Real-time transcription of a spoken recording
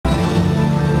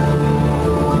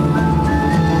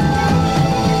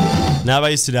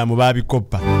n'abayisiraamu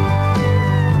babikopa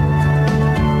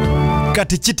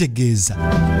kati kitegeeza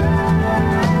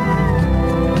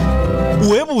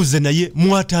webuuze naye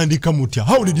mwatandika mutya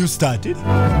how did you start it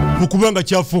okubanga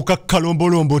kyafuuka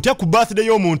kalombolombo otya ku birthday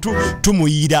y'omuntu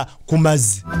tumuyira ku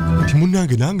mazzi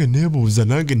timunange nange nebuuza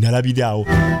nange nalabiraawo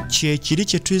kyekiri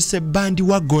kye tuyise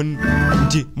bandwagon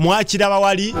nti mwakiraba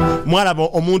wali mwalaba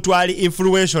omuntu ali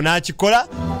influential n'akikola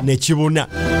nekibuna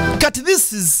kati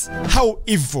this is how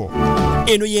evil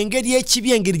eno yengeri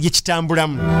ekibi engeri gye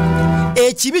kitambulamu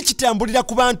ekibi kitambulira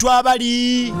ku bantu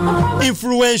abali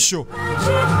influential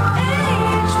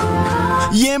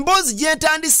yembozi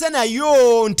gyentandise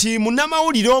nayo nti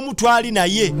munnamawulire omutwali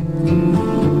naye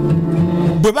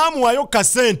bwe bamuwayo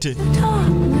kasente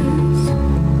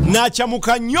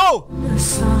n'akyamuka nnyo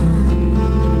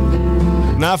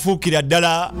n'afuukira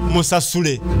ddala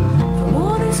musasule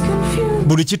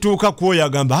buli kituuka ku oyo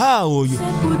agamba oyo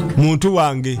muntu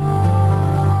wange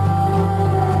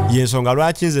yensonga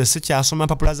lwaki nze sikyasoma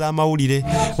mpapula z'amawulire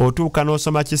otuuka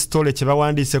n'osoma kisitole kye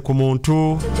bawandiise ku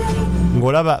muntu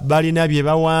ng'olaba balina bye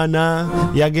bawaana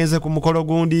yagenze ku mukolo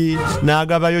gundi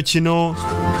n'agabayo kino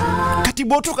kati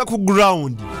bw'otuuka ku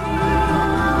ground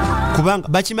kubanga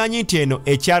bakimanyi nti eno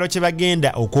ekyalo kye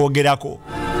bagenda okwogerako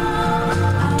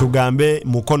tugambe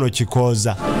mukono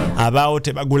kikooza abaawo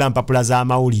tebagula mpapula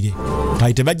z'amawulire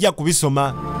kati tebajja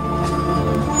kubisoma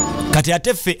kati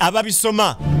ate ffe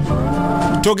ababisoma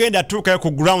togenda tuukayo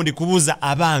ku ground kubuuza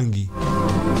abangi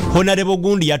honarebo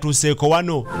gundi yatuuseeko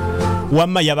wano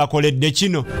wamma yabakoledde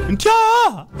kino nti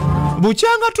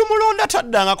bukyanga tumulonda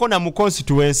taddangako na mu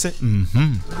constituency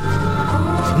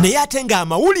naye ate nga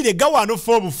amawulire gawaano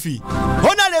fe obufi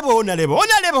honarebo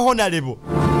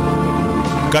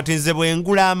kati nze bwe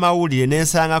ngula amawulire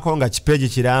nensangako nga kipeegi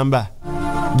kiramba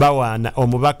bawaana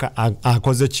omubaka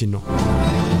akoze kino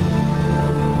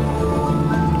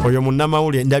oyo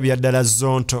munnamawulire ndabya ddala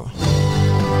zonto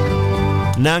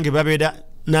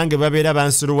nange babeera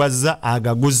bansiruwazza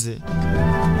agaguze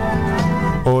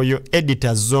oyo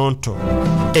editor zonto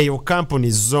eyo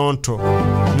kampuni zonto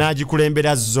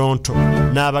n'agikulembera zonto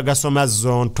n'abagasoma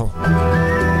zonto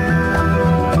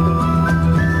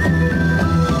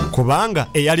kubanga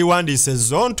eyaliwandiise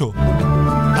zonto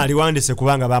aliwandiise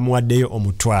kubanga bamuwaddeyo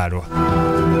omutwalo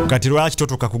kati lwaki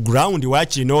totoka ku ground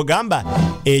wakiri n'ogamba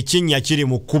ekinnya kiri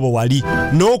mu kkubo wali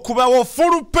n'okubawo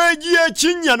full page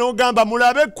y'ekinnya n'ogamba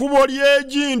mulabe ekkubo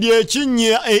ly'egindi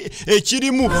ekinnya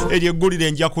ekirimu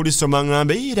eryeggulire nja kulisoma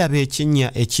ngambe iraba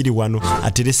ekinnya ekiri wano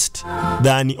at least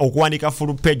than okuwandika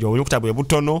full page olukuta bwe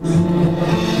butono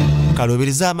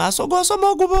kalubiriza amaaso g'osoma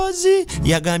oguboozi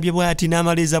yagambye bwati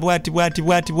n'amaliriza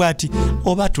bwati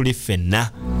oba tuli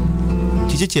ffenna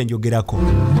kiki kyenjogerako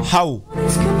how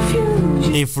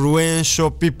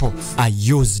influential people are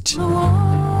used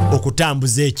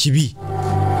okutambuza ekibi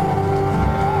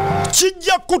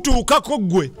kijja kutuukako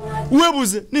gwe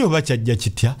webuze naye oba kyajja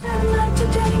kitya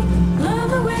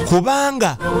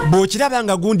kubanga bw'okiraba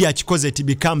nga gundi akikoze it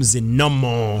becomes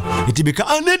normal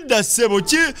anedda ssebo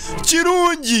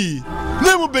kirungi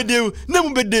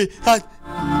nemubedde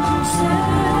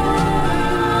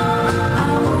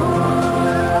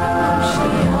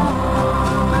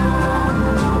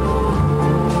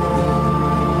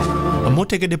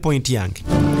motegede point yange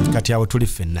kati awo tuli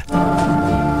ffenna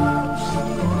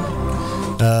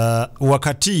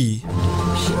wakati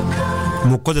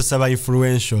mukozesa ba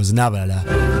influentials n'abalala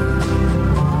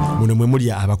muno mwe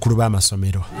muli abakulu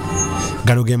b'amasomero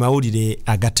gano ge mawulire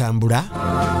agatambula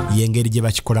y'engeri gye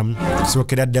bakikolamu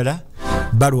kisookera ddala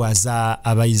balwaza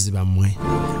abayizi bammwe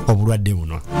obulwadde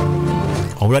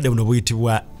buno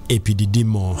buyitibwa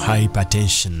epididymal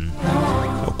hypertension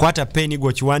kwata peni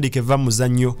gwokiwandiika eva mu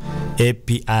muzannyo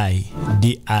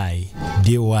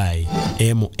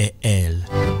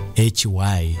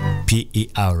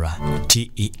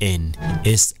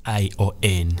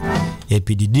APIDIDYMALHYPERTENSION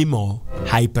epididymal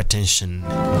hypertension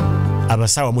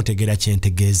abasawo mutegeera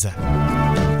kyentegeeza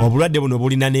obulwadde buno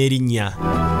bulina n'erinnya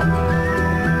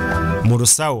mu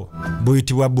lusawo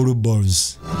buyitibwa blue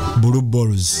balls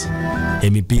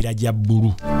emipiira gya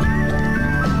bbulu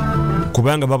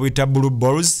kubanga babuyita blue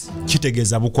balls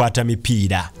kitegeeza bukwata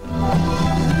mipiira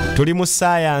tuli mu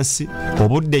sayansi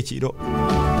obudde kiro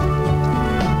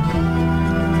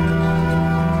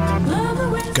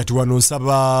kati wano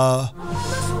nsaba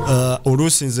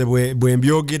olusinze bwe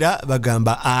mbyogera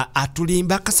bagamba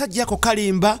atulimba akasajja ako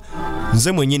kalimba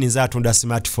nze mwenyini nze atunda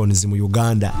smartphones mu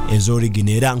Uganda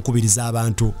ez'origine era nkubiriza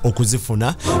abantu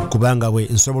okuzifuna kubanga bwe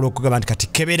nsobola okugamba nti kati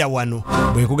kebera wano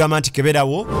bwe nkugamba nti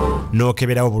keberawo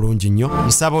n'okeberawo bulungi nnyo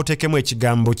nsaba oteekemu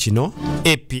ekigambo kino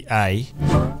API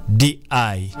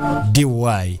DI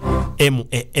DY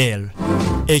MAL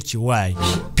HY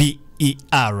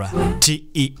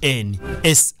PERTEN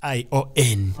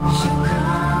SION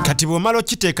kati bw'omala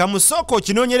okiteeka mu sooka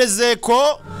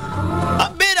okinoonyerezeeko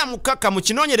abeera mukaka mu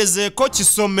kinoonyerezeeko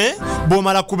kisome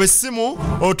bw'omala kuba essimu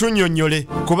otunnyonnyole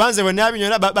kubanze bwe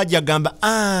naabinyola bajja gamba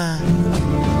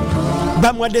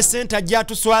bamwadde sente ajja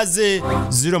atuswaze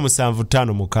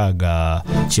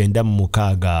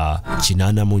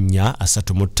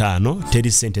 07596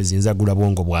 teri sente zinza gula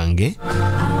bwongo bwange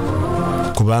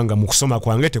kubanga mu kusoma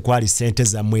kwange tekwali sente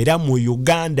zammwe era mu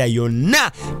Uganda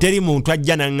yonna teri muntu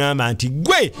ajja naŋŋamba nti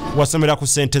gwe wasomera ku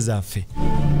sente zaffe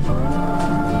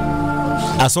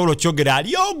asobola okyogera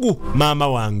ali ogu maama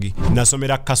wange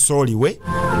nasomera kasooli we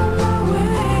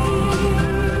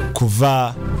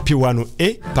kuva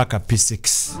P1A paka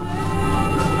P6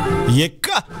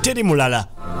 yekka teri mulala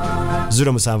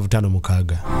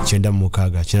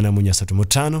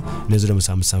 07596 ne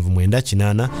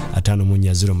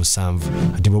 07798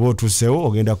 ati bwoba otuusewo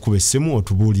ogenda kukuba essimu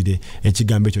otubuulire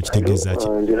ekigambo ekyo kitegeeza ki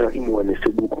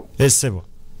essebo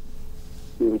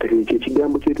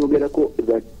ekigambo kyetwogerako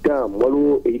the term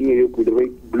waliwo erinnya eryokubira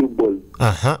blue balls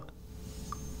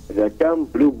the term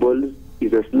blue balls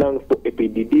is a slang for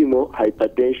epididymal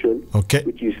hypertension,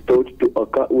 which is thought to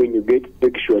occur when you get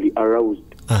sexually aroused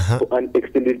for an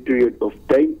extended period of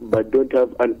time but don't have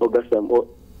an orgasm or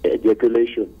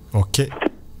ejaculation.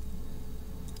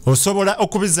 Osobola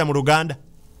okubiza mu Luganda?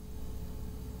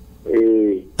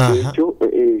 Ekyo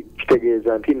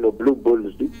kitegeeza nti no blue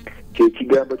balls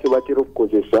kyekigambo kye batera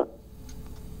okukozesa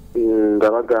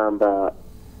nga bagamba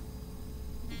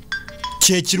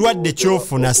kyekirwadde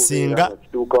kyofuna singa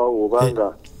kituukawo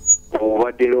obanga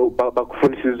obaddero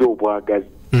bakufunisiza obwagazi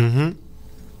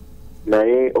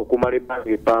naye okumala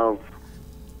ebbanga eppanvu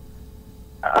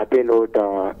ate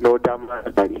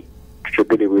n'otamali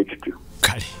tukyogere bwe tutyo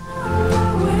kale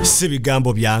si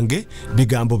bigambo byange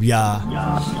bigambo bya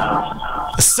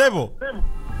Sebo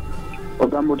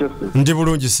ndi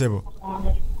bulungi Sebo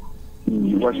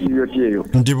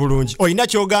ndi bulungi olina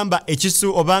kyogamba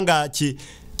ekisu obanga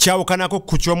kyawukanako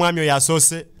ku ky'omwami oyo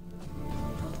asoose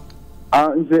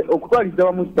nze okutwaliza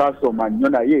wamu sitaasoma nnyo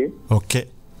naye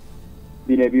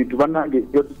bino ebintu bannange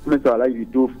byotusomesa walayi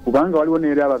bituufu kubanga waliwo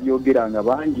neera ababyogera nga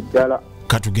bangi ddala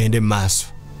katugende mu maaso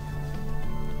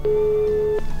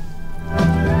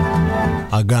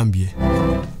agambye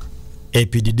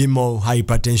epididymal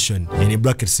hypertension in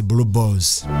brackets blue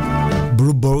balls.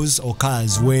 Blue balls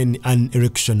occurs when an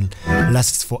erection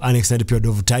lasts for an extended period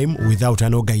of time without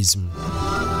an orgasm.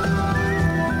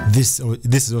 This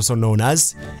is also known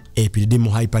as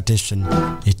epididymal hypertension.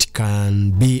 It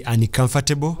can be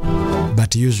uncomfortable,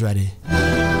 but usually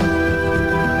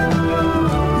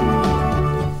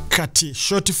kati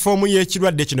short form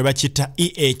y'ekirwadde kino bakita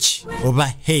EH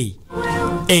oba hey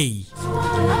A.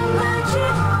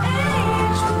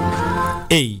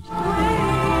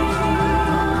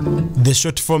 The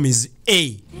short form is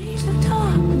A.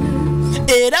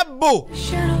 Era bo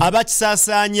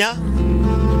abakisaasaanya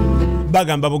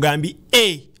bagamba bugambi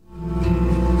A.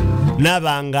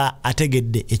 Nabanga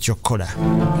ategedde ekyokola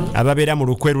ababeera mu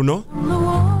lukwe luno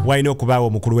walina okubaawo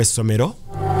omukulu w'essomero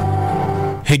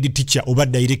head teacher oba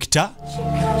director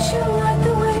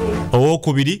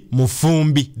owokubiri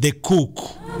mufumbi the cook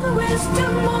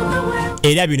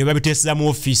era bino babiteeseza mu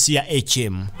ofiisi ya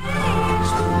HM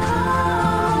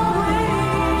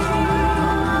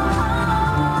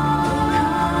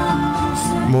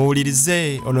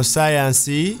muwulirize ono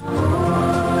sayansi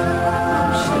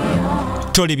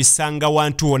toli bisanga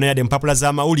wantu wona yadde mpapula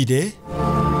z'amawulire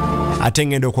ate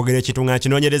ngenda okwogera ekitunga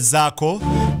kinoonyerezaako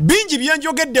bingi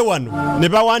byenjogedde wano ne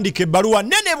bawandiika ebbaluwa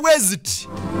nene bweziti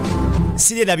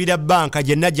sirerabira banka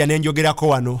gye najja nenjogerako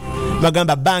wano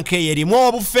bagamba banka eyo erimu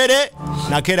obufere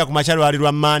nakeera ku makyalo ali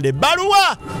lwa Mande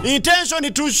baluwa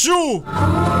intention to sue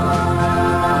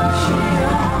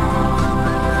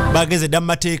bageze dda mu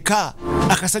mateeka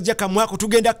akasajja kamwako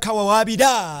tugenda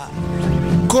kawawaabira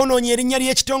konoonye erinnya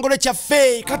ly'ekitongole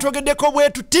kyaffe katwogeddeko bwe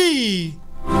tuti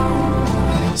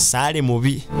saali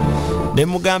mubi ne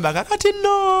mugamba kakati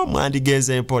nno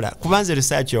mwandigenze mpola kubanze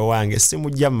research owange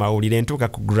simujja mu mawulire ntuuka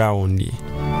ku ground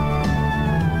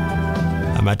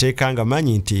amateeka nga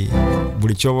manyi nti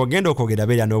buli kyoba ogenda okwogera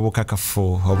beera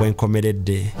n'obukakafu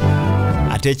obwenkomeredde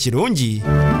ate ekirungi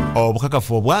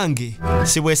obukakafu obwange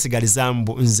sibwesigaliza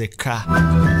nzekka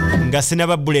nga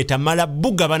sinaba buleta mala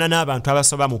bugabana n'abantu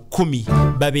abasoba mu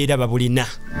 10 babeera babulina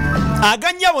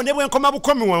aganyabo ne bwenkoma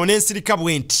bukomi wawe n'ensirika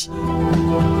bwenti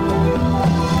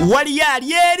wali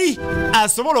eri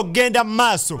asobola okugenda mu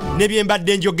maaso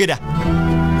n'ebyembadde njogera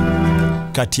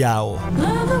kati awo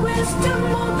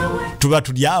tuba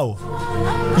tulyawo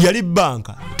yali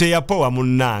banka teyapowa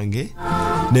munnange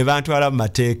ne bantwala mu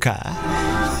mateeka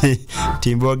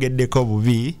timbogeddeko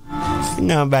bubi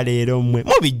ngamba leero mmwe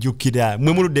mubijjukira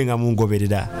mmwe muludde nga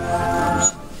mungoberera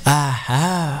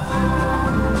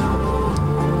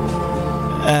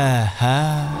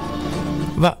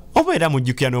obeera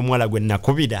mujjukira n'omuwala gwe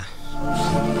nakubira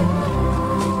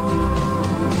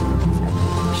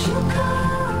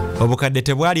obukadde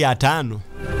tebwali 5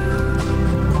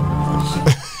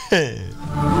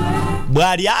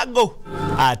 bwali ago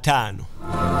 5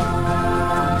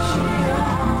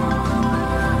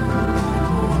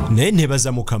 naye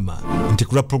nebaza mukama nti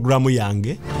kula programu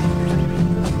yange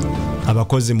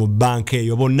abakozi mu banka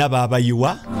eyo bonna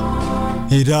babayiwa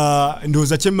era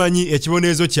ndooza kyemanyi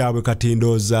ekiboneezo kyabwe kati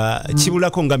ndooza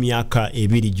kibulako nga myaka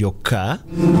 2 gyokka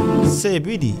se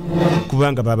 2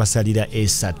 kubanga babasalira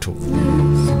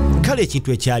 3 kale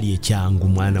ekintu ekyali ekyangu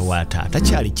mwana wa taata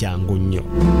kyali kyangu nnyo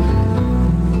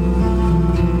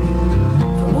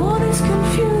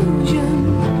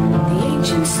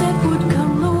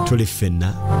tuli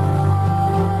ffenna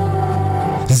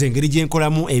nze engeri gye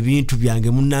nkolamu ebintu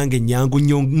byange munnange ennyangu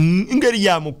nnyo ngeri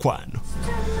ya mukwano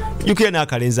jukira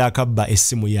n'akalenzi akabba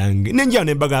essimu yange nenjawo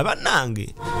ne mbagamba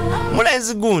bannange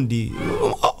mulenzi gundi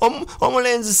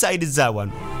omulenzi sayidi za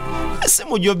wano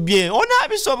essimu gy'obbye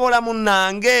onaabisobola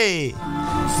munnange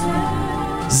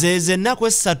zeze ennaku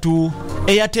 3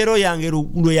 eyatero yange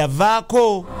lwe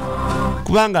yavaako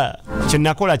kubanga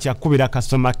kyenakola kyakubira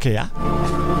customer care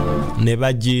ne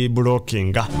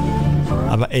bagibulookinga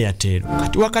aba Airtel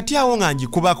kati wakati awo nga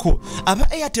njikubako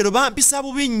aba Airtel bampisa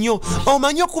bubi nnyo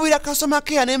omanyi okubira customer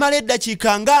care nemala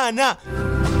eddakiika nga 4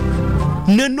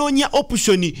 nenoonya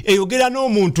option eyogera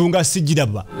n'omuntu nga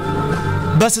sigiraba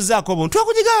basizaako obuntu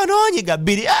okugigawa noonyiga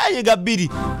 2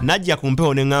 najja ku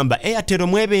mpewo ne ngamba Airtel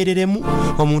mwebeereremu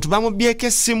omuntu bamubbyeko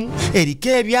essimu eriko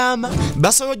ebyama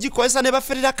basobola ogikozesa ne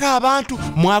bafererako abantu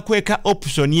mwakweka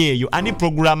option eyo ani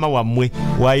programa wammwe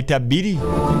wayita 2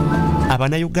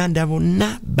 Abana-Uganda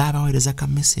bonna babaweereza ka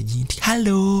message nti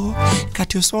hello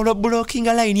kati osobola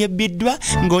blockinga line ebbiddwa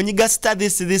ng'onyiga star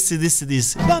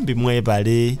this bambi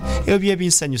mwebale ebyo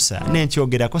byebinsanyusa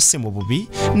nenkyogerako si mu bubi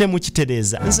ne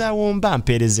mukitereeza nzawomba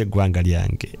mpeereza eggwanga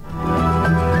lyange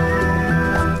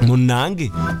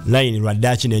munnange line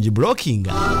lwaddaki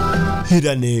nengiblockinga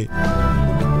era ne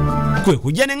kwe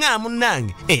kujja ne ng'aa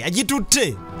munnange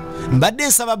agitutte mbadde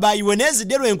nsaba by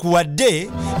Wednesday lwenkuwadde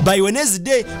by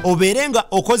Wednesday obeere nga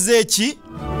okoze eki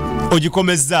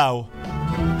ogikomezaawo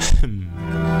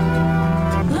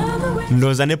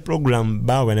ndowooza ne program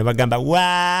bawe ne bagamba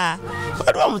waa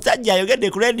waliwo omusajja ayogedde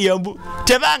ku radio mbu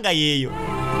tebanga yeeyo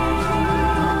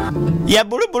ya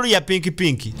bulubulu ya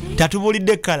pinki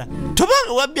tatubulidde kala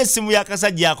tobanga wabbye essimu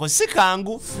y'akasajja ako si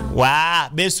kangu waa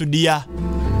beesudiya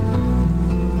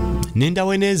ninda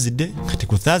Wednesday kati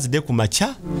ku Thursday ku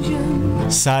makya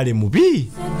saale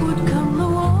mubi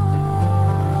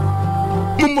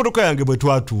mummotoka yange bwe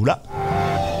twatuula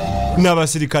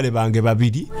n'abasirikale bange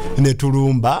 2 ne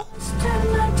tulumba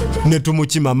ne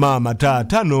tumukima maama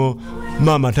taata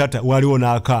maama taata waliwo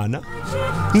n'akaana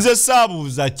nze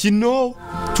saabuuza kino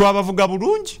twabavuga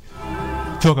bulungi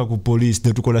twaka ku poliisi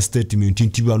ne tukola statement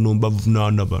nti bano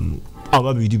mbavunaana bano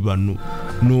 2 bano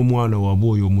n'omwana wabwe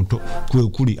oyo omuto kwe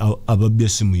kuli ababbye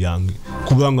essimu yange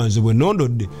kubanga nze bwe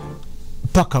nondodde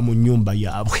paka mu nnyumba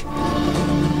yaabwe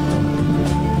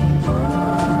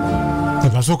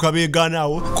basooka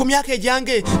beegaanaawo ku myaka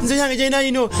egyange nze yange gyalina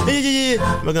ino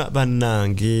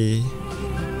bannange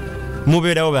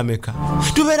mubeerawo bameka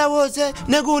tubeerawo ze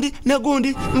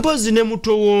negundi mpozi ne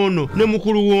muto woono ne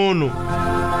mukulu woono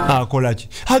akola ki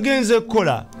agenze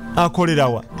kukola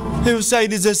akolerawa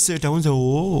ebisayiriza esseeta wunze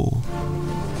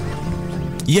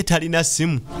ye talina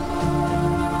simu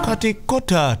kati ko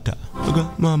taata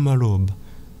maama Loba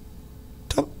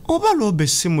oba Loba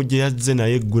essimu gye yazze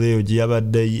naye egguleyo gye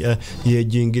yabadde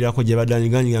yejingirako gye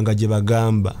badanyiganyiga nga gye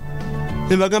bagamba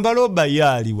ne bagamba Loba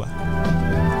yaaliwa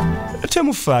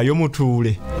temufaayo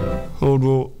mutuule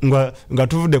olwo nga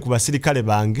tuvudde ku basirikale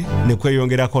bange ne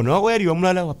kweyongerako n'oweeri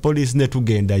omulala wa poliisi ne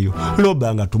tugendayo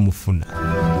Loba nga tumufuna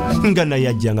nga naye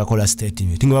ajjanga kola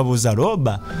statement nga babuuza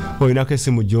Loba olinako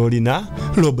essimu gy'olina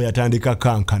Loba yatandika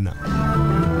kankana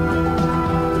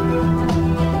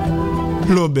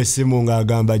Loba essimu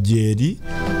ng'agamba gyeri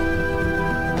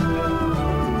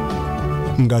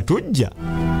nga tujja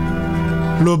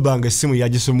Loba nga simu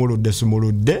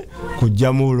yagisumuludde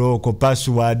kujja mu loko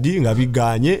password nga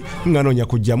biganye nga nonya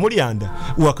kujja mulyanda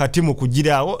wakati mu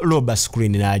kugiraawo Loba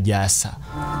screen najasa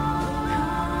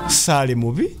sale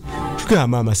mubi tuka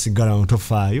mama sigala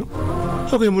ontofaayo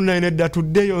oke munayine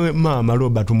datuddeyo mama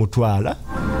Loba tumutwala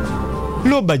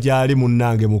Loba jali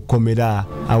munnange mukomera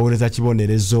awoleza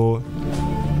kibonerezo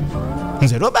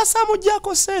nze Loba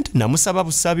samujjako sente namusaba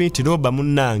busabi nti Loba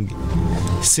munnange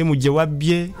simu gye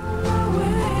wabbye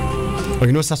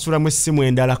olina osasulamu essimu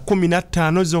endala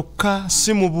 15 zokka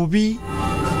simu bubi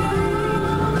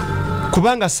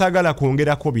kubanga saagala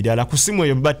kwongerako birala ku simu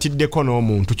eyo batiddeko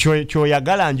n'omuntu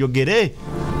kyoyagala njogere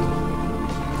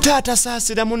taata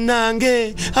saasira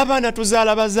munnange abaana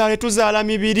tuzaala bazaale tuzaala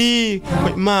mibiri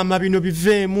maama bino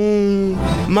biveemu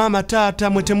maama taata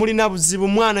mwe temulina buzibu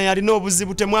mwana yalina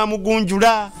obuzibu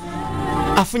temwamugunjula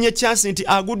afunye chance nti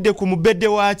agudde ku mubedde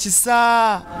wa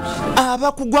kisa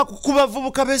abakugwa kukuba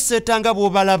vubuka besetanga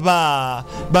bwobalaba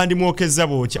bandi mwokeza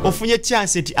bokya ofunye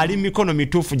chance nti ali mikono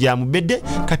mituufu gya mubedde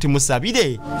kati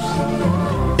musabire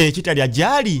ekitali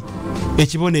ajali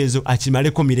ekibonezo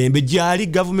akimaleko mirembe gyali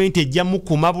government ejja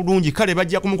mukuma bulungi kale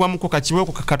bajja kumukwamuko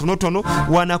kakiweko kakatonotono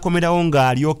wanakomerawo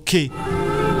ngaali oke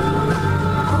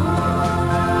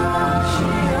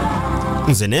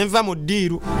nze nenva mu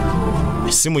ddiiru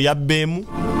simu ya bemu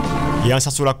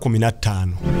yansasula 15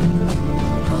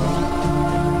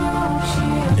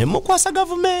 nemukwasa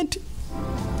government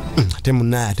ate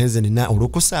munna atenze nina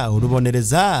olukusa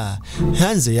olubonereza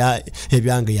hanze ya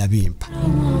ebyange yabimpa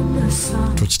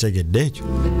tukitegedde ekyo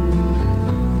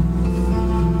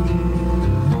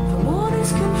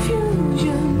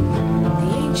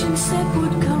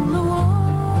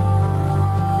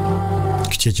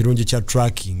kirungi kya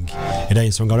tracking era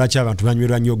ensonga lwaki abantu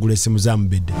banywerwa nnyo ogula essimu za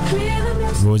mubedde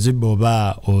ng'ozibba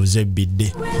oba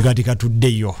ozebbidde gati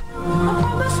katuddeyo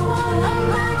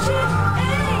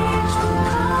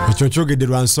ekyo kyogedde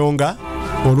lwa nsonga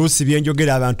oluusi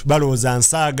byenjogera abantu balowooza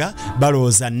nsaaga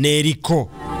balowooza neeriko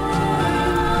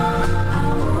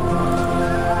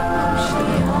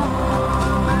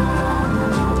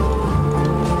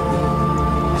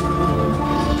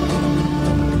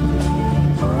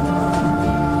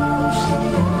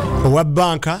owa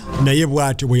banka naye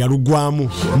bwatyo bwe yalugwamu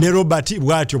ne Robert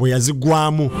bwatyo bwe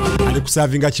yazigwamu ali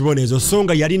kusavinga kibonezo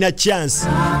songa yalina chance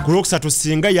kulwokusatu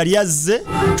singa yali azze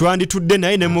twanditudde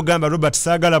naye ne mugamba Robert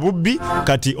saagala bubbi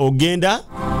kati ogenda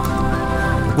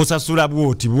kusasula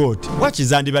bwoti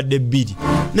wakizandibadde bbiri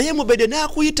naye mubedde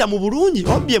nakuyita mu bulungi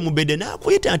obye mubedde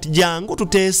nakuyita nti jangu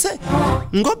tuteese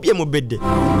ngobye mubedde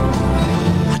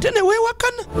ate ne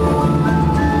weewakana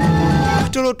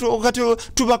katolo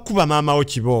tubakuba maama wo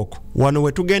kibooko wano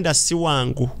we tugenda si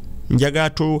wangu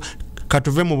njaga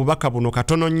katuve mu bubaka buno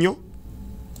katono nnyo.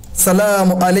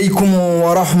 Salamu alaikum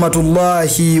wa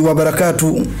rahmatullahi wa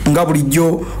barakatuh. Nga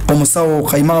bulijjo omusawo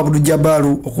Kayima Abdul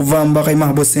Jabbaru okuva mu Kayima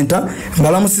Herbal Center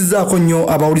mbalamusizzaako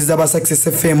nnyo abawuliza ba Success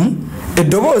FM.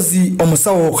 Eddobozi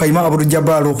omusawo Kayima Abdul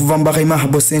Jabbaru okuva mu Kayima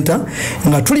Herbal Center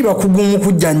nga tuli bakugumu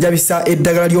kujjanjabisa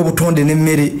eddagala ly'obutonde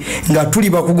n'emmere nga tuli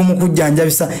bakugumu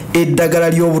kujjanjabisa eddagala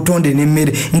ly'obutonde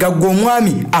n'emmere nga gwe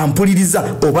omwami ampuliriza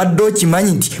obadde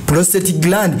okimanyi nti prostate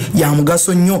gland ya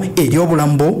mugaso nnyo eri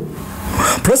obulamu.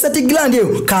 Prostate gland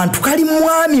eyo kantu kali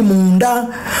mwami munda.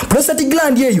 Prostate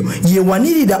gland eyo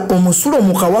yewanirira omusulo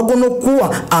mu kawago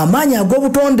n'okuwa amaanyi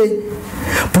ag'obutonde.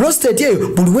 Prostate eyo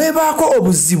buli weebaako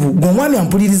obuzibu gw'omwami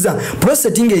ampuliriza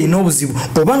prostate nga erina obuzibu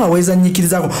obanga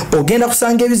weezanyikirizako ogenda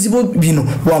kusanga ebizibu bino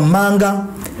wammanga.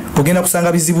 Ogenda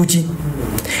kusanga bizibu ki?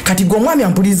 Kati gw'omwami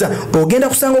ampuliriza ogenda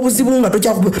kusanga obuzibu nga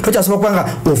tokyasobola kubanga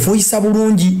ofuuyisa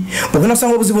bulungi. Ogenda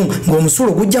kusanga obuzibu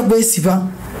ng'omusulo gujja gwesiba.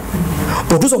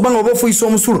 Otuso kubanga oba ofuuyisa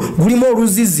omusulo gulimu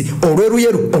oluzizi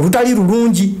olweruyeru olutali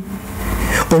lulungi.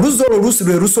 Oluzi olwo oluusi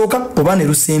lwe lusooka oba ne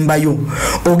lusembayo.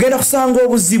 Ogenda kusanga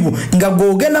obuzibu nga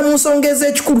gw'ogenda mu nsonga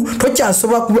ez'ekikulu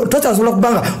tokyasobola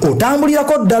kubanga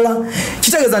otambulirako ddala.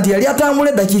 Kitegeeza nti yali atambula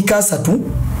eddakiika 3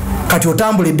 kati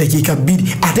otambula eddakiika 2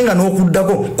 ate nga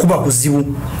n'okuddako kuba kuzibu.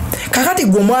 Kakati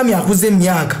gw'omwami akuze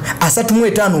emyaka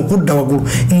 35 okudda waggulu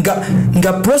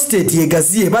nga prostate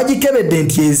yegaziye bagikebedde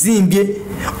nti ezimbye.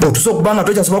 Otuso kubanga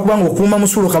tokyasobola kubanga okuuma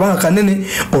musulo kabanga kanene.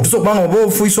 Otuso kubanga oba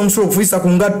ofuuyisa omusulo ofuuyisa ku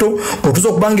ngatto.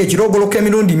 Otuso kubanga ekirogoloka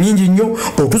emirundi mingi nnyo.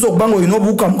 Otuso kubanga olina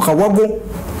obuwuka mu kawago.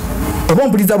 Oba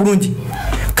mpuliriza bulungi.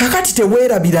 Kakati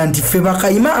teweerabira nti ffe ba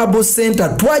Kayima Herbal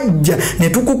Center twajja ne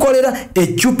tukukolera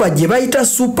ecupa gye bayita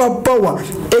Super Power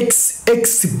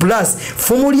XX Plus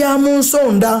fumu lya mu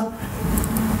nsonda.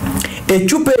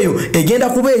 Ecupa eyo egenda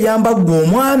kuba eyamba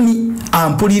gw'omwami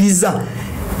ampuliriza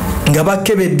nga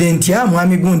bakebedde nti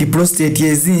mwami gundi prostate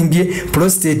ezimbye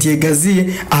prostate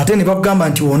egaziye ate ne bakugamba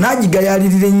nti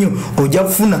onagigayalirira ennyo ojja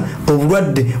kufuna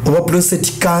obulwadde oba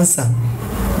prostate cancer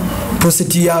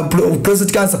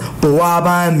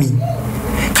ow'abaami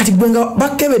kati gwe nga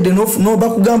bakebedde no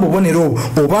bakugamba obonero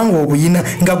obanga obuyina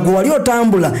nga gwe wali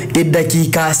otambula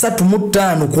eddakiika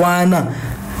 35 kwana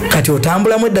kati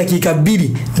otambulamu eddakiika 2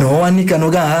 nowanika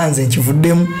nogaa nze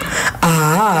nkivuddemu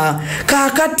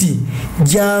kakati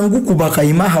jangu ku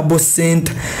Bakayima Herbal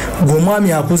Center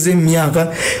gw'omwami akuze emyaka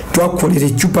twakolera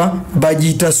eccupa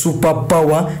bagiyita super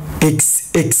power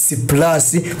XX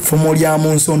plus fumo lya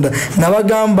munsonda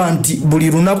nabagamba nti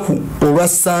buli lunaku olwa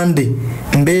Sunday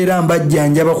mbeera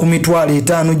mbajjanjaba ku mitwalo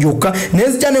 5 gyokka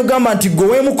nezija ne gamba nti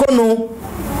gowe mukono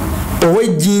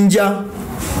ow'ejjinja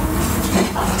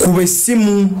kuba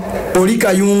essimu oli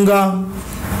Kayunga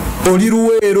oli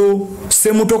Luweero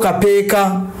Semuto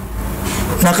Kapeeka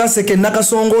Nakaseke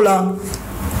Nakasongola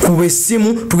kuba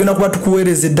essimu tugenda kuba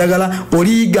tukuweereza eddagala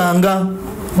oli Iganga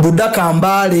Budaka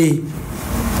Mbale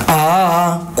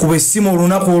kuba essimu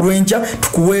olunaku olw'enkya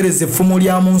tukuweereza effumu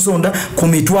lya munsonda ku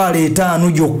mitwalo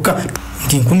 5 gyokka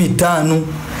nti 15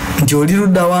 nti oli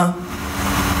luddawa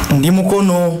ndi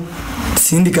mukono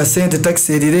sindika sente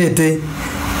taxi erireete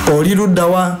oli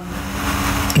luddawa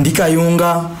ndi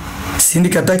Kayunga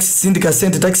sindika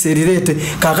sente taxi erireete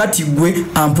kakati gwe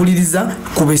ampuliriza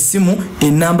kuba essimu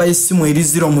ennamba y'essimu eri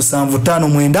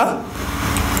 0759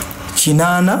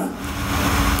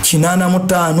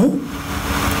 885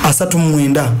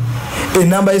 39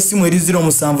 enamba y'essimu eri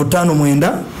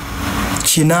 0759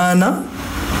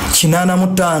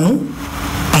 885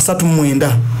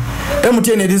 39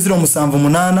 MTN eri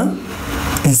 0778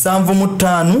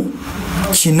 75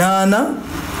 8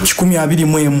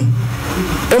 21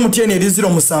 MTN eri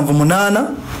 0778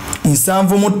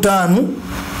 75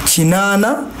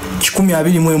 8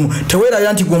 21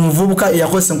 teweera nti gwe muvubuka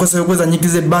eyakozesa enkosa y'okweza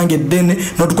nyigiza ebbanga eddene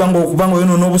notukanga okubanga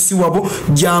yono n'obusiwabo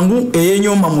jangu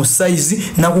eyenyoma mu size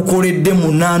nakukoledde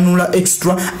munanula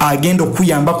extra agenda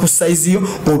okuyamba ku size yo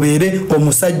obeere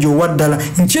omusajja owaddala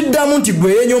nkiddamu nti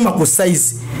gwe yenyoma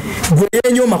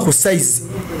ku size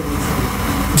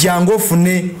jangu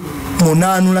ofune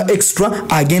munanula extra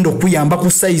agenda okuyamba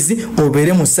ku size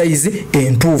obeere mu size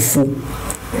entuufu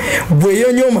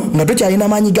bweyo nyoma nga tokyalina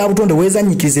maanyi ga butonde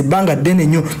weezanyikiza ebbanga ddene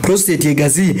nnyo prostate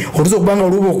egaziye otuza okubanga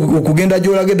oluba okugenda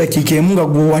gyolaga eddakiika emu nga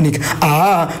gwowanika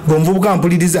gwemuvubuka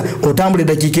mpuliriza otambula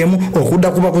eddakiika emu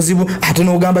okudda kuba kuzibu ate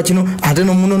n'ogamba kino ate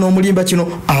n'omuno n'omulimba kino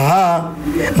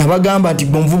nabagamba nti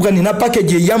gwemuvubuka nina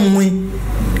package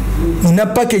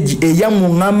eyammwe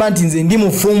ngamba nti nze ndi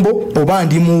mufumbo oba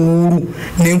ndi muwulu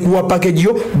nenkuwa package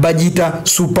yo bagiyita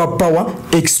super power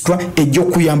extra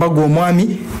ejjokuyamba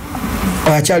gw'omwami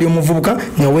akyali omuvubuka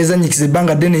nga weezanyikiza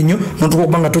ebbanga ddene nnyo notuka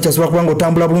okubanga tokyasobola kubanga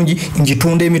otambula bulungi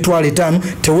njitunda emitwalo 5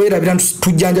 teweerabira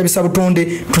tujjanjabisa butonde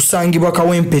tusangibwa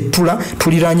Kawempe Tula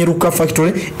tuliraanye Luka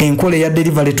Factory enkola eya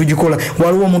delivery tugikola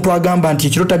waliwo omuntu agamba nti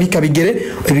ekiro tabika ebigere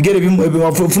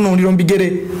wafuna omuliro mu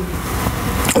bigere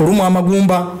olumu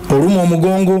amagumba olumu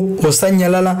omugongo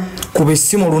osanyalala kuba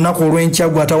essimu olunaku olw'enkya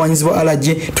gwe atawanyizibwa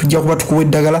alaje tujja kuba tukuwa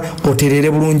eddagala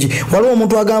oterere bulungi waliwo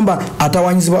omuntu agamba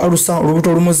atawanyizibwa alusa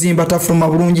olubuto olumuzimba tafuluma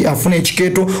bulungi afuna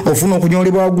ekikeeto ofuna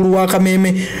okunyolebwa waggulu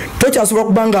w'akameeme tokyasobola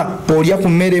kubanga olya ku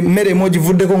mmere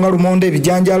emogivuddeko nga lumonde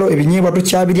ebijanjalo ebinyeebwa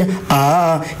tokyabirya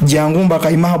jangu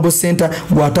Bakayima Herbal Center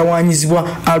gwe atawanyizibwa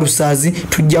alusazi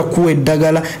tujja kuwa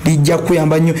eddagala lijja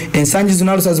kuyamba nnyo ensangi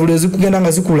zino alusazi buli ezikugenda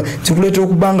nga zikuleetera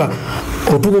okubanga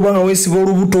otukubanga weesiba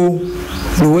olubuto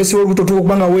lwesiba olubuto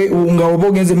tukubanga nga oba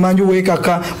ogenze emmanju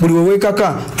weekaka buli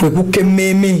weweekaka twekukka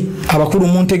emmeeme abakulu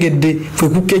muntegedde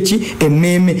twekukka eki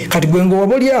emmeeme kati gwe nga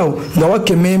waba oli awo nga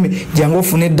wakka emmeeme jangu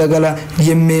ofuna eddagala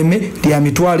ly'emmeeme lya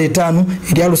mitwalo 5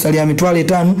 eryalusa lya mitwalo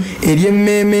 5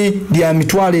 ery'emmeeme lya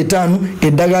mitwalo 5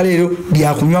 eddagala eryo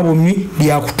lyakunywa bunywi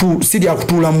si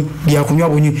lyakutuulamu lyakunywa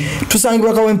bunywi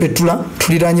tusangibwa Kawempe Tula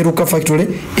tuliraanye Luka Factory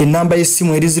ennamba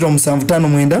y'essimu eri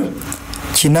 0759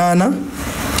 8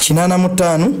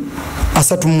 85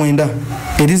 39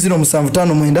 eri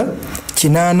 0759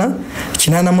 8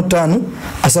 85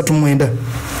 39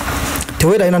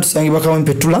 teweera ina tusangibwa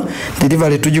Kawempe Tula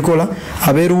delivery tugikola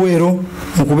abeeruweero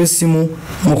mukuba essimu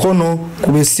mukono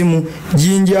kuba essimu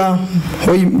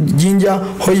jinja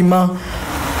hoima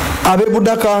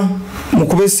abebudaka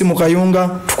mukuba essimu Kayunga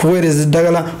tukuweereza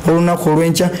eddagala olunaku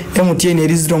olw'enkya MTN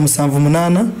eri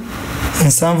 0778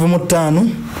 75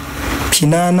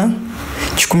 8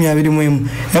 21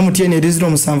 MTN eri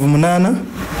 0778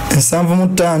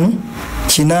 75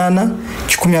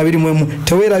 8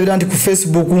 teweerabira nti ku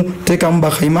Facebook teekamu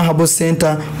Bakayima Habo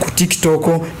Center, ku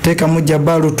TikTok teekamu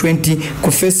Jabalu 20,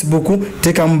 ku Facebook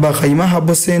teekamu Bakayima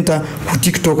Habo Center, ku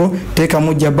TikTok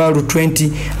teekamu Jabalu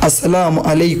 20. Assalamu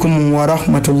alaikum wa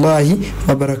rahmatullahi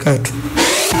wa barakatuh.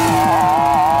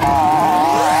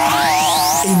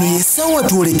 Eno yesawa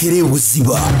tuolekere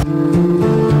obuziba.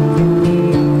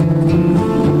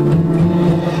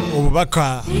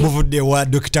 Obubaka buvudde wa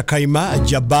Dr. Kayima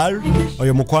Jabal,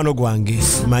 oyo mukwano gwange,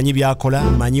 manyi byakola,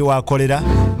 manyi wakolera,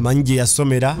 manyi gye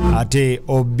yasomera, ate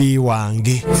obi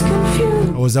wange.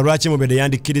 Oza lwaki mubede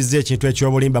yandikiriza ekintu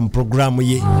ekyobulimba mu programu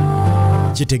ye,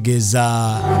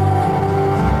 kitegeeza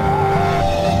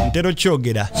ntero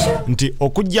kyogera nti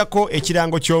okujjako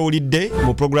ekirango kyowulidde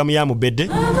mu programu ya Mubede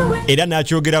era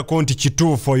nakyogerako nti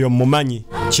kituufu oyo mumanyi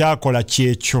kyakola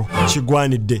kyekyo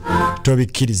kigwanidde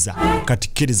tobikkiriza kati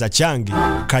kkiriza kyange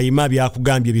Kayima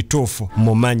byakugambye bituufu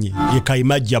mumanyi ye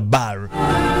Kayima Jabal.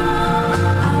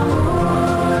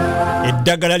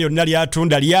 Eddagala lyonna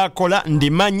lyatunda lyakola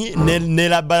ndimanyi ne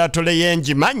laboratory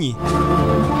yenjimanyi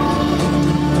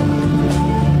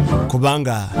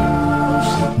kubanga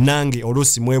nange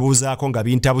olusi mwebuuzaako nga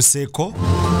bintabuseeko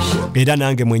era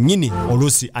nange mwennyini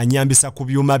olusi anyambisa ku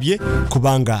byuma bye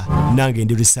kubanga nange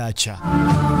ndi researcher.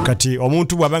 Kati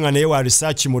omuntu bw'abanga naye wa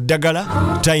research mu ddagala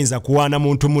tayinza kuwaana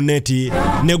muntu muneti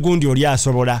ne gundi oli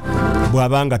asobola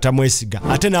bw'abanga tamwesiga.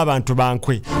 Ate n'abantu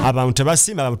bankwe abantu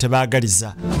tebasiima abantu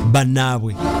tebaagaliza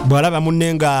bannaabwe bw'alaba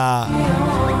munne nga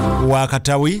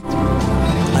wakatawi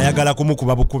ayagala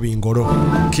kumukuba bukubi ngolo.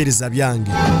 Kkiriza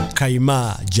byange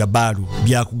Kayima Jabalu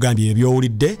byakugambye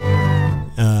byowulidde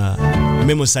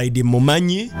Memoside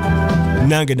mumanyi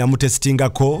nange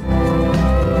namutestingako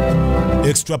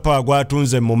extra power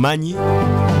gwatunze mumanyi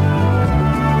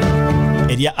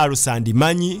erya Arusandi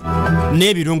manyi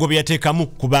n'ebirungo byateekamu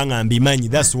kubanga mbimanyi.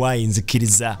 That's why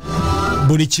nzikiriza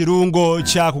buli kirungo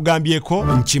kyakugambyeko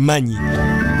nkimanyi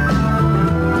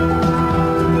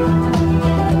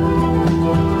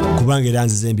kubanga era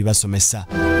nzize mbibasomesa.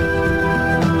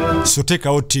 So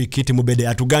teekawo tikiti Mubede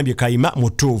atugambye Kayima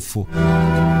mutuufu.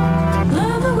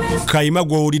 Kayima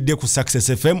gwowulidde ku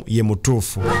Success FM ye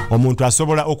mutuufu. Omuntu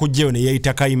asobola okujjayo ne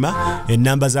yeeyita Kayima,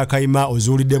 ennamba za Kayima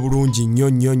oziwulidde bulungi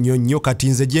nnyo. Kati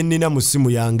nze gye nnina mu ssimu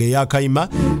yange eya Kayima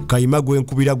gwe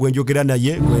nkubira gwe njogera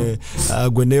naye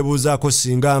gwe neebuuzaako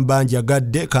singa mba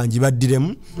njagadde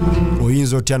kanjibaddiremu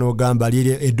oyinza otya n'ogamba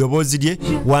lye eddoboozi lye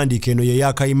wandiika eno ye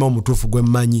ya Kayima omutuufu gwe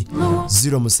mmanyi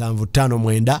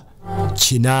 0759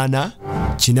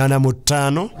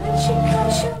 885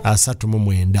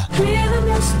 39.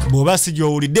 Bw'oba si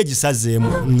gy'owulidde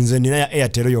gisazeemu nze nina ya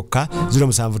Airtel yokka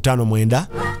 0759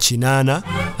 8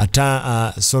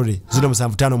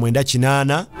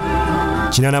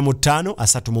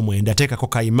 85 teekako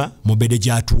Kayima Mubede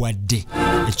gy'atuwadde.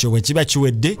 Ekyo bwe kiba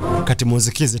kiwedde kati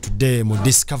munzikize tudde mu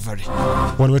Discovery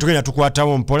wano wetugenda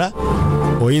tukwatawo mpola.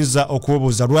 Oyinza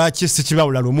okubuuza lwaki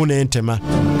sikibawula lumu n'entema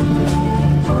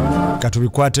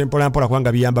katubikwate mpola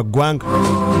kubanga biyamba ggwanga.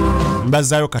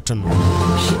 Mbazaayo katono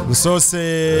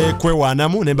nsoose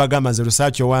kwewaanamu ne mbagamba nze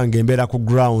research owange mbeera ku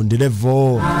ground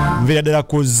level nviira ddala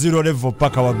ku 0 level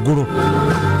paka waggulu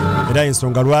era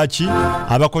ensonga lwaki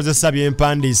abakozesa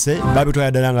byempandiise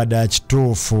babitwala ddala nga ddala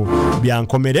kituufu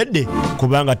byankomeredde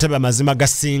kubanga teba mazima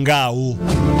gasingaawo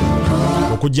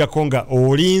okujjako nga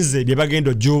olinze bye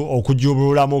bagenda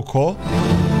okujubululamuko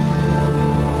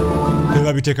ne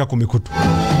babiteeka ku mikutu.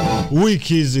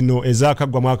 Wiiki zino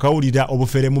ezakagwa mwakawulira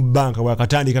obufere mu banka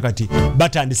bwakatandika kati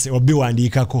batandise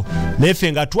obiwandiikako naye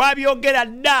ffe nga twabyogera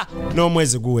dda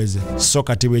n'omwezi guweze. So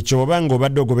kati bwekyo obanga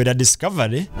obadde ogobera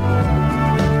Discovery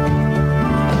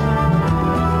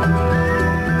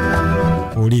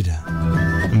olira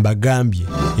mbagambye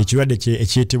ekirwadde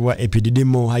ekiyitibwa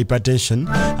epididymal hypertension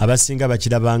abasinga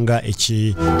bakirabanga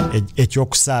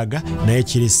ekyokusaaga naye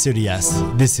kiri serious.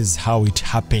 This is how it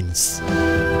happens.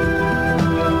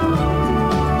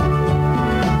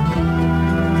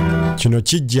 Kino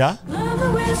kijja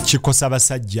kikosa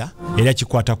abasajja era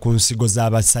kikwata ku nsigo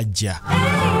z'abasajja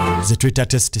ze tuyita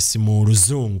testis mu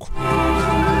luzungu.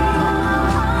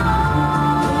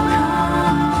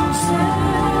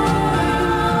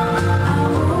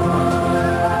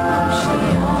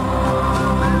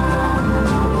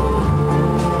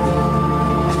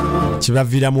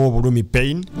 Kibaviiramu obulumi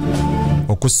pain,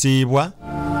 okusiibwa,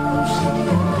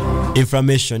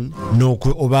 inflammation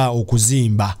oba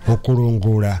okuzimba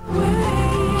okulungula.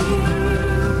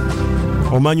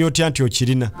 Omanyi otya nti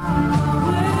okirina?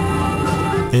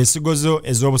 Ensigo zo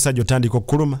ez'obusajja otandika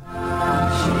okuluma,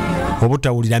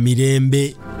 obutawulira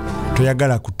mirembe,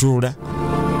 toyagala kutuula,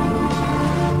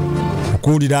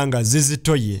 okuwulira nga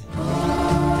zizitoye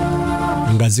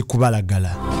nga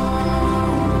zikubalagala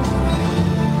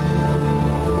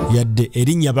yadde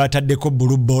erinnya bataddeko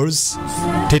blue balls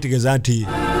tetegeeza nti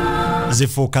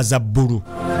zifuuka za bbulu.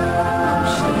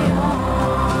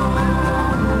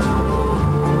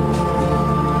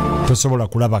 Tosobola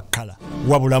kulaba kala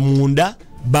wabula munda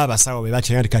baabasawo be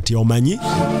bakiranga kati omanyi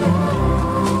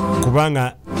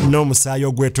kubanga n'omusaayi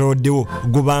ogwetoloddewo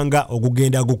gubanga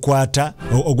ogugenda gukwata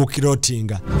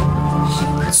ogukirotinga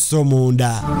so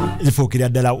munda zifuukira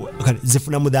ddala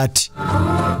zifunamu that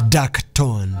dark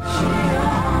tone.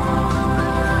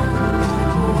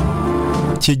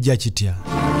 Kijja kitya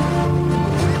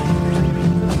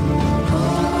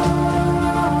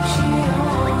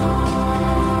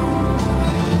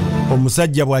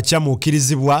omusajja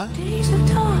bw'akyamuukirizibwa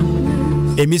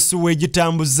emisuwa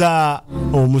egitambuza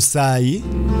omusaayi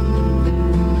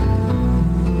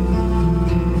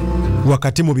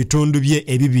wakati mu bitundu bye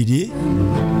ebibiri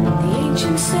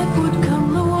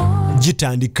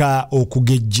gitandika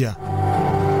okugejja.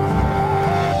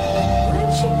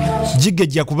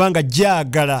 Gigejja kubanga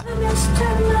gyagala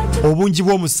obungi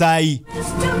bw'omusaayi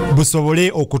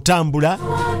busobole okutambula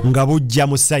nga bujja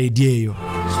mu sayidi eyo.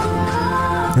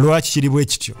 Lwaki kiri bwe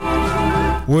kityo?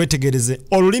 Weetegereze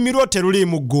olulimi lwo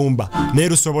teruliimu ggumba naye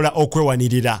lusobola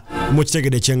okwewanirira mu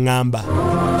kitegede kye ŋŋamba.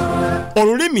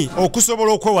 Olulimi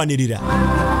okusobola okwewanirira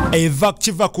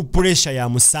kiva ku puresha ya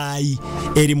musaayi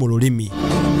eri mu lulimi.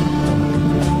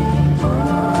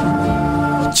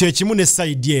 Kyekimu ne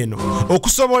sayidi eno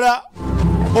okusobola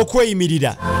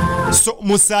okweyimirira so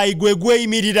musaayi gwe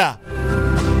gweyimirira.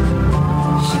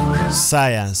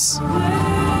 Science.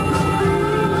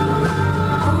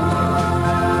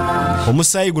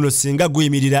 Omusaayi guno singa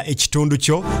guyimirira ekitundu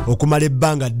kyo okumala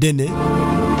ebbanga ddene,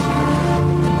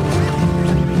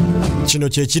 kino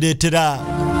kye kireetera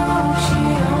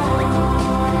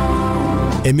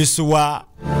emisuwa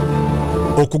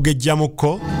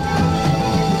okugejjamukko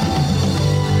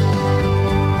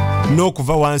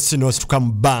n'okuva wansi n'osituka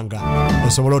mu bbanga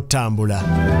osobola otambula.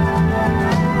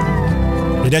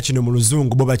 Era kino mu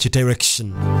luzungu bo bakiyita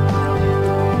erection.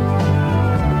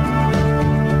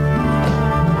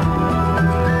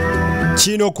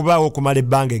 Kirina okubaawo okumala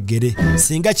ebbanga eggere.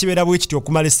 Singa kibeera bwe kityo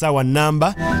okumala essaawa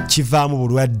nnamba kivaamu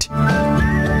bulwadde.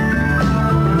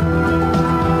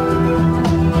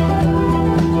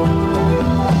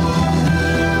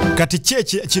 Kati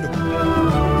kino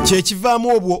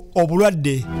kyekivaamu obwo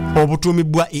obulwadde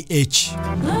obutuumibwa EH.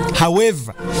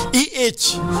 However,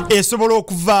 EH esobola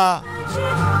okuva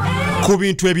ku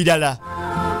bintu ebirala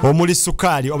omuli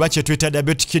sukaali oba kye tuyita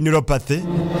diabetic neuropathy,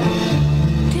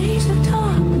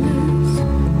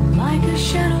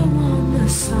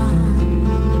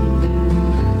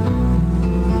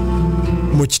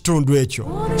 mu kitundu ekyo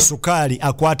sukaali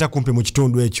akwata kumpi mu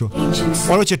kitundu ekyo.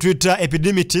 Waliwo kye tuyita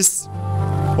epididymitis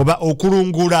oba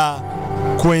okulungula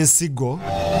kw'ensigo,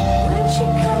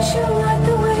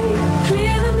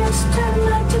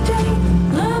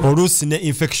 oluusi ne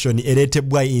infection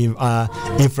ereetebwa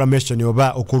inflammation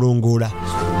oba okulungula.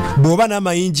 Bw'oba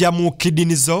n'amayinja mu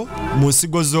kidini zo mu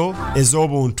nsigo zo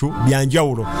ez'obuntu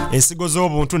byanjawulo. Ensigo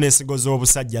z'obuntu n'ensigo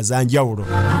z'obusajja zanjawulo.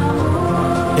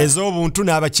 Ez'obuntu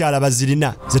n'abakyala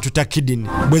bazirina ze tuta kidini.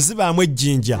 Bwe zibaamu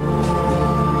ejjinja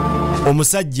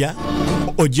omusajja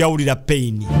ojawulira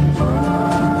pain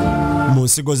mu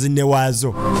nsigo zinne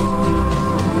waazo.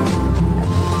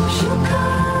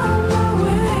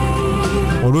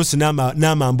 Oluusi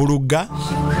n'amambulugga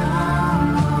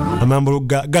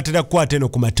gatera kukwata eno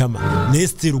ku matama naye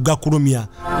stiru gakulumya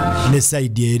ne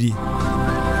sayidi eri.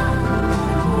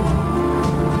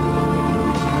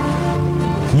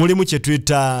 Mulimu kye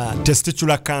tuyita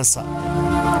testicular cancer.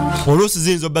 Oluusi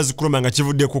ziyinza obba zikuluma nga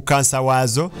kivudde ku kansa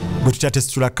waazo gwe tutya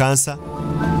testicular cancer.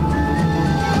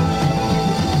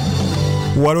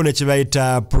 Waliwo ne kye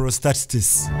bayita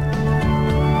prostatitis.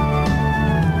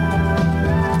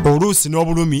 Oluusi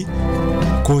n'obulumi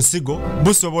ku nsigo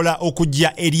busobola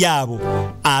okujja eri abo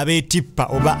abeetippa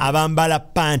oba abambala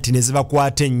panti ne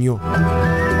zibakwata ennyo.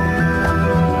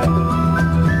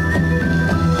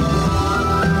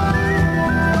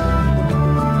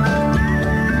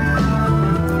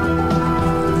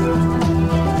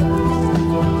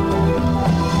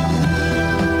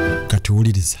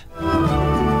 Katuwuliriza.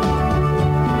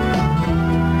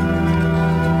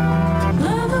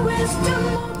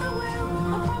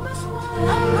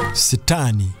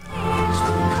 Sitaani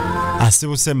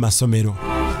asibuse mu masomero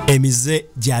emize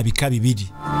gya bika bibiri.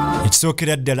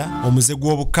 Ekisookera ddala omuze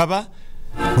gw'obukaba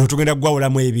n'otugenda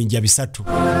gwawulamu ebinja bisatu.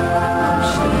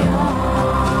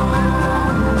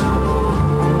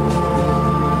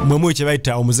 Mwemu kye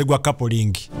bayita omuze gwa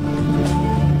coupling,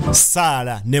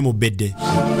 saala ne mubedde.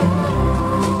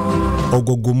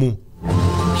 ogwo gumu.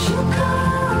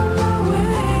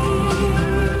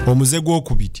 Omuze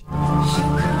gw'okubiri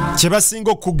kye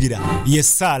basinga okugira ye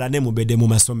ssaala ne mubede mu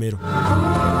masomero.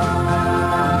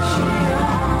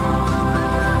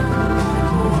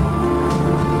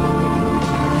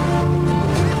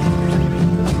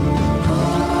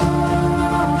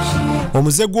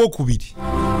 Omuze gw'okubiri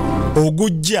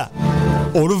ogujja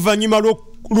oluvannyuma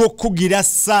lw'okugira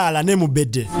ssaala ne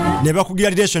mubede ne bakugira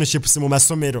relationships mu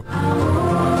masomero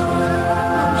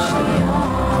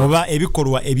oba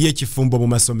ebikolwa eby'ekifumbo mu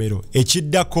masomero.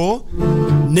 Ekiddako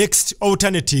next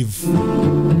alternative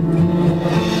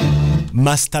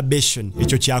masturbation,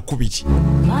 ekyo kyakubiri.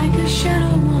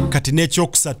 Kati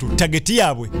n'ekyokusatu tageti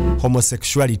yaabwe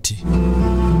homosexuality.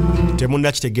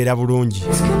 Temunnakitegeera bulungi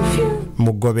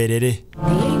mugoberere.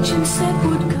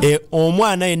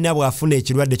 Omwana yenna bw'afuna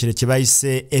ekirwadde kino kye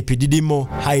bayise epididymal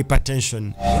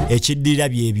hypertension, ekiddirira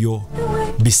byebyo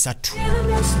bisatu: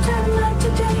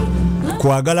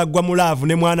 kwagala gwa mulaavu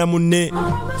ne mwana munne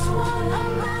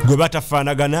gwe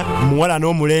batafaanagana, muwala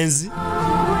n'omulenzi,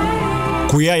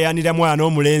 kuyaayaanira mwana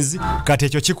n'omulenzi. Kati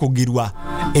ekyo kikugirwa.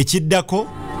 Ekiddako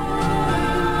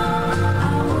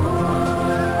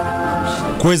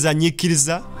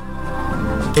kwezanyiikiriza.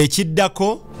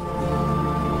 Ekiddako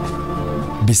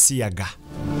bisiyaga.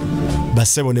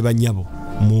 Bassebo ne bannyabo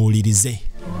muwulirize,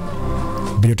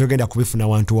 bino togenda kubifuna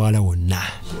wantu wala wonna.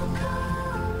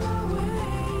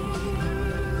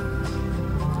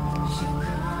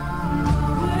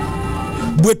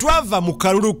 Bwe twava mu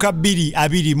kalulu ka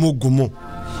 2021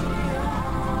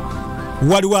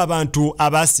 waliwo abantu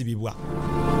abaasibibwa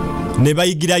ne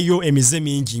bayigirayo emize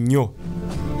mingi nnyo,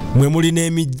 mwe muli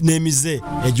n'emize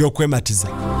egy'okwematiza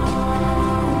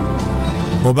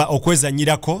oba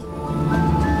okwezanyirako,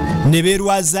 ne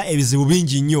beerwaza ebizibu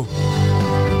bingi nnyo.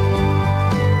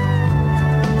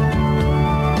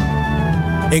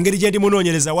 Engeri gye ndi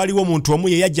munoonyereza, waliwo omuntu omu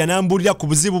ye yajja n'ambuulira ku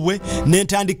buzibu bwe, ne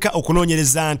ntandika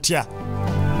okunoonyereza ntya.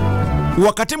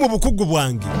 Wakati mu bukugu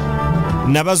bwange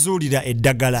nabazuulira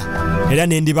eddagala era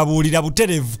ne ndibabuulira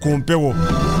butereevu ku mpewo.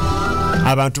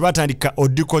 Abantu batandika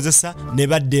odikozesa ne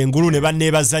badda engulu ne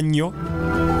banneebaza nnyo,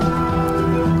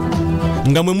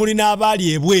 nga mwe muli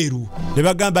n'abaali ebweru ne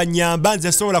bagamba nnyamba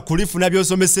nze sobola kulifuna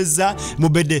by'osomesezza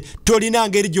mubede, tolina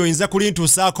ngeri gy'oyinza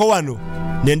kulintuusaako wano.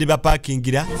 Ne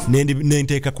ndibapakingira ne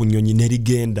nteeka ku nnyonyi ne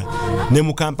ligenda. Ne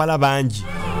mu Kampala bangi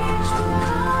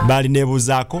baali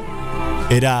neebuuzaako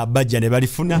era bajja ne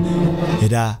balifuna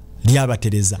era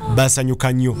lyabatereza,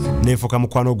 basanyuka nnyo. Nenfuka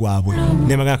mukwano gwabwe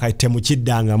ne bagamba kati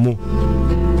temukiddangamu.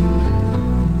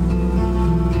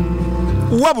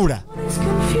 Wabula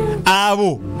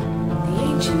abo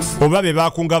oba be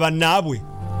bakunga bannaabwe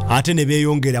ate ne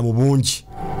beeyongera mu bungi.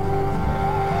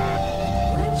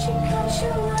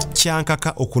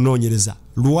 Kyankaka okunoonyereza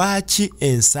lwaki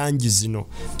ensangi zino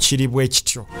kiri bwe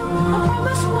kityo.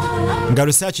 Nga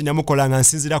lusaaki namukola nga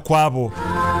nsinzira ku abo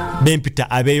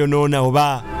bempita abeeyonoona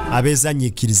oba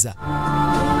abeezanyiikiriza.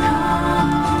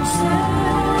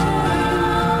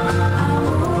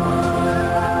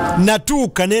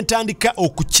 Natuuka ne ntandika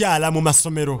okukyala mu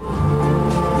masomero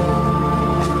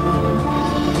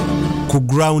ku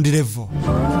ground level.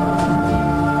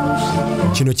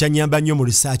 Kino kyanyamba nnyo mu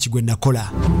research gwe nakola,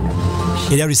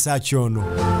 era research ono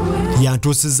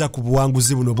yantuusizza ku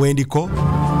buwanguzi buno bwe ndiko.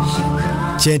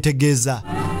 Kyentegeeza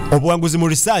obuwanguzi mu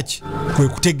research kwe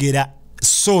kutegeera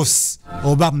source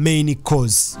oba main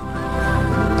cause.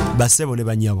 Bassebo ne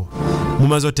bannyabo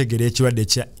mumaze otegeera ekirwadde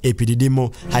kya epididymal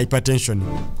hypertension.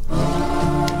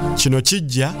 Kino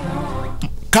kijja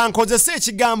kankozesa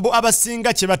ekigambo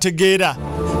abasinga kye bategeera.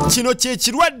 Kino kye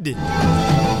kirwadde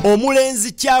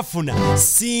omulenzi kyafuna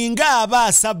singa aba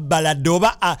asabbaladde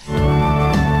oba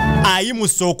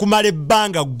ayimusa okumala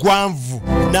ebbanga ggwanvu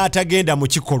n'atagenda mu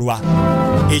kikolwa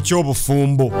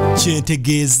eky'obufumbo.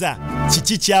 Kyentegeeza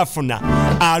kiki kyafuna?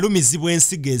 Alumizibwa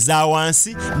ensigo eza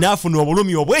wansi n'afuna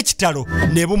obulumi obw'ekitalo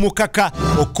ne bumukaka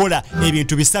okukola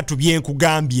ebintu bisatu bye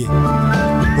nkugambye: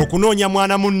 okunoonya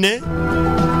mwana munne,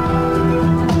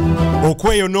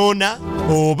 okweyonoona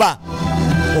oba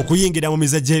okuyingira mu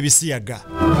mize gy'ebisiyaga.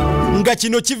 Nga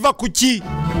kino kiva ku ki?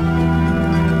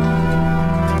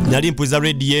 Nali mpuliza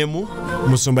Radio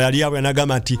Musumba yali yawe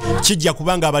anagamba nti kijja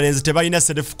kubanga abalenzi tebalina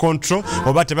self control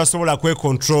oba tebasobola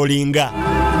kwekontrolinga.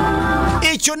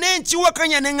 Ekyo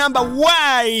nenkiwakanya ne ngamba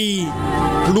why?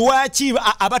 Lwaki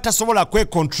abatasobola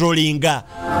kwekontrolinga?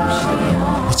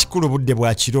 Ekikulu budde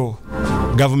bwa kiro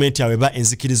gavumenti yawe ba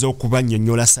enzikiriza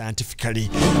okubannyonnyola scientifically.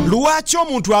 Lwaki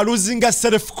omuntu aluzinga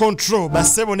self control?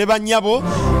 Bassebo ne bannyabo,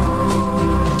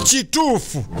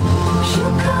 kituufu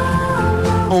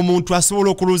omuntu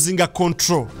asobola okuluzinga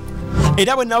control.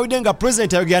 era bwe nawulidde nga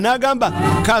president ayogera n'agamba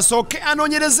kasooke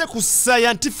anoonyereze ku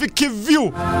scientific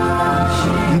view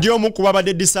ndi omu ku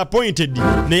babadde disappointed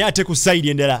naye ate ku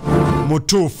side endala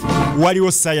mutuufu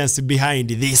waliwo science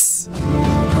behind this.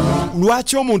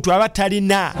 Lwaki omuntu aba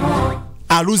talina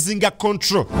aluzinga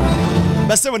control?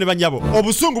 Basebo ne banyabo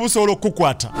obusungu busobola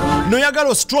okukwata noyagala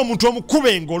ositwa omuntu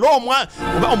omukube ngolo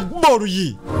omukuba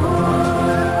oluyi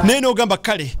naye n'ogamba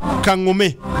kale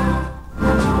kaŋŋume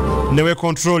newe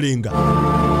controllinga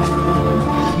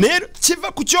naye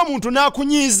kiva ku ky'omuntu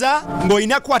n'akunyiiza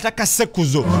ng'olina kwata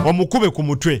kasekuzo omukube ku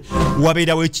mutwe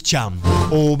wabeerawo ekikyamu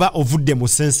oba ovudde mu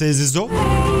senseezizo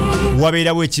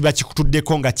wabeerawo ekiba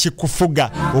kikutuddeko nga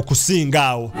kikufuga okusinga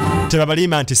awo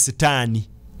tebabalima nti sitaani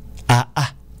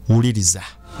wuliriza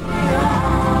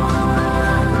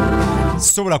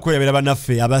sobola kweyabira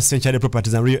bannaffe aba Century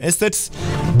Properties and Real Estates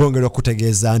bongera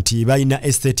okutegeeza nti balina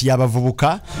estate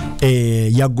y'abavubuka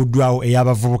yaguddwawo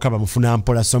ey'abavubuka bamufuna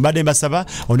mpola so mbadde mbasaba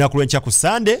olunaku lw'enkya ku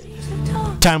Sande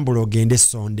tambula ogende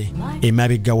Sonde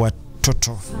emabega wa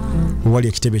Toto wali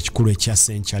ekitebe ekikulu ekya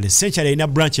Century. Century erina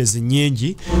branches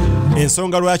nnyingi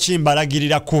ensonga lwaki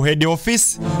mbalagirira ku head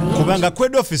office kubanga ku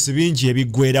head office bingi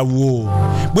ebiggwerawo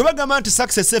bwe bagamba nti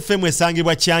Success FM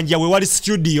esangibwa Kyanja we wali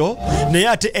studio naye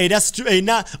ate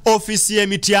erina office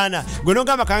y'Emityana gwe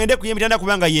nogamba kangende ku y'Emityana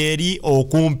kubanga yeeri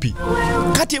okumpi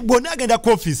kati bwonna agenda ku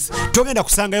office togenda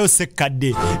kusangayo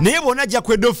sekkadde naye bwonna ajja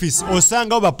ku head office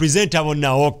osangawo bapresenta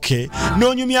bonna okay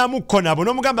n'onyumyamukko nabo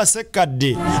n'omugamba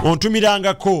sekkadde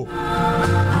ontumirangako.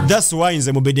 That's why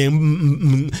nze mubede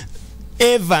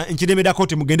Eva nkiremera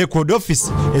koti mugende code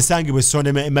office esangibwe Sonde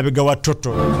emabega wa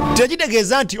Toto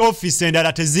tekitegeeza nti office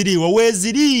endala teziriwo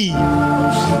weeziri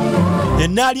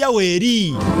enaalya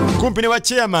weeri kumpi ne wa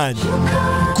chairman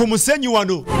ku musenyu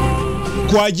wano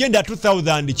ku agenda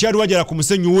 2000 kyali wajala ku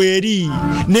musenyu weeri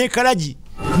ne Kalaji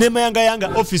ne Mayanga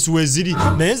office weeziri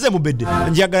naye nze mubede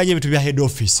njagala nnyo ebintu bya head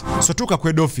office so tuuka ku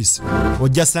head office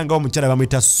ojja sangawo omukyala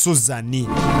bamuyita Suzani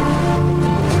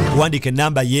wandike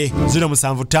namba ye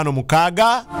 075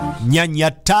 45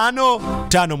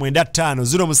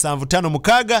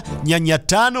 595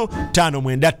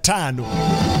 075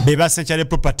 beba Century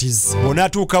Properties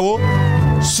onatuukawo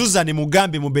Susan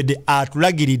Mugambe mubede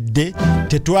atulagiridde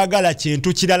tetwagala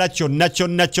kintu kirala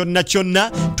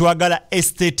kyonna twagala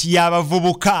estate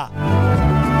y'abavubuka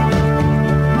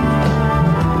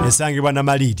esangibwa na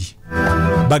Maliri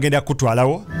bagenda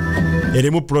kutwalawo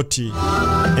erimu ploti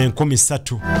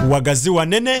 13 wagazi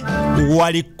wanene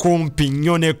wali kumpi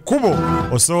nnyo ne kubo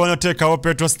osobola oteekawo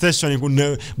petrol station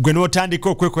gwe n'otandika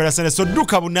okwekolera sene so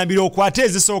dduka bunambiro okwate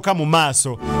ezisooka mu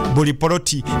maaso buli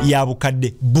poloti ya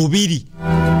bukadde bubiri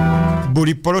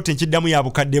buli poloti nkiddamu ya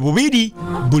bukadde bubiri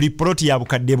buli poloti ya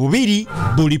bukadde bubiri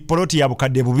buli poloti ya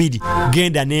bukadde bubiri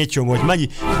genda n'ekyo ng'okimanyi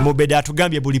mubede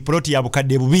atugambye buli poloti ya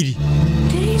bukadde bubiri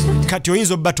kati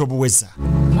oyinza obba tobuweza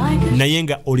naye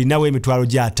nga olinawo emitwalo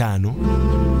gya 5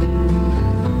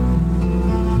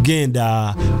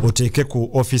 genda oteeke ku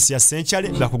office ya Century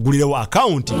bakugulirewo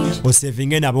account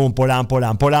osavinge nabo mpola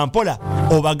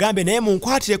obagambe naye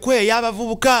munkwatire kwe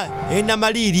y'abavubuka ena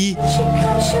Maliri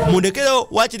mundekero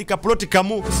wakiri ka ploti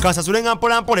kamu kasasulenga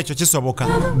mpola ekyo kisoboka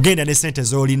genda ne sente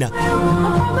zolina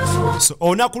so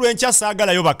onaku lw'enkya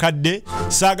saagalayo bakadde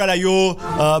saagalayo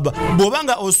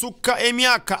bw'obanga osukka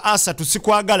emyaka 3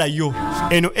 sikwagalayo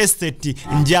eno estate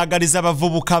njagaliza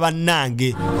abavubuka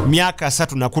bannange myaka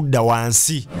 3 nakudda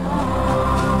wansi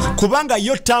kubanga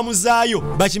yo taamu zaayo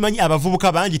bakimanyi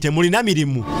abavubuka bangi temulina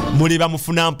mirimu muli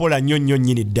bamufuna mpola nnyo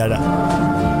nnyini ddala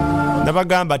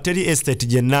nabagamba teri estate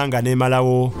gyennanga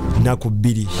nemalawo naku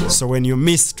 2 so when you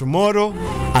miss tomorrow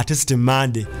at least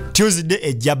Monday Tuesday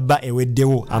ejjabba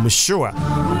eweddewo I'm sure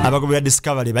abagobe ya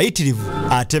discovery bayitirivu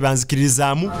ate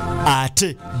banzikirizaamu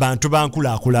ate bantu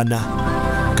bankulaakulana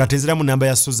katezeramu namba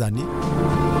ya Suzani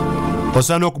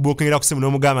osobola okubuukingira ku simu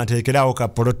n'omugamba nteekerawo ka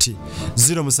poloti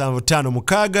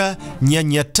 075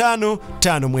 45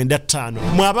 595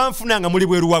 mwabanfuna nga muli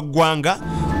bweru wa ggwanga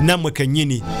nammwe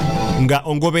kennyini nga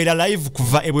ongobeera live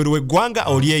kuva ebweru w'eggwanga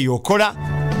oli eyo okola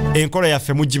enkola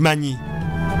yaffe mugimanyi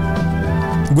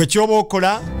gwe kyoba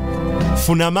okola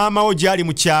funa maama wo gyali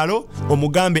mu kyalo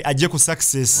omugambe ajje ku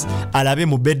Success alabe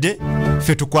mubede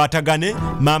ffe tukwatagane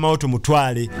maama wo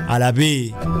tumutwale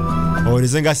alabe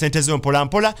olizenga sente zo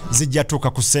mpola zijja tuuka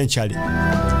ku Century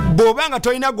bw'obanga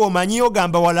tolina gw'omanyi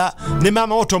ogamba wala ne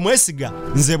maama wo tomwesiga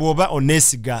nze bw'oba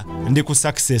oneesiga ndi ku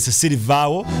Success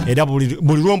sirivaawo era buli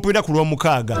lw'ompulira ku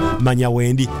lw'omukaaga manya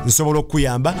wendi nsobola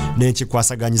okukuyamba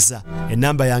n'enkikwasaganyiza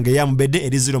enamba yange eya mubede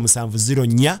eri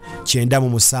 070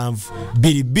 997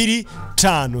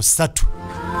 2253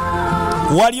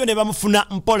 waliyo ne bamufuna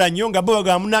mpola nnyo nga bo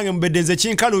bagamba munange mubeddenze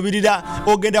kinkalubirira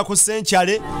ogenda ku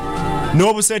senkyale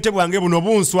n'obusente bwange buno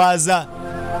bunswaza.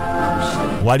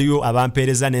 Waliyo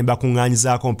abampeereza ne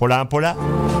mbakuŋŋaanyizaako mpolampola.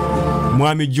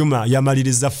 Mwami Juma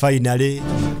yamaliriza finale.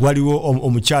 Waliwo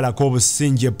omukyala ko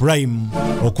Businje Prime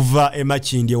okuva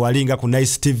emakindi walinga ku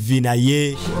Nice TV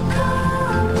naye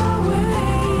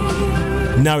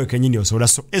nawe kenyini osobola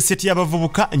so eseti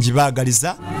y'abavubuka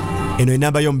njibaagaliza. Eno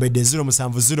enamba y'omubedde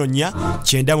 0704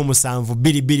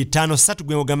 9772253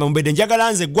 gwe ogamba mubedde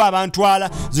njagala nze gwe abantwala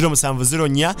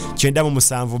 0704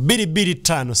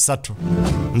 9772253.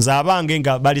 Nze abange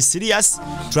nga bali serious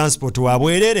transport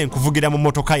wabwerere nkuvugira mu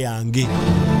motoka yange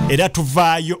era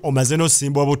tuvaayo omaze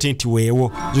n'osimba obuti nti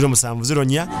weewo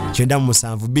 0704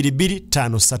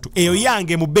 9772253 eyo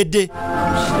yange mubedde.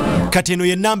 Kati eno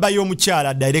ye namba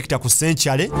y'omukyala director ku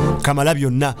Senchale Kamala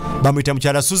byonna bamuyita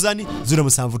mukyala Suzani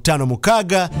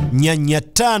 0756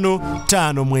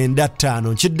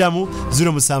 44595 nkiddamu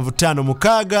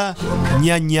 0756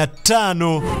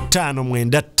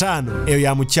 44595 eyo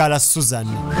ya mukyala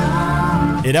Suzani.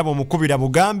 Era bw'omukubira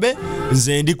bugambe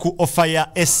nze ndi ku offer ya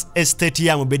estate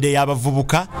ya mubedde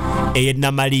y'abavubuka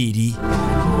ey'Ennamaliiri.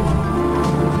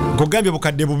 Ngogambye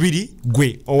bukadde bubiri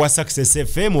gwe owa Success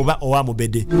FM oba owa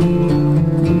mubedde.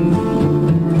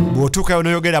 Bw'otuukayo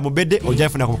n'oyogera mubedde ojja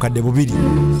kufuna ku bukadde bubiri.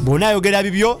 Bw'onaayogera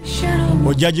bibyo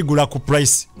ojja gigula ku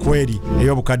price kweri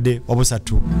ey'obukadde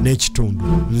obusatu n'ekitundu.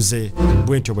 Nze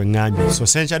bwentyo bwe ŋŋambye. So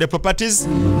Senchale Properties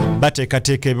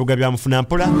bateekateeka ebibuga bya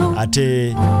mufunampola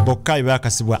ate bokka bye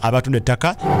baakasibwa abatunda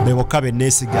ettaka be bokka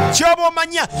benneesiga. Kyoba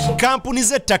omanya kampuni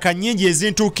z'ettaka nnyingi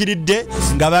ezintuukiridde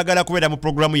nga baagala kubeera mu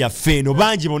programu yaffe eno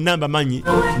bangi bonna mbamanyi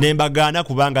ne mbagaana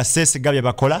kubanga seesiga bye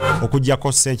bakola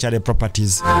okuggyako Senchale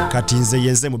Properties. Kati nze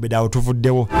yenze mubedde awo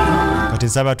tuvuddewo. Kati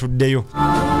nsaba tuddeyo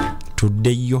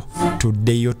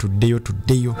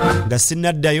nga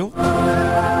sinnaddayo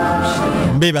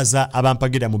mbebaza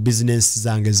abampagira mu bizinesi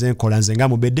zange zenkola nze nga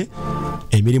mubedde.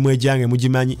 Emirimu egyange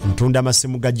mugimanyi ntunda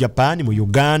amasimu ga Japan mu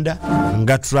Uganda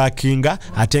nga trackinga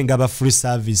ate nga ba free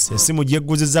service. Esimu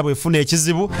gyegguziza bwefuna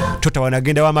ekizibu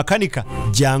totawanagenda wa makanika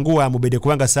jangu wa mubedde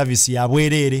kubanga service ya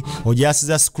bwerere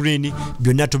ojasiza screen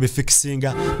byonna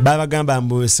tubifixinga. Babagamba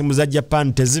mbu esimu za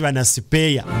Japan teziba na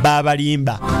spare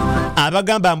babalimba.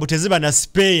 Abagamba mbu teziba na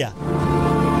spare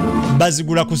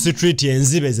bazigula ku street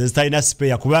enzibe zitalina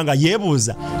spare kubanga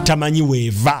yebuuza tamanyi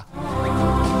weeva.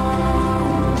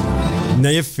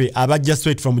 Naye ffe abajja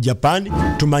straight from Japan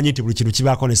tumanyi nti buli kintu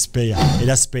kibaako ne spare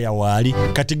era spare waali.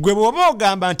 Kati gwe bw'oba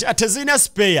ogamba nti atezina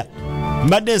spare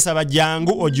mbadde nsaba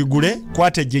jangu ogigule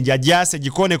kwate ejjinja jase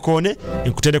gikonekone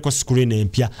nkutereko screen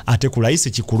empya ate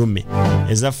kulayisi kikulume.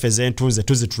 Ezaffe zentunze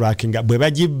tuzitrackinga bwe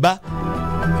bagibba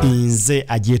nze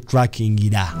aje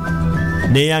trackingira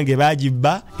ne yange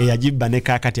bagibba eyagibba ne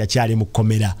kakati akyali mu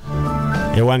komera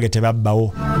ewange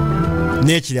tebabbawo.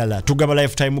 N'ekirala tugaba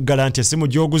lifetime guarantee simu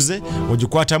gyoguze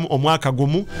ogikwatamu omwaka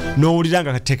gumu n'owulira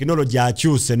nga technology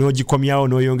akyuse n'ogikomyawo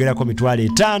n'oyongerako mitwalo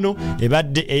 5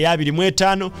 ebadde eya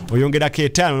 25 oyongerako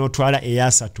 5 n'otwala eya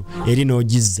 3 eri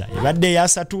n'ogizza. Ebadde eya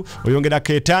 3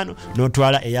 oyongerako 5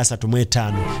 n'otwala eya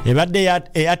 3.5 ebadde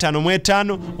eya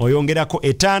 5.5 oyongerako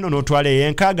 5 n'otwala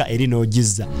eya 6 eri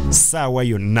n'ogizza. Saawa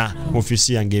yonna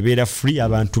ofisi yange ebeera free.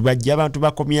 Abantu bajja abantu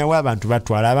bakomyawo abantu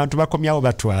batwala abantu bakomyawo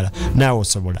batwala naawe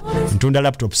osobola. Ntunda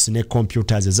laptops ne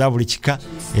computers eza buli kika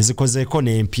ezikozeeko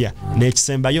n'empya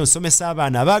n'ekisembayo nsomesa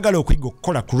abaana abaagala okuyiga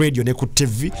okukola ku radio ne ku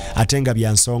TV ate nga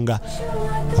bya nsonga.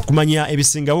 Okumanya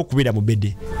ebisingawo kubira mu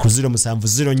bedde ku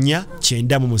 0704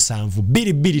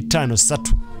 9772253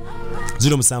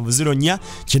 0704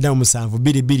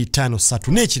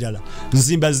 9772253 n'ekirala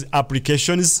nzimba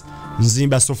applications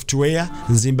nzimba software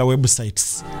nzimba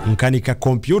websites nkanika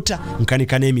computer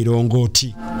nkanika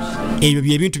n'emirongooti. Ebyo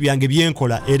bye bintu byange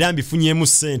byenkola era mbifunyemu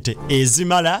ssente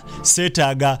ezimala.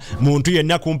 Seetaaga muntu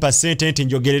yenna kumpa ssente nti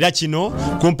njogerera kino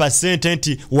kumpa ssente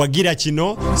nti wagira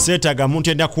kino. Seetaaga muntu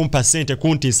yenna kumpa ssente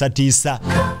kuntiisatiisa.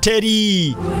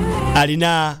 Teri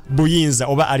alina buyinza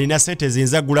oba alina ssente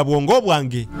ziyinza gula bwongo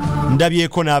bwange.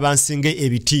 Ndabyeko n'abansinga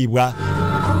ebitiibwa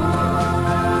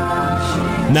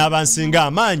n'abansinga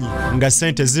amaanyi nga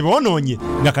ssente zibonoonye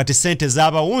nga kati ssente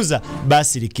z'abawunza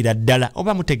basirikira ddala.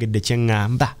 Oba mutegedde kye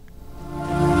ŋŋamba?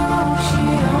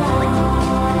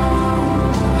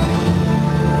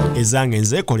 Ezange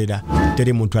nzeekolera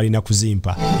teri muntu alina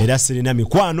kuzimpa era sirina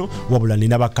mikwano wabula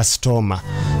nina bakasitoma.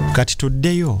 Kati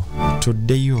tuddeyo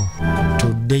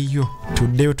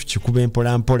tukikuba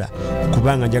empola mpola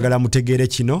kubanga njagala mutegeere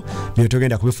kino bye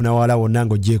tugenda kubifuna wala wonna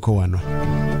ng'oggyeko wano.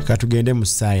 Katugende mu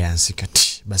science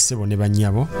kati bassebo ne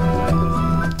bannyabo.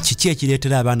 Kiki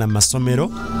ekireetera abaana mu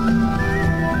masomero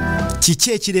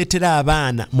kiki ekireetera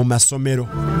abaana mu masomero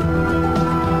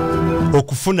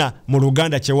okufuna mu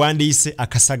Luganda kyewandiise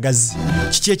akasagazi?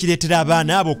 Kiki ekireetera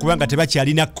abaana abo okuba nga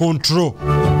tebakyalina control?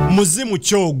 Muzimu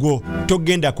kyogwo,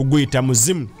 togenda kuguyita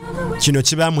muzimu. Kino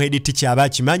kibaamu editi kyaba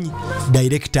kimanyi,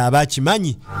 director aba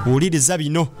kimanyi, wuliriza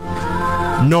bino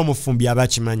n'omufumbi aba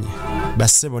kimanyi.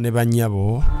 Bassebo ne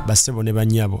bannyabo, bassebo ne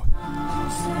bannyabo.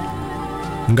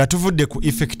 Nga tuvudde ku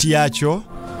effect yakyo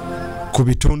ku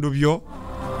bitundu byo,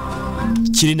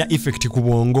 kirina effect ku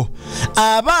bwongo.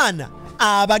 Abaana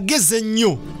abageze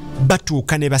ennyo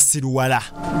batuuka ne basiruwala.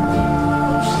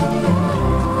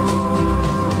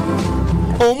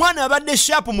 Omwana abadde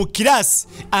sharp mu kirasi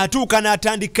atuuka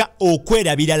n'atandika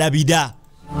okwerabiralabira.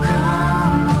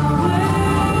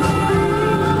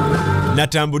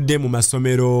 Natambudde mu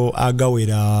masomero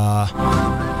agawera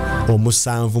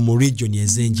 7 mu region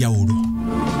ez'enjawulo.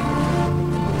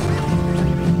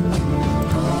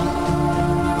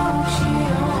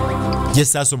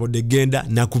 Yesasobodde genda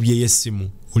nakubye essimu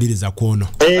uliriza kwono.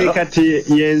 Kati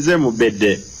yenze mu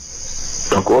bedde.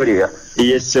 Okolira.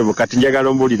 Yesebo kati njagala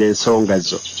ombulira ensonga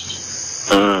zo.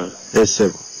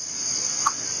 Yesebo.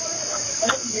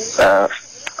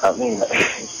 Amina.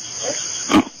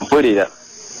 Mpulira.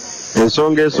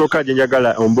 Ensonga esooka gye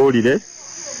njagala ombuulire.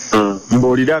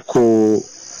 Mbuulira ku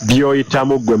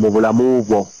byoyitamu gwe mu bulamu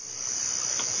bwo.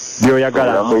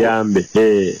 Byoyagala akuyambe.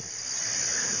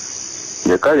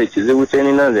 Kale ekizibu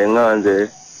kyenina nze nga nze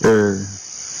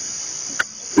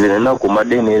nina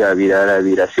kumadde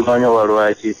neerabiralabira simanyi oba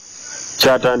lwaki.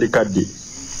 Kyatandika ddi?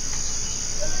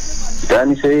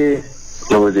 Tandise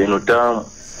ndowooza eno ttaamu.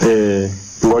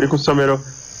 Ng'oli ku ssomero?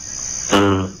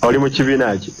 Oli mu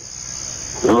kibiina ki?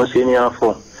 Mu senior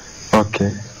 4.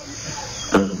 Okay.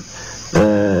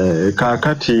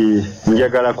 Kaakati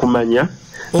njagala kumanya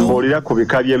mbuulira ku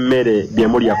bika by'emmere bye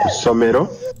mulya ku ssomero.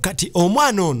 Kati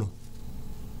omwana ono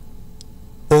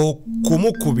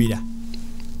okumukubira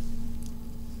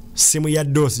simu ya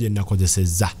doosi gye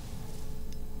nakozesezza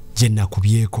gye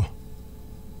nakubyeko.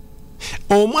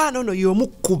 Omwana ono y'omu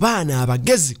ku baana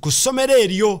abagezi ku ssomero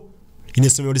eryo. Ine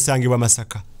essomero lisangibwa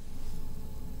Masaka.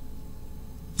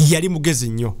 Yali mugezi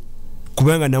nnyo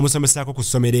kubanga namusomesaako ku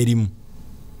ssomero erimu.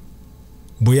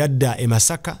 Bwe yadda e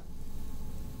Masaka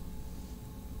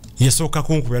yasooka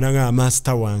kunkubira nanga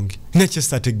master wange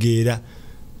nekyesitategeera.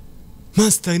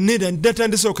 Master neda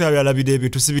ndatandise okweyalabira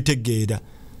ebintu sibitegeera.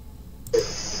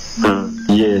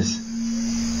 Yes.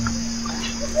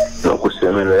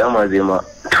 Okusomero y'amazima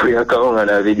tuyakawo nga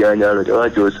nabijanjalo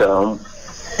tebakyosaamu.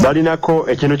 Balinako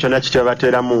ekintu kyonna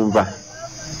kityabateeramu nva.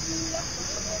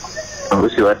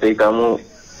 Oluusi bateekamu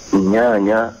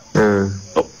nnyaanya.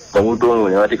 Obutungulu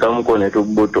ne bateekamuko ne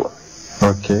tubuto.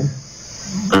 Okay.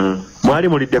 Mwali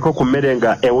muliddeko ku mmere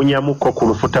nga ewunyamuko ku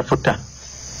lufutafuta?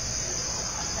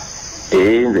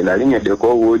 Nze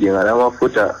nalinyeddeko obuugi nga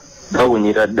n'amafuta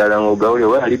gawunyira ddala ng'ogawulire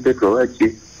oba yali petro oba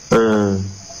ki.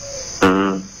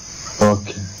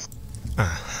 Okay.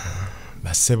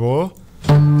 Bassebo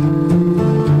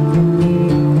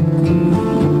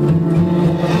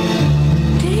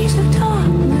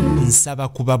nsaba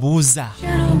kubabuuza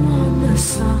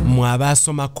mmwe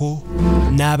abaasomako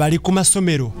n'abali ku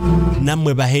masomero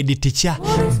nammwe ba head teacher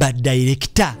ba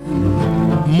director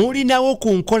mulinawo ku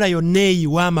nkola yonna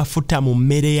eyiwa amafuta mu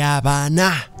mmere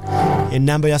y'abaana.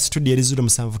 Ennamba ya studio eri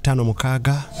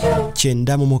 0756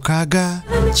 986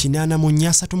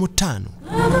 834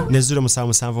 ne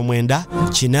 0779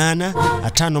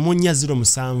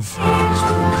 85407.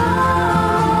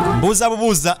 Mbuuza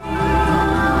bubuuza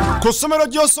ku ssomero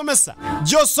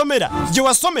gy'osomera gye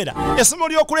wasomera essomero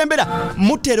ly'okulembera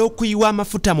mutera okuyiwa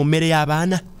amafuta mu mmere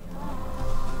y'abaana?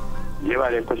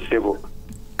 Yebaleko ssebo.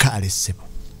 Kale ssebo.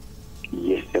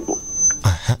 Yes ssebo.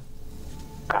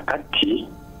 Kakati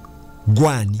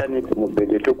gwani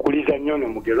mubede tokuliza nnyo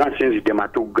nomugero nsinzidde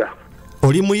matugga.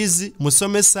 Oli muyizi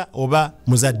musomesa oba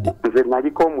muzadde? Nze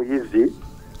naliko omuyizi.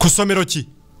 Ku ssomero ki?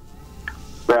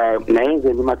 Naye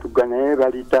nze ndi matugga naye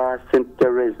balita St.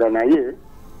 Teresa naye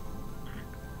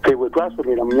bwe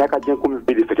twasomera mu myaka gy'enkumi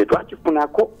ffe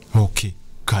tetwakifunako. Okay,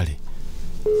 kale.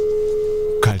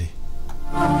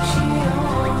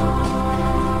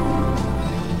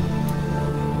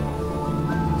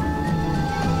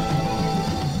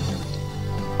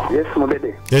 Yes,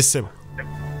 mubede. Yes, sebo.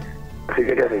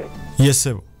 Sigegere. Yes,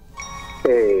 sebo.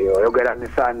 Oyogera ne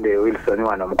Sunday Wilson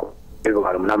wano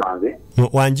mukolo munamanze.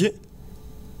 Wanje?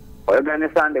 Oyogera ne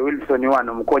Sunday Wilson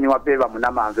wano mukonyi wa peva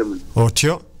munamanze muno.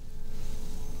 Otyo?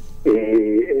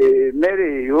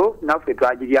 Mere yo naffe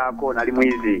twagiryako nali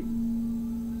mwizi.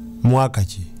 Mwaka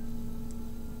ki?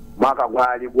 Mwaka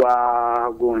gwali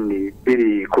gwa gundi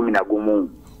 2011.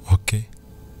 Okay.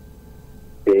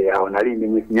 awo nali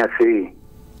ndimisinya 3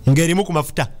 ng'erimu ku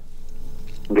mafuta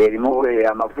ng'erimu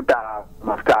amafuta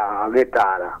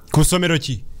ag'etaala ku ssomero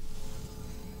ki?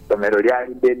 ssomero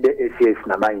lyali ddedde SS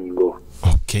Namayingo.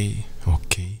 Okay.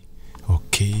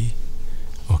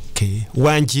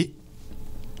 Wanji?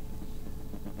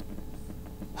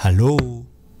 Hello.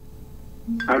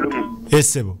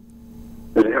 Essebo.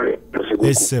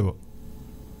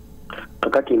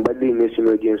 Kakati mbadde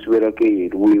imesino gyensubirako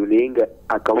eyeruweyo naye nga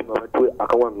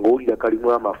akawangawulira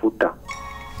kalimu amafuta.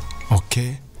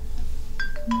 Okay.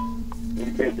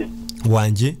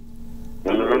 Wanji?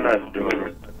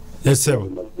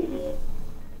 Essebo.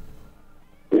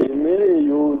 Emmere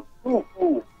eyo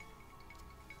tuufu.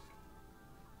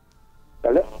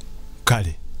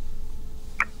 Kale.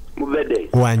 Mubede.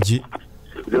 Wanji?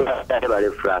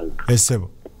 Bale Frank. Essebo.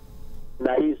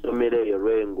 Naye isomero eyo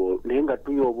Lwengo naye nga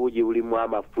tunywa obuugi bulimu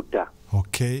amafuta.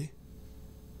 Okay.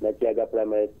 Nakyaga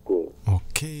primary school.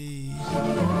 Okay.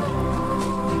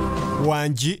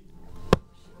 Wanji?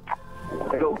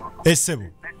 Essebo.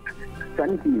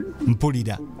 Santi.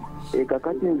 Mpulira.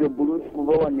 Kakati nze bulusi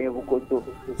kuba wane Bukoto.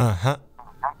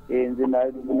 Nze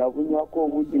nabunywako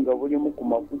obuugi nga bulimu ku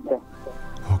mafuta.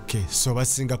 Okay, so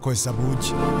basinga kozesa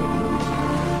buugi.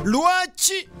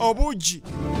 Lwaki obuugi?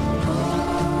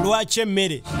 Lwaki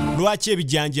emmere? Lwaki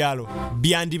ebijanjaalo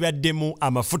byandibaddemu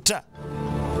amafuta?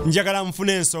 Njagala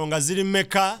nfune ensonga ziri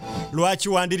mmeka lwaki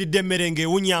wandiridde emmere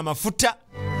ng'ewunya amafuta?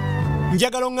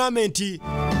 Njagala oŋŋambe nti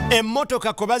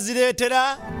emmotoka ko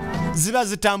bazireetera ziba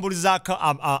zitambulizaako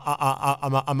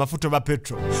amafuta ba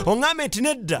petro. Oŋŋambe nti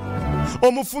nedda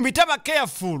omufumbi taba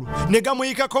careful ne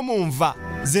gamuyikako mu nva.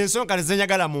 Zensonga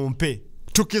tezenyagala mumpe.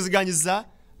 Tukiziganyiza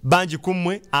bangi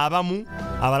kummwe abamu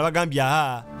abalala bagambye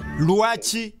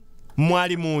lwaki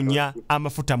mwali munya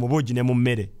amafuta mu buugi ne mu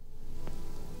mmere?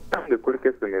 Nge kuliko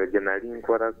essomero gye nali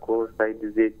nkolako sayidi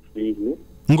z'ekiiri.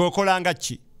 Ng'okolanga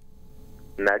ki?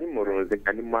 Nali mulunzi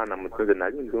nga ndi mwana muto, nze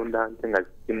nali ndunda nte nga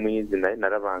si mwizi naye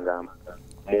nalabanga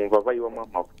mu nva bayiwamu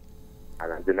amafuta.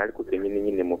 Nze nali ku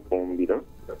kenyininyini mu ffumbiro.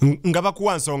 Nga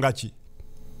bakuwa nsonga ki?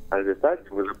 Nze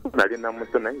saakibuuza kuba nali na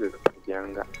muto naye nze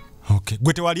saalyanga. Okay,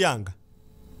 gwe tewalyanga?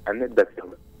 Nedda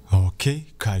sema. Okay,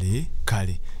 kale.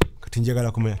 Kati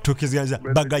njagala kumanya tukiziganyiza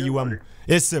bagayiwamu.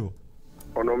 Essebo.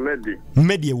 Ono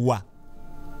Medi ewa?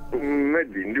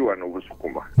 Medi ndi wano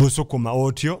Busukuma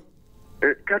otyo?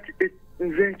 Kati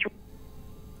nze nkyo.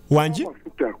 Wanji?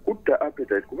 Amafuta kutta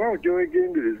appetite kuba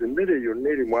gyowegendereza emmere yonna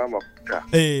erimu amafuta.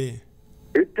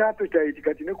 Etta appetite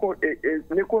kati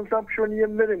ne consumption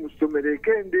y'emmere mu ssomero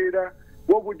ekendeera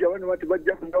wabujja bano bati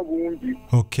bajja kunywa bungi.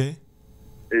 Okay.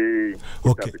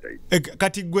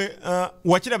 Kati gwe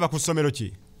wakiraba ku ssomero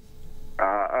ki?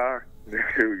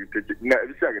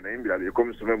 Bisaage nayimbira byeko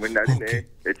mu ssomero mwe nali naye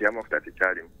ekyamafuta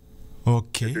tekyalimu.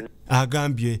 Okay.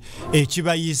 Agambye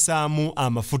ekibayisaamu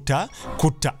amafuta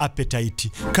kutta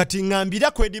appetite. Kati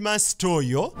ngambira kwedimaster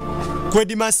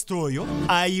oyo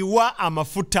ayiwa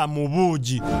amafuta mu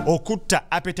buugi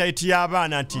okutta appetite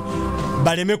y'abaana nti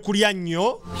baleme kulya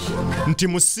nnyo, nti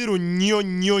musiru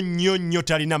nnyo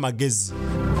talina magezi.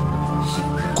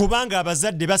 Kubanga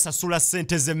abazadde basasula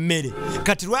ssente z'emmere.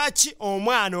 Kati lwaki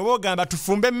omwana oba ogamba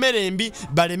tufumbe emmere embi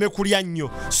baleme kulya nnyo?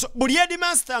 So, buli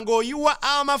headmaster ng'oyiwa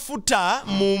amafuta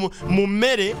mu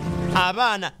mmere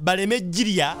abaana baleme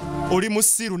girya, oli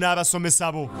musiru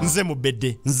n'abasomesa bo. Nze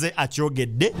mubedde, nze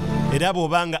akyogedde. Era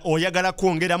bw'obanga oyagala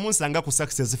kwongeramu nsanga ku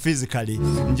success physically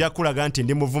nja kulaga nti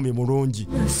ndi muvumi mulungi.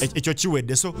 Ekyo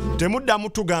kiwedde. So temuddamu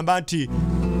tugamba nti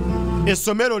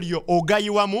essomero lyo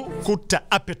ogayiwamu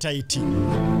kutta appetite.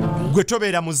 Gwe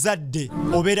tobeera muzadde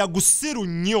obeera gusiru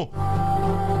nnyo,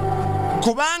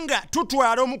 kubanga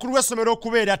tutwala omukulu w'essomero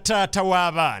okubeera taata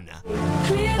w'abaana.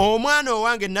 Omwana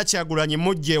owange Nakyagulanye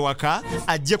mujje ewaka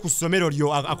ajje ku ssomero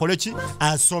lyo akole ki?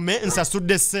 Asome,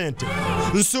 nsasudde ssente.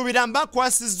 Nsuubira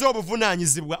mbakwasizza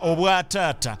obuvunaanyizibwa obwa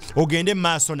taata ogende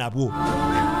maaso nabwo.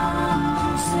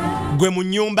 Gwe mu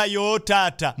nnyumba yo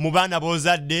taata mu baana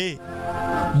b'ozadde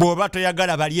bw'oba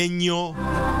toyagala balye nnyo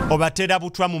obatera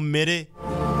butwa mu mmere.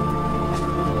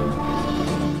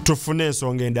 Tufune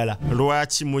ensonga endala.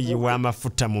 Lwaki muyiwa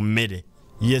amafuta mu mmere?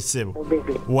 Yesebo.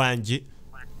 Wanji?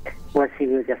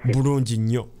 Bulungi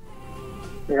nnyo.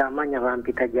 Amanya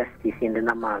bampita Justice ndi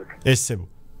Namanzi. Essebo.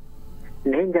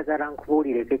 Naye njagala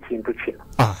nkubuulireko ekintu kino.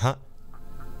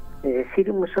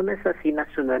 Siri musomesa sina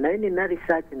ssomero naye nina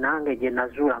research nange gye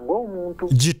nazuula ng'omuntu.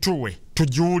 Gituwe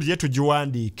tugiwulire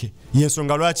tugiwandiike.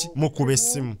 Yensonga lwaki mukuba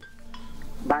essimu?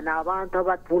 Bano abantu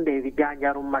abatunda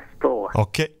ebijanjalo mu masitoowa.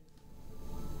 Okay.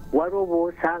 Waliwo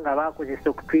bw'osanga bakozesa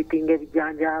okutwitinga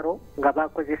ebijanjalo nga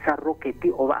bakozesa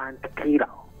roketi oba antikira.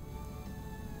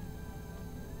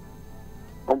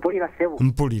 Ompulira sebo.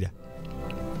 Mpulira.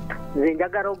 Nze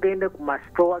njagala ogende ku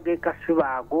masitowa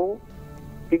g'ekasuba ago.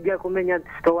 Kijja kumenya nti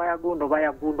sitowa ya gundo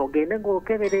baya gundo ogende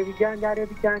ng'okebera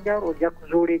ebijanjaalo ojja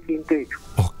kuzuula ekintu ekyo.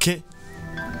 Okay.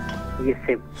 Yes,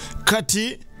 sebo.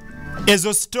 Kati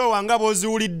ezo sitowa nga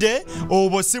bw'oziwulidde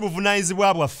obwo si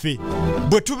buvunaanyizibwa bwaffe.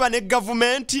 Bwe tuba ne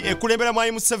gavumenti ekulembera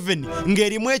mwami Museveni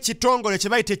ng'erimu ekitongole kye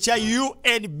bayita ekya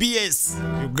UNBS,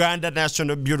 Uganda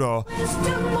National Bureau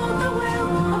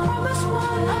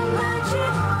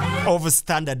of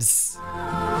Standards,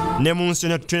 ne mu nsi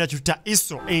yonna tulina kyuta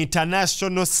ISO,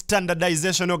 International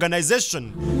Standardization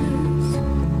Organization,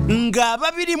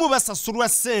 ng'ababirimu basasulwa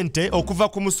ssente okuva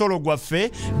ku musolo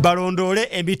gwaffe balondoole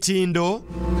emitindo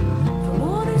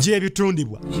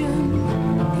gy'ebitundibwa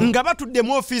nga batudde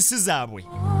mu ofiisi zaabwe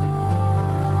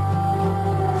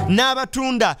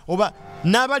n'abatunda oba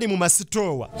n'abali mu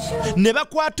masitoowa ne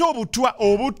bakwata obutwa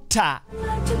obutta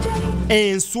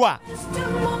enswa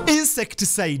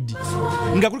insecticide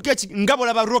nga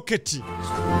bolaba roketi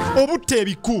obutta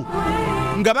ebiku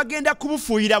nga bagenda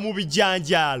kubufuuyira mu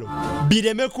bijanjaalo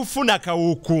bireme kufuna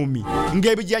kawukuumi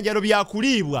ng'ebijanjaalo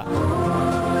byakuliibwa.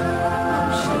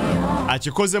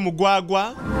 Akikoze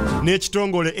mugwagwa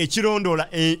n'ekitongole ekirondoola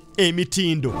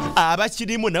emitindo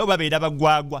abakirimu nabo babeera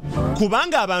bagwagwa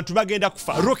kubanga abantu bagenda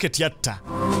kufa. Roketi yatta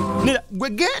gwe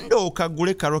genda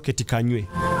okagule ka roketi kanywe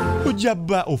ojja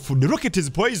bba ofudde. Rocket is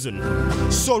poison.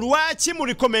 So lwaki mu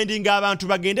recommending abantu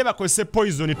bagende bakozese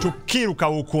poison tukiru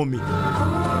kawukuumi?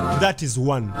 That is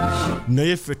one.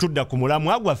 Naye ffe tudda ku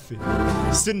mulamwa gwaffe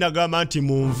sinnagamba nti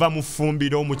munva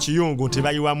mufumbiro mu kiyungu nti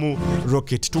bayiwamu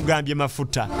rocket tugambye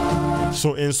mafuta.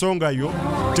 So ensonga yo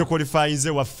tekwalifayinze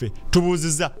waffe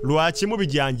tubuuziza lwaki mu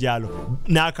bijanjaalo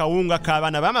n'akawunga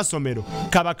k'abaana b'amasomero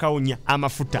kaba kawunya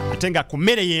amafuta ate nga ku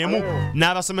mmere y'emu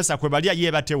n'abasomesa kwe balya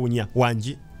ye batewunya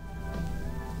wangi.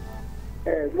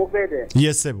 Mufede.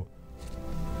 Yes, sebo.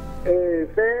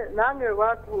 Se nange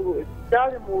watu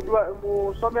cyali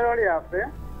mu somero lyaffe.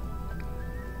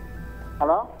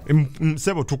 Hello?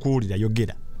 Sebo tukuwulira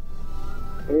yogera.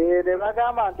 Ne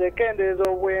bagamba nti ekendeeza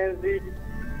obwenzi.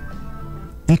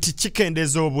 Nti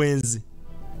kikendeeza obwenzi.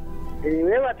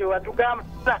 Bati watugamba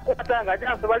nga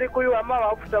jansi bali kuyiwamu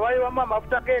amafuta bayiwamu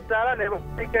amafuta g'etaala ne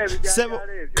batika ebijanjaalo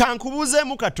ebyo.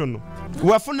 Kankubuuzeemu katono.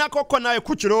 Wafunakoko nawe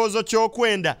ku kirowoozo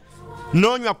ky'okwenda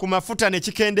n'onywa ku mafuta ne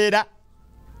kikendeera?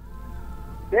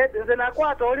 Nze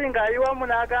nakwata oli ng'ayiwamu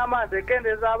n'agamba nti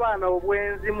ekendeeza abaana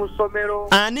obwenzi mu ssomero.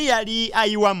 Ani yali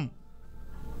ayiwamu?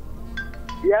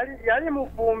 Yali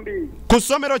mufumbi. Ku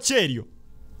ssomero ki eryo?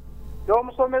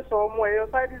 N'omusomesa omu eyo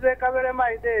saidi z'ekabere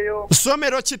maide eyo.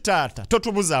 Ssomero ki taata?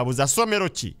 Totubuzaabuza ssomero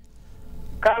ki?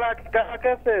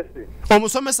 Kalakesesi.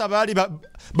 Omusomesa baali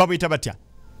babuyita batya?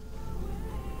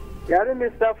 Yali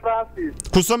Mr.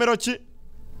 Francis. Ku ssomero ki?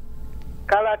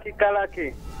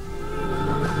 Kalaki.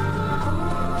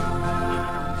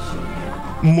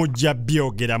 Mujja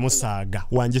byogera musaaga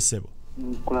wangisebo.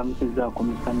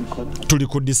 Tuli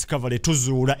ku Discovery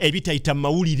tuzuula ebitayita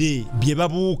mawulire bye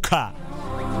babuuka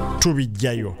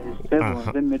tubijjayo.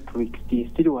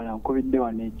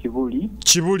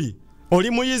 Kibuli oli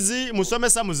muyizi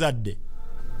musomesa muzadde?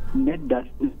 Nedda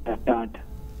taata.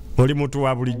 Oli mutu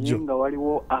wa bulijjo? Nga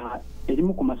waliwo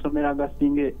erimu ku masomero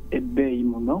agasinga ebbeeyi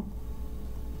muno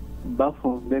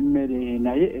bafumba emmere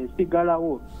naye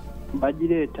esigalawo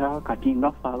bagireeta kati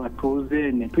nga ffe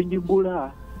abatuuze ne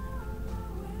tugigula.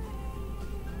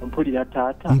 Mpulira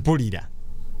taata? Mpulira.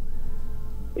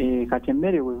 Kati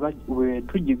emmere we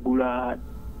tugigula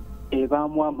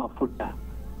ebaamu amafuta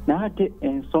naye ate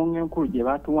ensonga enkulu gye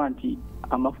baatuwa nti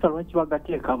amafuta lwaki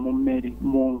bagateeka mu mmere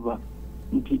munva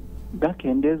nti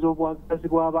gakendeeza obwagazi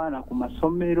bw'abaana ku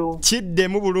masomero.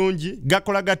 Kiddemu bulungi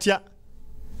gakola gatya?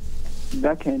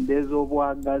 Gakendeeza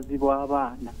obwagazi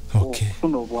bw'abaana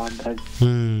okufuna obwagazi.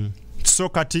 So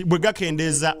kati bwe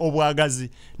gakendeeza obwagazi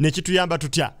ne kituyamba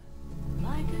tutya?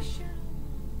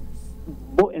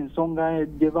 Bo ensonga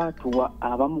gye baatuwa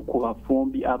abamu ku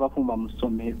bafumbi abafumba mu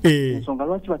ssomero ensonga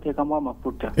lwaki bateekamu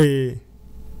amafuta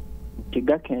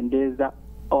tigakendeeza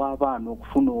abaana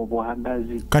okufuna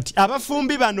obwagazi. Kati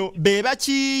abafumbi bano be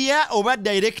bakiya oba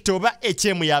director oba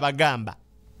ekyemu yabagamba?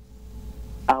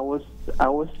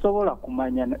 Awo sobola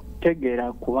kumanya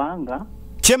tegeera kubanga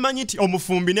kyemanyi nti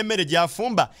omufumbi n'emmere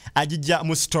gy'afumba agijja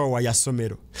mu store ya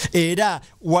ssomero era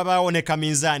wabaawo ne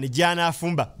kaminzaani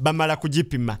gy'anaafumba bamala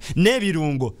kugipima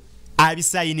n'ebirungo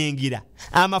abisayiningira.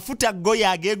 Amafuta go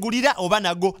yageegulira oba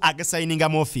nago agasayininga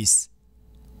mu ofiisi?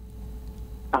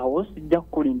 Awo sijja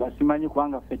kulimba simanyi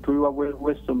kubanga ffe tuli wabweru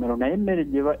w'essomero naye emmere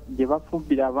gye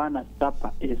bafumbira abaana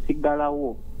sapa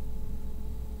esigalawo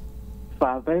ffe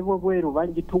abaibwe bweru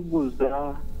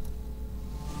bagituguza.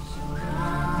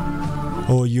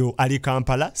 oyo ali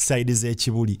Kampala side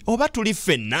z'ekibuli oba tuli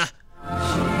ffenna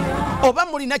oba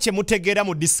mulina kye mutegeera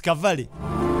mu Discovery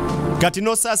kati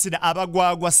nosaasira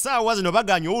abagwagwa saawa zino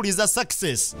baganya owuliza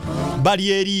success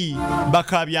bali eri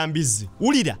bakabyambizi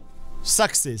wulira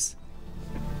success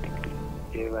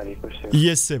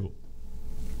yes sebo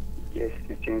yes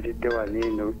kinzidde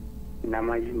waliino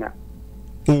namayina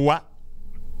wa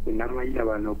namayina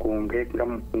bano kunge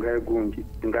nga gundi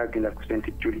ngagenda ku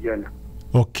St. Juliana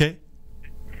okay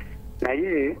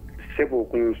naye sebo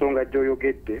ku nsonga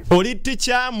gy'oyogedde oli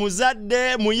teacher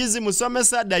muzadde muyizi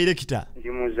musomesa director ndi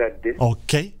muzadde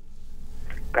okay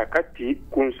kakati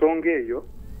ku nsonga eyo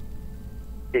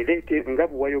ereete nga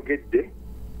bwe wayogedde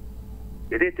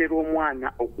ereetera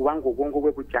omwana okuba nga obwongo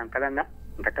bwe bukyankalana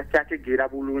nga takyategeera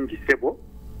bulungi sebo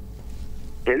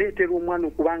ereetera omwana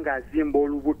okuba nga azimba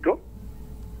olubuto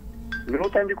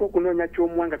n'otandika okunoonya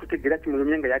ky'omuwa nga totegeera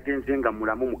kimulumye nga yagenze nga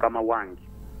mulamu mukama wange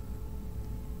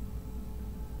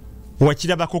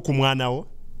wakirabako ku mwana wo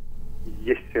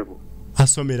yes sebo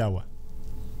asomerawa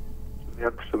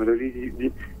yakusomero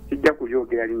sijja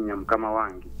kulyogera linnya mukama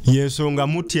wange yensonga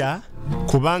mutya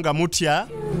kubanga mutya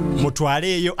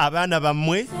mutwaleeyo abaana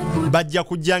bammwe bajja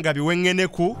kujja nga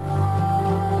biweŋŋeneku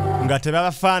nga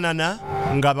tebabafaanana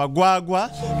nga bagwagwa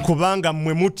kubanga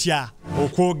mmwe mutya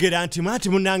okwogera nti mati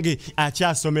munange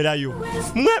akyasomerayo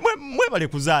mwebale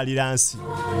kuzaalira nsi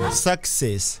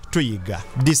success tuyiga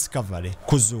Discovery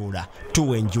kuzuula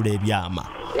tuwenjula ebyama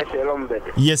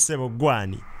yesebo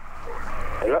gwani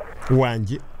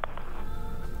wanje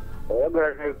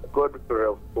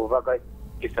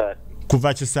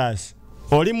kuva Kisaasi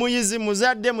oli muyizi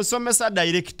muzadde musomesa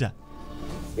director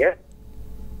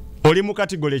oli mu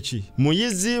kategole ki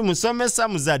muyizi musomesa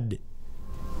muzadde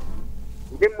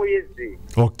ndi muyizi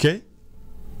okay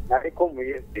naliko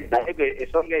muyizi naye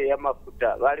esonga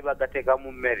ey'amafuta baali bagateeka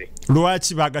mu mmere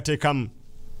lwaki bagateekamu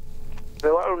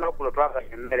wali olunaku lwe twagasa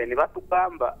emmere ne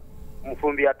batugamba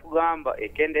mufumbi yatugamba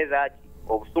ekendeeza ki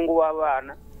obusungu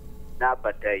bw'abaana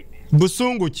n'appetite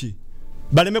busungu ki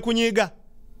baleme kunyiiga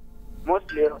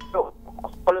mostly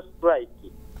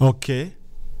strike okay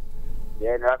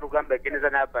ne batugamba ekendeeza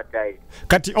n'appetite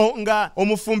kati nga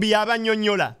omufumbi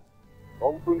yabannyonnyola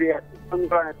omufumbi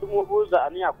yatugamba ne tumubuuza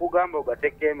ani akugamba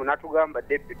ogatekeemu n'atugamba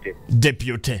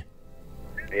deputy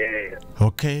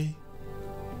okay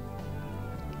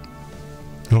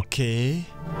okay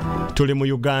tuli mu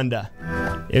Uganda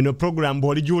eno program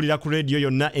bw'oligiwulira ku radio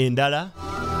yonna endala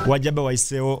wajaba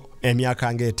wayiseewo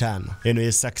emyaka nga 5 eno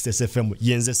ye Success FM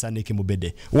yenze Saniki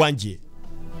Mubede wanje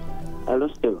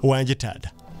wanje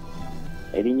tada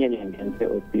erinnya lyange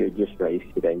Opio Joshua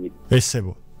Isirayiri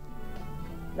esebo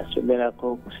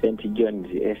nasomerako ku St. John's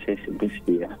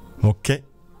SSBC okay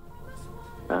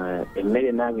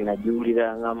emmere nange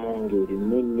nagiwulirangamu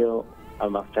ng'erimu nnyo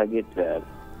amafuta g'ettaala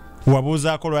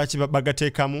wabuuzaako lwaki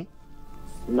bagateekamu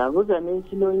nabuuza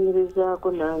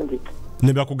n'ekinoonyerezaako nange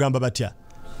ne bakugamba batya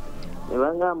ne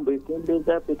bangamba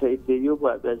ekendeeza appetite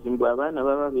ey'obwagazi mbw abaana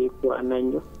baba beekwana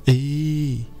nnyo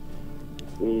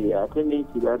ate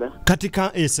n'ekirala kati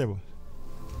ka esebo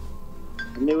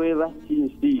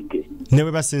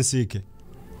newe basinsiike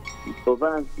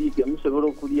oba nsiike musobola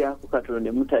okulyako katono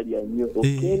ne mutalya nnyo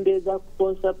okendeeza ku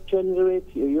consumption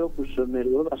rate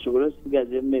ey'okusomero oba basobole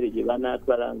osigaza emmere gye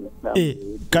banaatwalanga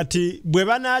kati bwe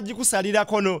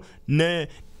banaagikusalirako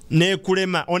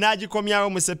nekulema onaagikomyawo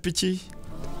musepiki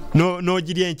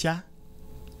n'ogirya enkya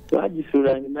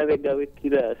twagisuulanga emabega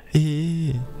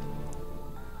w'ekiraasi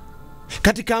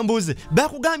kati kambuuze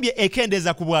bakugambye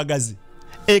ekendeeza ku bwagazi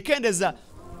ekendeeza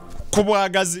ku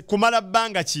bwagazi kumala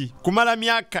bbanga ki kumala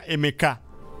myaka emeka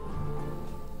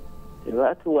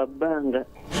tebaatuwa bbanga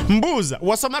mbuuza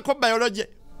wasomako biology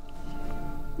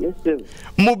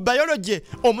mu biology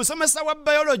omusomesa wa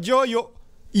biology oyo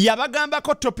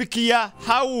yabagambako topiki ya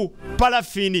how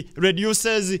paraffin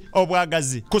reduces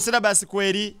obwagazi ku syllabus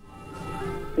kweri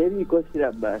teriko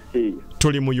syllabus eyo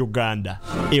tuli mu Uganda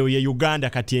eyo ye Uganda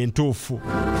kati entuufu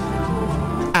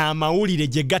amawulire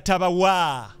gye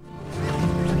gatabawa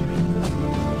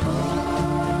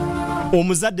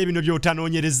omuzadde bino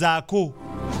by'otanoonyerezaako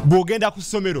bw'ogenda ku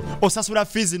ssomero osasula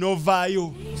fiizi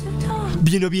n'ovaayo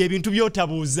bino bye bintu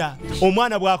by'otabuuza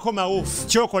omwana bw'akomawo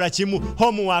kyokola kimu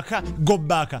homework go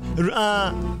back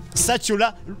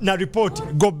satula na report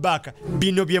go back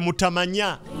bino bye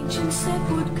mutamanya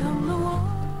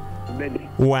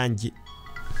wanji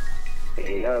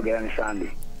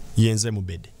yenze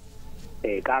Mubede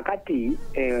kakati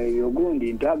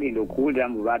ogundi ntwagenda okuwulira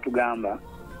mbu batugamba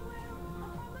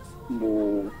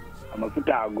mbu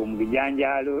amafuta ago mu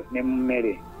bijanjaalo ne mu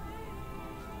mmere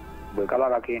bwe kaba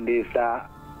kakendeesa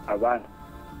abaana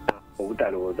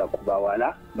obutalowooza ku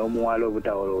bawala n'omuwala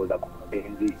obutalowooza ku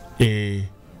mulenzi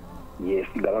yes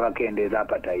nga babakendeeza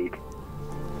appetite.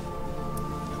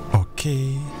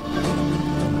 Okay,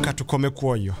 katukome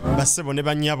kwoyo basebo ne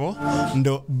banyabo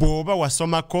ndo bwoba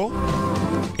wasomako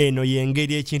eno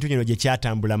yengeri ekintu kino gye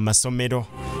kyatambula mu masomero.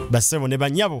 Basebo ne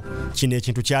banyabo kino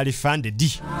ekintu kyali funded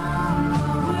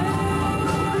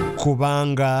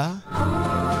kubanga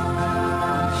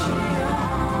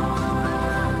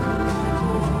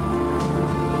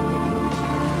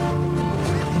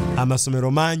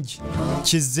amasomero mangi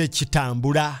kizze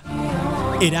kitambula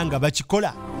era nga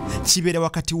bakikola kibeera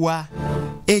wakati wa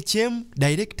HM,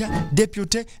 director,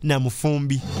 deputy na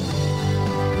mufumbi.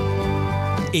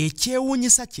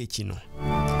 Ekyewuunyisa kye kino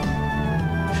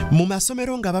mu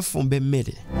masomero nga bafumba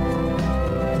emmere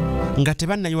nga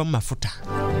tebannayiwa mu mafuta,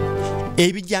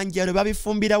 ebijanjalo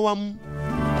babifumbira wamu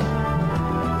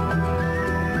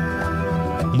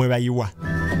mwe bayiwa,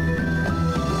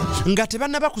 nga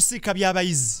tebannaba kusiika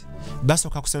by'abayizi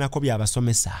basooka kusenako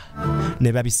by'abasomesa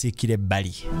ne babisiikira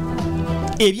ebbali.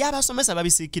 Ebyabasomesa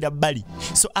babisiikira bbali,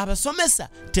 so abasomesa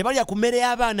tebalya ku mmere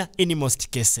y'abaana in most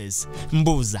cases.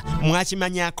 Mbuuza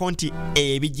mwakimanyako nti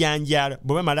ebijanjalo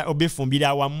bwe bamala obifumbira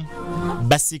awamu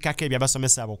basiikako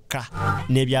ebyabasomesa bokka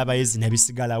n'ebyabayizi ne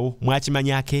bisigalawo?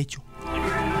 Mwakimanyako ekyo?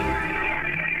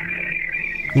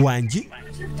 Wangi?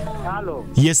 Halo.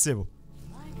 Yesebo.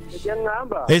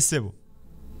 Ekyangamba? Esebo.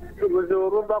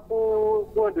 Tubuzuruba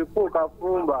ku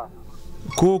kafumba.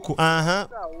 Kuku,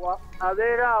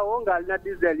 abeera awo ng'alina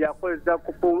diesel yakozesa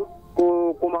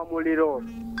kukuma muliro.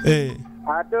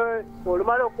 Ate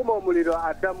olumala okukuma omuliro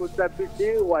adda mu sapiki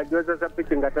wajoza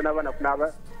sapiki nga tanaba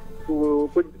nakunaba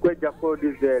kwejjako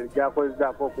diesel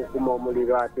gyakozesaako okukuma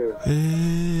omuliro ate.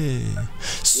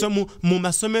 So mu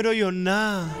masomero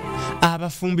yonna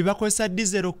abafumbi bakozesa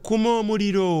diesel okukuma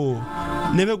omuliro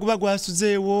ne bwe guba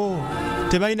gwasuzeewo.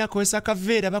 Tebalina kozesa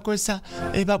kaveera bakozesa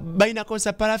balina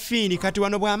kozesa parafini. Kati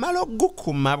wano bw'amala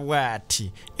ogukuma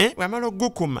bw'ati bw'amala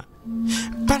ogukuma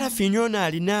parafini ono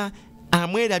alina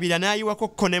amwerabira n'ayiwako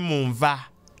kone mu nva.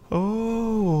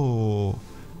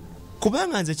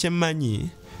 Kubanga nze kyemmanyi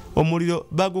omuliro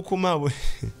bagukuma bwe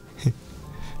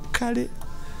kale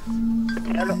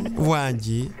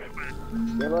wangi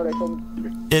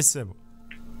esebo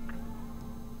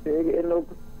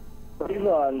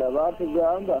Uganda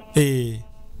batugamba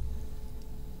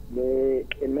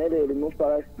emmere erimu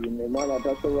parafini omwana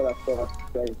tasobola kukola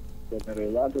strike.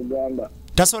 Batugamba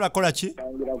tasobola kukola ki?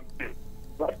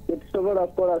 tetusobola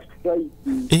kukola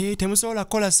strike. Temusobola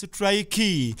kukola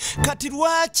strike. Kati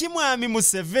lwaki mwami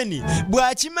Museveni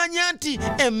bw'akimanya nti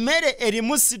emmere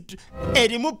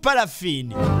erimu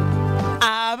parafini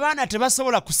abaana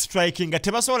tebasobola ku strikinga,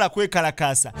 tebasobola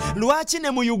kwekalakaasa, lwaki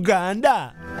ne mu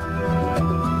Uganda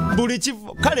buli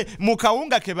kifu kale mu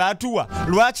kawunga ke baatuwa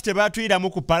lwaki tebaatuyiramu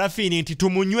ku parafini nti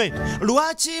tumunywe?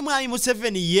 Lwaki mwami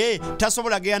Museveni ye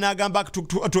tasobola gea n'agamba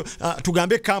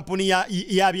tugambe kampuni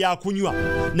ya byakunywa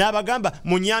n'abagamba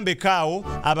munyambekaawo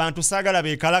abantu saagala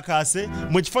beekalakaase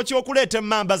mu kifo ky'okuleeta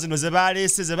emmamba zino ze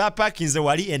baleese ze bapaakinze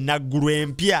wali enaggulu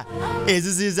empya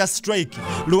eziziiza strike?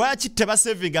 Lwaki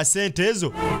tebasevinga sente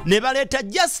ezo ne baleeta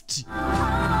just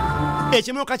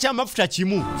ekimoka ky'amafuta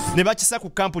kimu ne bakisa ku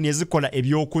kampuni ezikola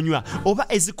ebyokunywa oba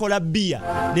ezikola bbiya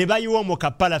ne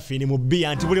bayiwomoka parafini mu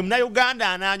bbiya nti buli Munnayuganda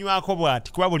anaanywako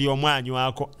bw'ati kuba buli omu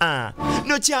anywako.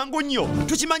 No kyangu nnyo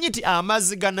tukimanyi nti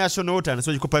amazzi ga National Water and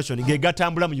Sewage Corporation ge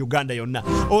gatambula mu Uganda yonna.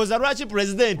 Oza lwaki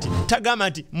pulezidenti tagamba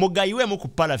nti mugayiwemu ku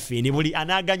parafini buli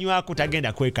anaaganywako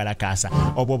tagenda kwekalakaasa?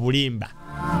 Obwo bulimba,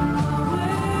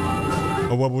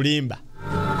 obwo bulimba,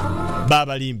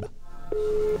 baabalimba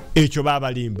ekyo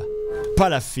baabalimba.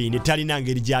 Parafini talina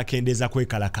ngeri gyakendeeza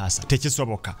kwekalakaasa,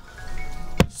 tekisoboka.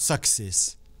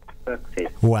 Success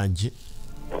wangi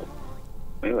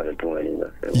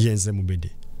yenze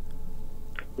mubede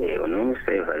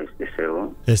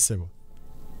esebo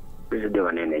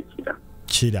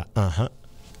kira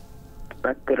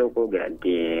batera okwogera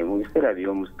nti mu biseera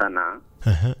by'omusana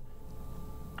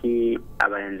ti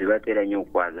abalenzi batera nnyo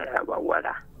okwagala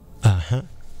abawala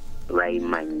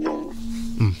bayima nnyo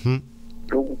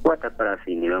okukwata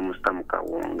parafini bamusta mu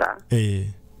kawunga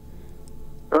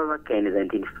baba bakendeza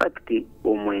nti infact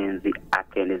omwenzi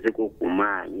akendezeko ku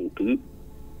maanyi nti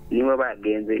niwe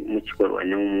bagenze mu kikolwa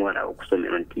n'omuwala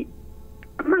okusomero nti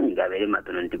amaanyi gabeere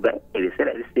matono nti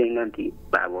ebiseera bisinga nti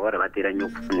abawala batera nnyo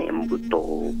okufuna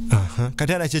embuto.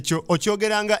 Kati ala kyekyo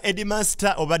okyogeranga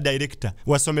headmaster oba director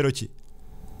wa ssomero ki?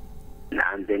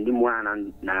 Nanze ndi mwana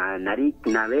nali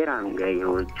nabeeranga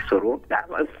eyo kisoro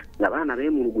abaana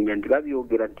beemulugunya nti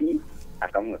babyogera nti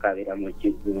akamu kabeera mu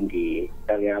kizundi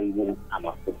kabeeramu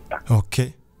amafuta.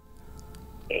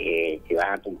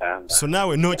 kibantu gamba so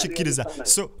nawe no kikiriza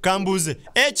so kambuze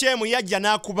HM yajja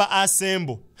nakuba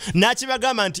asembo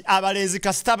nakibagamba nti abalenzi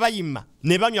kasita bayima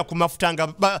ne banywa ku mafuta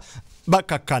nga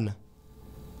bakakana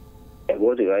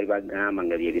ebozi bali bagamba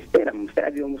nga byebisera mu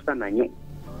bisera by'omusana nnyo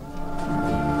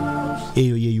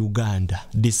eyo ye Uganda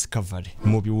Discovery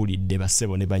mu biwulidde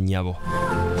basebo ne banyabo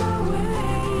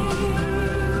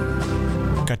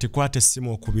kati kwate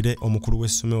essimu okubire omukulu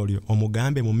w'essomero olyo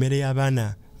omugambe mu mmere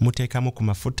y'abaana muteekamu ku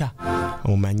mafuta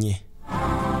omanye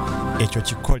ekyo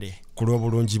kikole ku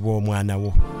lw'obulungi bw'omwana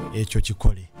wo ekyo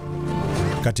kikole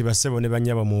kati basebo ne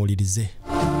banyabo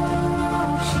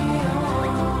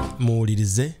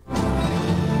muwulirize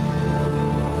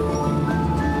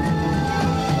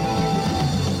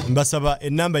mbasaba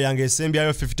enamba yange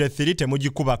esembyayo 53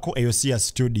 temugikubako eyo si ya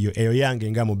studio eyo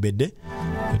yange nga mubedde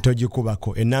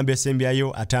togikubako enamba esembyayo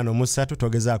 53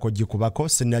 togezaako gikubako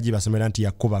sinnaji basomera nti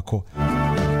yakubako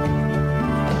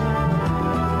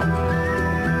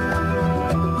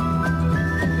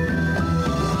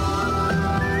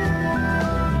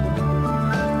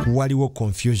waliwo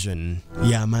confusion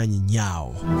y'amaanyi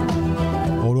nyaawo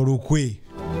olwo lukwe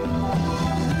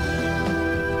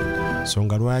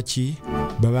songa lwaki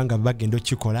babanga bagenda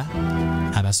okikola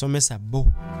abasomesa bo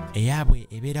eyabwe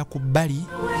ebeera ku bbali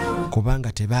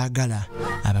kubanga tebaagala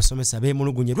abasomesa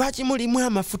beemulugunye lwaki mulimu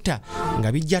amafuta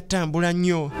nga bijja ttambula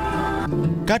nnyo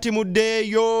kati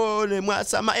muddeeyo ne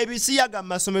mwasama ebisiyaga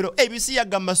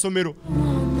mu masomero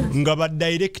nga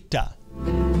badirector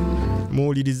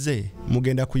muwulirize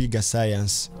mugenda kuyiga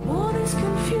science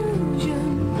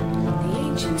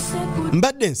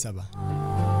mbadde nsaba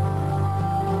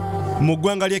mu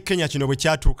ggwanga ly'e Kenya kino bwe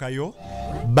kyatuukayo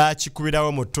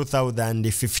baakikubirawo mu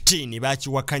 2015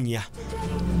 baakiwakanya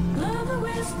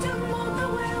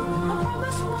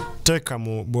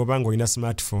teekamu bw'obanga olina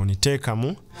smartphone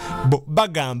teekamu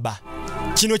bagamba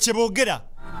kino kye boogera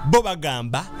bo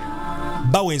bagamba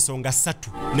bawa ensonga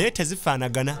 3 naye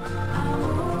tezifaanagana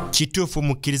kituufu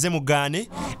mukkirize mugaane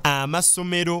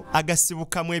amasomero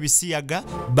agasibukamu ebisiyaga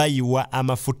bayiwa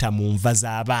amafuta mu nva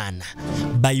z'abaana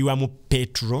bayiwa mu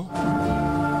petro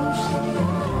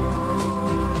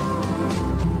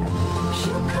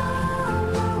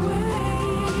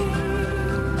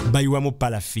bayiwa mu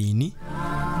parafini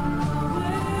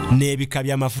n'ebika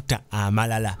by'amafuta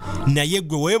amalala naye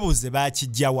gwe weebuuze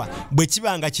baakijjawa bwe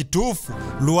kibanga kituufu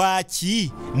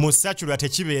lwaki mu sacula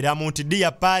tekibeeramu nti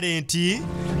dia parenti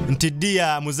nti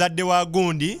dia muzadde wa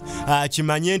gundi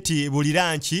kimanye nti buli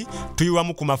lanchi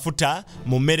tuyiwamu ku mafuta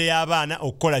mu mmere y'abaana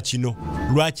okukola kino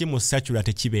lwaki mu sacula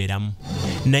tekibeeramu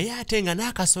naye ate nga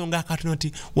n'akasonga akatono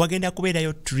nti wagenda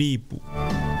kubeerayo trip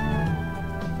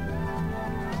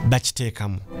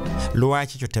bakiteekamu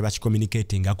lwaki kyo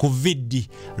tebakicommunicatinga ku vidi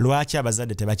lwaki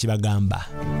abazadde tebakibagamba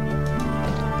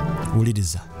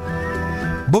wuliriza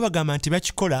bo bagamba nti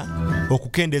bakikola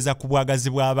okukendeeza ku bwagazi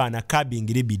bw'abaana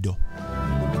cabing libido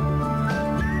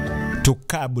to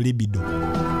cab libido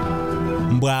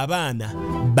mbw abaana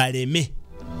baleme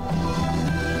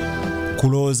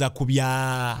kulooza ku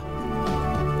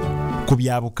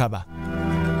bya bukaba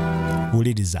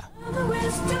wuliriza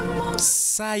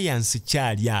science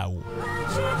kyali awo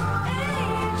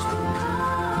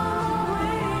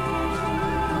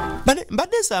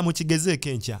mbadde nsaba mukigezeeko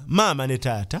enkya maama ne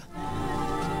taata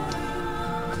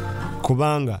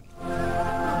kubanga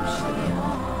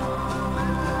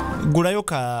gulayo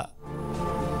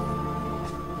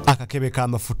akakebe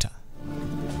k'amafuta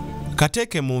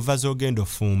kateeke mu nva z'ogenda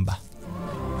ofumba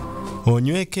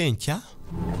onyweko enkya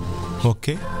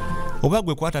okay oba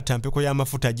gwe kwata tampeko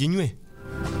y'amafuta ginywe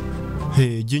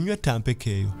ginywe tampeko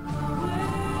eyo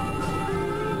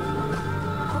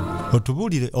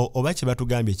otubuulire oba kye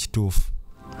batugambye ekituufu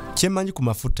kyemmanyi ku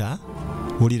mafuta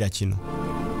wulira kino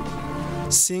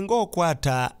singa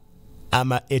okwata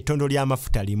ettondo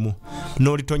ly'amafuta limu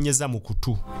n'olitonyeza mu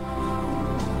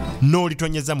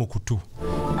kutu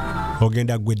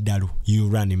ogenda gwe eddalu you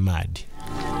run mad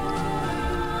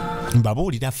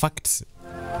mbabuulira facts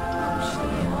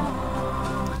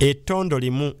ettondo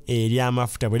limu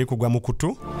ery'amafuta bwe likugwa mu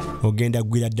kutu ogenda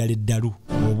gwira ddala eddalu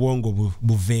obwongo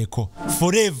buveeko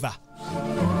forever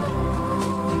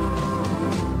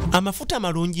amafuta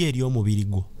malungi eri omubiri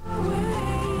gwo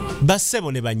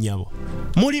bassebo ne bannyabo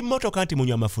muli mmotoka nti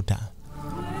munywa amafuta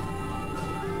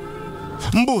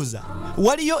mbuuza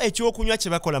waliyo ekyokunywa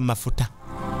kye bakola mu mafuta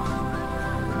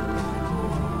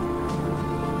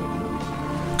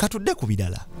katudde ku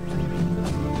birala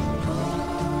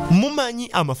mumanyi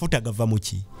amafuta gava mu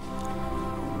ki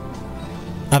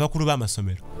abakulu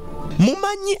b'amasomero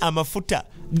mumanyi amafuta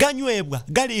ganywebwa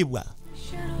galiibwa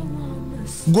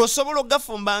gwosobola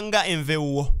ogafumba nga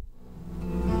envewuwo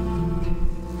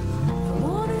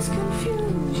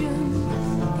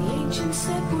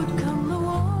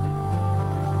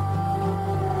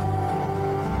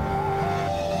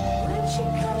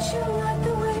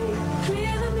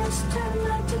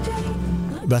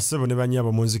Basebo ne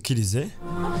banyabo munzikirize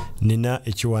nina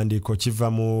ekiwandiiko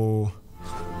kiva mu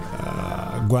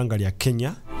gwanga lya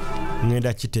Kenya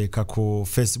ngenda kiteeka ku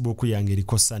Facebook yange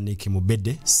eriko Saniki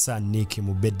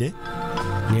Mubede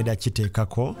ngenda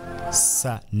kiteekako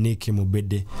Saniki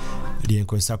Mubede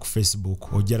lyenkozesa ku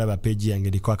Facebook ojalaba page yange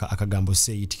eriko akagambo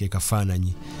say it ke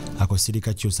kafaananyi ako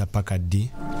sirika kyusa paka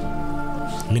ddi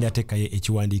ngenda teekayo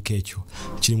ekiwandiiko ekyo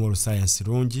kirimu olusayansi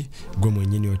rungi gwe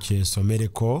mwennyini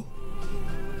okyesomereko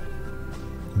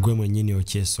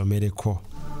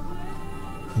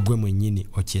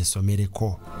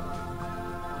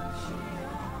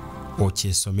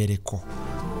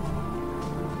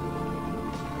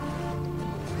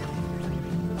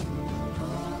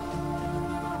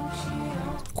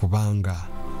kubanga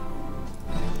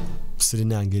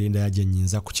sirina ngeri ndala gye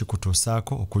nnyinza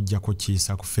kukikutuusaako okujja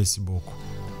kukiyisa ku Facebook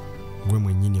gwe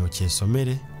mwennyini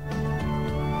okyesomere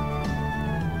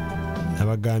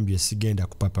abagambye sigenda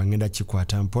kupapa ngenda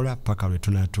kikwata mpola paka lwe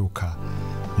tunatuuka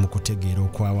mu kutegeera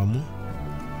okwawamu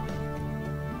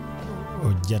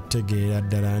ojja tegeera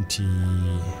ddala nti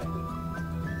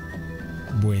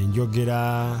bwe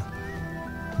njogera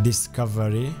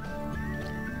discovery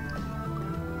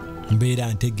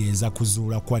mbeera ntegeeza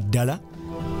kuzuula kwa ddala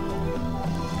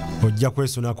ojja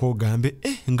kwesonako ogambe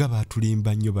nga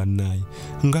baatulimba nnyo bannaayi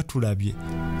nga tulabye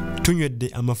tunywedde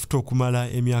amafuta okumala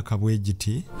emyaka bwe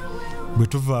giti bwe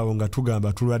tuvaawo nga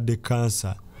tugamba tulwadde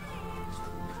kansa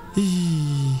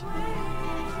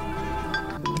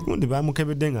gundi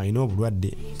bamukebedde nga alina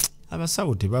obulwadde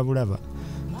abasawo tebabulaba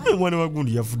omwana wa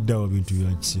gundi yafuddeawo bintu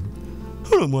bya kisiru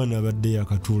olwo omwana abadde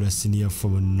yakatuula siniyafa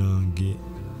bannange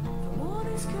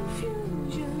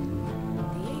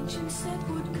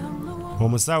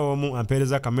omusawo omu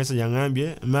ampeereza akamesage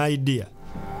angambye my dear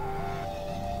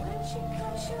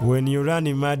when you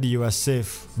run mad you are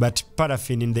safe but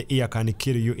paraffin in the ear can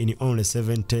kill you in only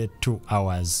 72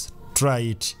 hours try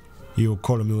it you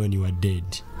call me when you are dead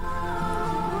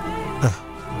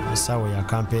omusawo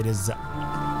yakampeereza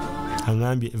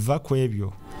angambye va ku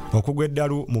ebyo okugwa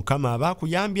eddalu mukama aba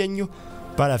akuyambye nnyo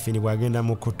paraffin bwagenda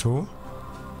mu kutu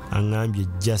angambye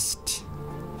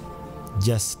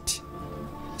just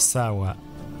saawa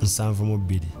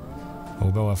 72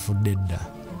 oba wafudde dda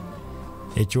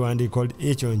ekiwandiiko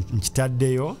ekyo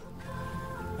nkitaddeyo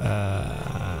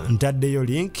ntaddeyo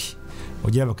link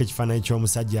ogirabako ekifaananyi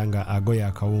ky'omusajja nga agoya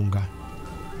akawunga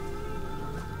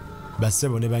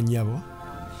bassebo ne bannyabo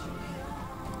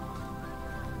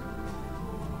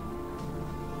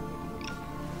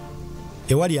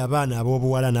ewali abaana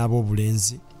ab'obuwala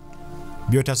n'ab'obulenzi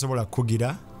byotasobola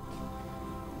kukugira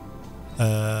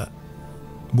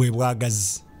bwe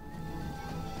bwagazi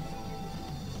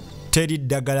teri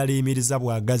ddagala liyimiriza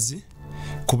bwagazi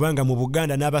kubanga mu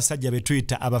Buganda n'abasajja be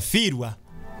tuyita abafiirwa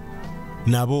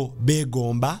nabo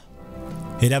beegomba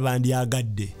era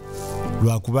bandyagadde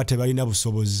lwakuba tebalina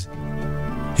busobozi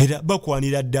era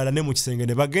bakwanira ddala ne mu kisenge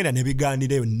ne bagenda ne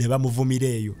bigaanireyo ne bamuvumira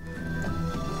eyo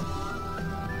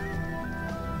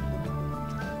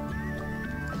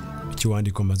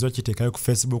kiwandiko mazo kiteekayo ku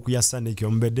Facebook ya Saniki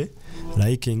Mubede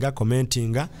likinga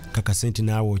commentinga kakasenti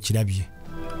naawe okirabye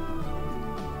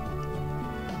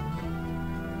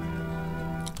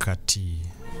kati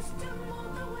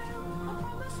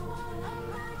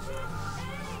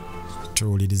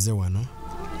tuwulirize wano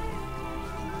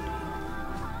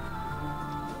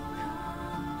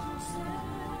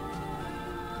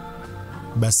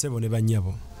bassebo ne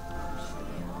bannyabo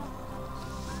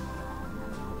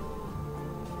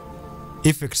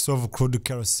effects of crude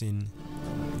kerosene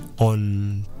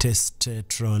on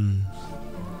testosterone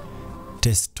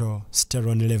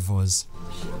levels.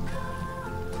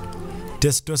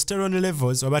 Testosterone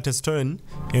levels oba testosterone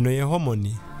eno ye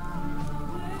hormone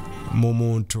mu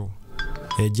muntu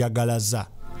ejagalaza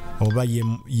oba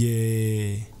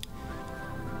ye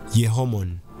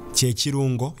hormone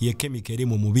kyekirungo ye chemical eri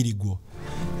mu mubiri gwo.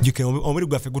 Omubiri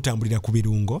gwaffe gutambulira ku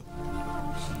birungo.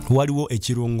 Waliwo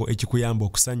ekirungo ekikuyamba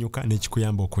okusanyuka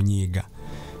n'ekikuyamba okunyiiga.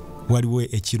 Waliwo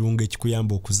ekirungo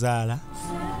ekikuyamba okuzaala.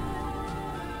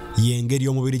 Yengeri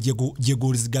omubiri gye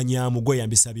guliziganyamu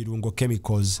gweyambisa birungo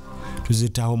chemicals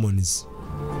tuzita hormones.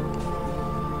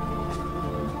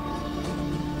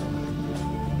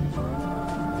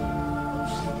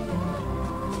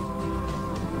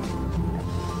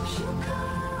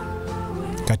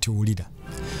 Kati wulira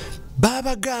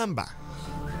baba gamba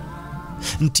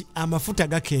nti amafuta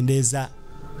gakendeeza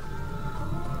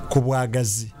ku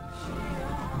bwagazi.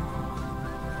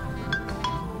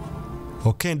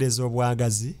 Okendeeza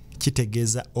obwagazi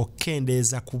kitegeeza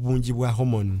okendeeza ku bungi bwa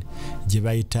hormone gye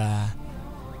bayita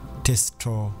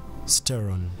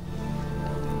testosterone.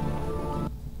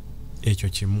 ekyo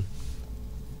kimu.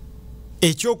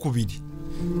 Ekyokubiri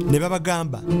ne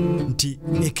babagamba nti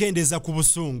ekendeeza ku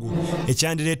busungu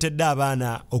ekyandireetedde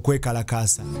abaana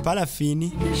okwekalakaasa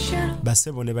parafiini,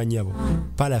 basebo ne banyabo,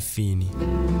 parafiini.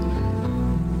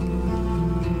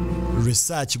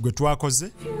 Research gwe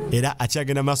twakoze era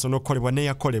akyagenda maaso n'okukolebwa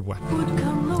neyakolebwa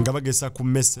nga bagesa ku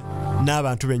mmese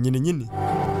n'abantu bennyini nyini.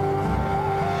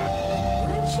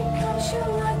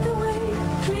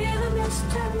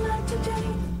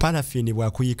 Parafiini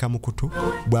bw'akuyika mu kutu,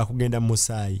 bw'akugenda mu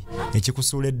musaayi,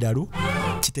 ekikusuula eddalu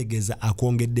kitegeeza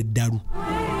akwongedde eddalu.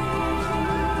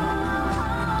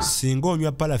 Singa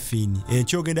onywa parafiini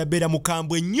enkya ogenda beera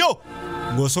mukambwe nnyo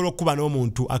ng'osobola okukuba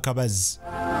n'omuntu akabazi.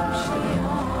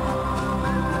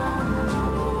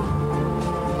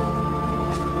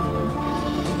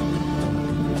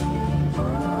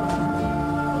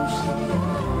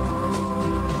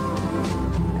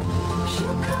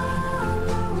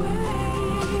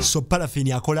 So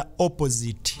paraffin akola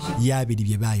opposite y'abiri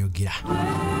bye bayogera.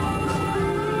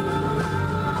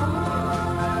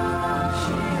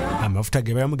 Amafuta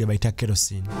ge bayamu ge bayita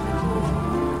kerosene.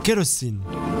 Kerosene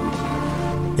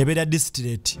ebeera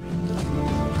distillate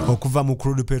okuva mu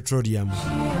crude petroleum.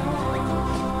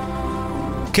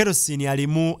 Kerosene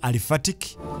alimu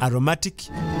aliphatic, aromatic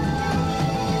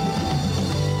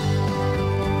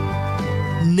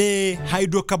ne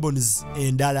hydrocarbons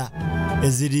endala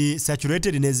eziri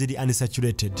saturated neziri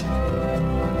unsaturated.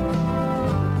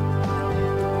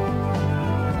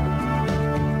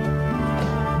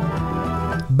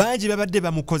 Banji babadde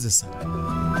bamukozesa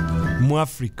mu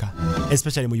Africa,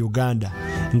 especially mu Uganda,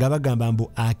 nga bagamba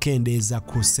mbu akendeeza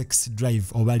ku sex drive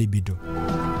oba libido,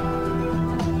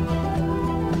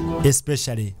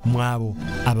 especially mwabo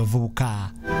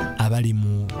abavubuka abali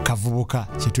mu kavubuka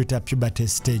kyetuyita puberty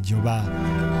stage oba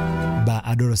ba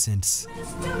adolescents,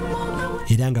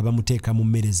 era nga bamuteeka mu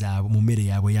mmere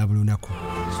yaabwe ya buli lunaku.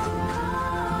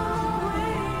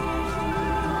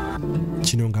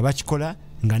 Kino nga bakikola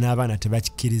nga n'abaana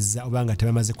tebakikkiriza oba nga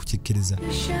tebamaze kukikkiriza.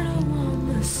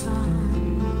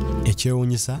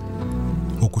 Ekyewuunyisa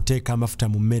okuteeka amafuta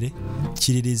mu mmere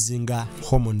kiririzinga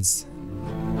hormones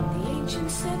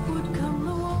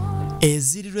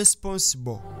eziri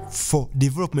responsible for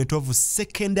development of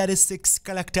secondary sex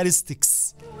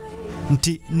characteristics.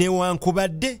 Nti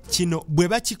newankubadde kino bwe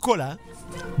bakikola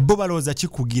bo balowooza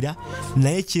kikugira,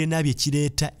 naye kirina bye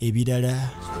kireeta ebirala.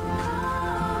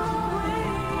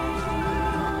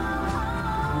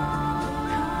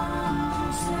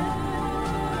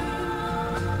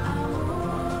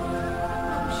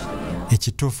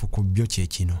 Ekituufu ku byo kye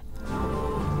kino.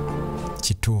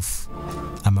 Kituufu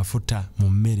amafuta mu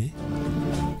mmere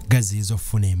gaziyiza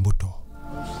okufuna embuto.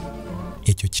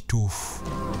 Ekyo kituufu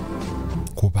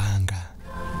kubanga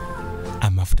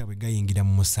amafuta bwe gayingira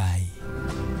mu musaayi,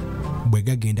 bwe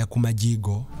gagenda ku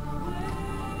majigo,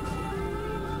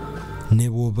 ne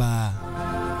bw'oba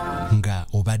nga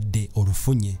obadde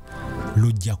olufunye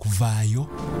lujja kuvaayo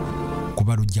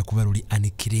kuba lujja kuba luli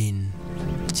unclean.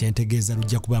 Kyentegeeza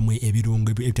lujja kubamu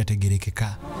ebirungo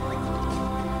ebitategerekeka.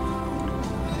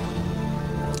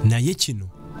 Naye kino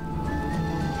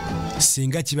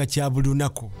singa kiba kya buli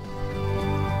lunaku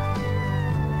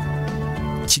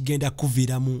kigenda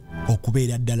kuviiramu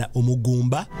okubeera ddala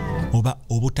omugumba oba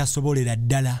obutasobolera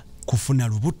ddala kufuna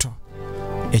lubuto.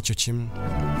 Ekyo kimu.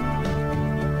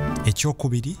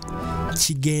 Ekyokubiri,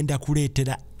 kigenda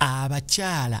kuleetera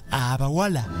abakyala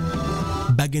abawala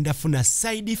bagenda funa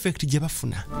side effect gye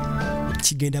bafuna.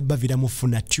 Kigenda baviiramu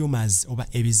funa tumors oba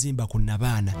ebizimba ku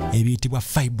nabaana ebiyitibwa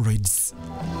fibroids.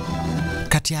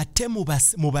 Kati ate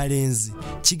mu balenzi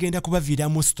kigenda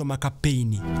kubaviiramu stomach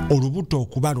pain, olubuto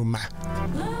okubaluma.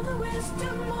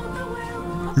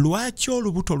 Lwaki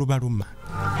olubuto lubaluma?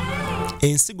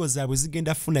 Ensigo zaabwe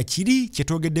zigenda funa kiri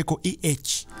kyetwogeddeko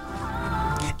EH.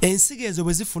 Ensigo ezo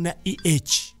bwe zifuna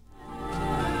EH,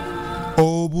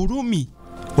 obulumi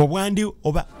obwandi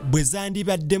oba bwe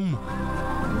zandibaddemu,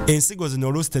 ensigo zino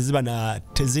oluusi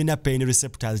tezirina pain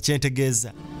receptors.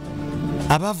 Kyentegeeza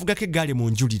abavugako eggaali mu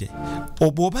njulire,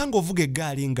 obw'obanga ovuga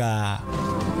eggaali nga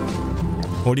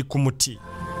oli ku muti,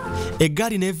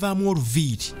 eggaali nevaamu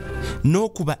oluviiri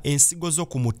n'okuba ensigo zo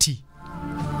ku muti,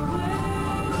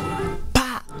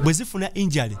 bwe zifuna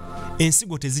injale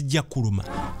ensigo tezijja kuluma,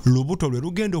 lubuto lwe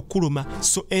lugenda okuluma.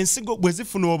 So ensigo bwe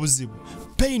zifuna obuzibu,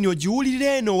 pain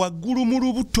ogiwulira eno waggulu mu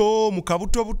lubuto, mu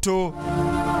kabutobuto.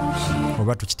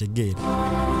 Oba tukitegeera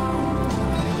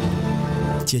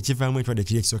kyekivaamu ekirwadde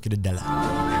kiri ekisookedde ddala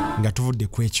nga tuvudde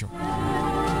ku ekyo.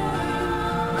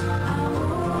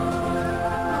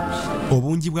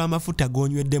 Obungi bw'amafuta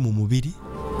g'onywedde mu mubiri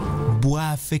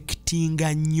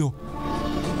bwafekitinga nnyo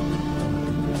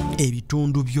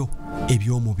ebitundu byo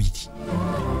eby'omubiri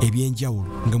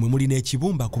ebyenjawulo nga mwe muli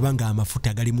n'ekibumba kubanga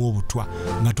amafuta galimu obutwa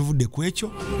nga tuvudde ku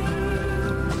ekyo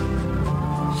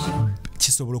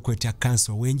kisobola okwetya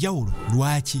kansa ow'enjawulo.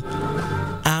 Lwaki?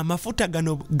 Amafuta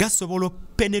gano gasobola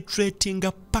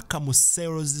penetratinga paka mu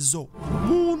cells zo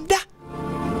munda.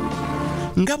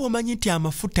 Nga bw'omanyi nti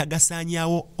amafuta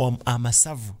gasaanyaawo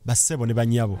amasavu bassebo ne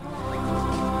bannyabo.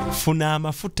 Funa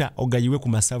amafuta ogayiwe ku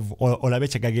masavu olabe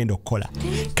kye gagenda okukola.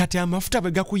 Kati amafuta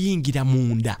bwe gakuyingira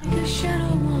munda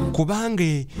kubanga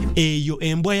eyo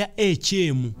embwa ya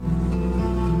HM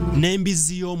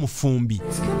n'embizi y'omufumbi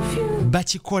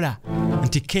bakikola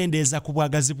nti kendeeza ku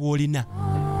bwagazi bw'olina.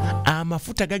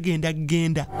 Amafuta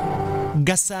gagenda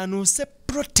gasaanuuse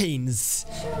proteins.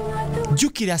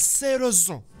 Jukira seero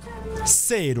zo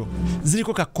seero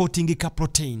ziriko ka coating ka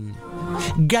protein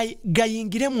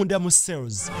gayingire munda mu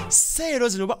cells. Seero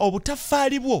zino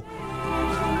obutafaali bwo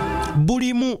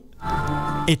bulimu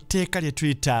etteeka lye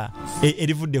tuyita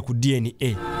erivudde ku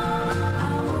DNA.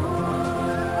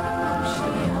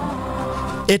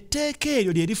 Etteeka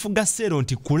eryo lye lifuga seero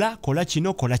nti kola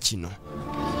kino kola kino.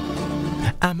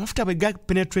 Amafuta bwe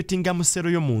gapenetratinga mu seero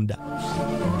y'omunda,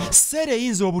 seero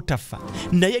eyinza obutafa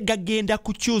naye gagenda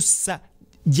kukyusa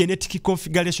genetic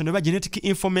configuration oba genetic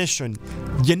information,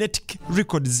 genetic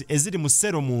records eziri mu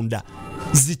seero munda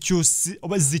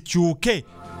zikyuke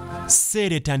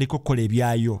seero etandika okukola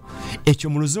ebyayo. Ekyo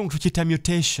mu luzungu tukiyita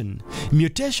mutation.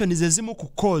 Mutation zezimu ku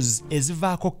cause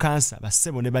ezivaako kansa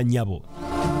bassebo ne bannyabo.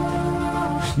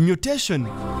 Mutation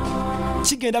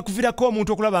kigenda kuviirako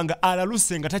omuntu okulaba nga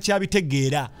alaluse nga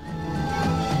takyabitegeera,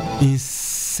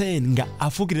 insane nga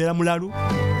afuukirira mulalu.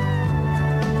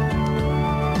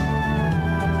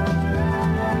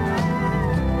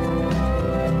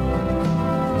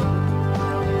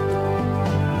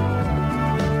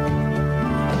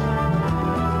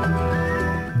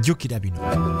 Jukira bino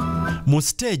mu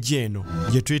stage eno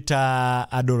gye tuyita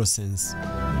adolescence,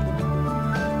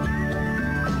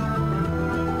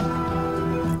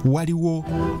 waliwo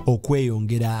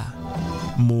okweyongera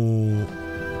mu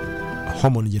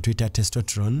hormone gye tuyita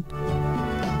testosterone.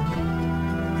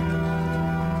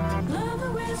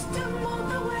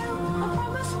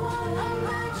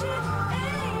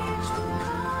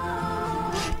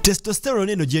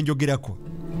 Testosterone eno gye njogerako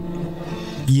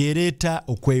yereeta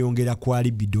okweyongera kwa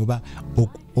libido oba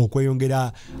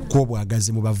okweyongera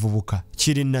kw'obwagazi mu bavubuka.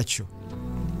 Kiri nakyo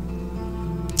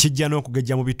kijja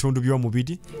n'okugejja mu bitundu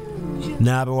by'omubiri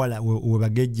n'abawala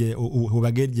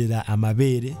webagejjera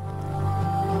amabeere,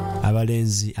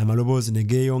 abalenzi amaloboozi ne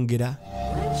geeyongera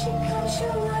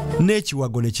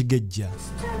n'ekiwago ne kigejja,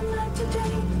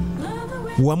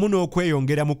 wamu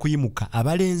n'okweyongera mu kuyimuka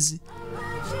abalenzi.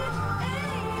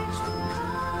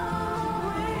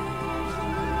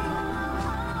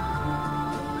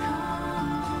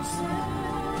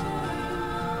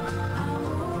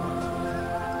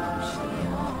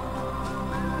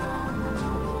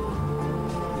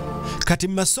 Kati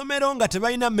masomero nga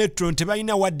tebalina metro,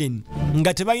 tebalina warden,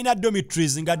 nga tebalina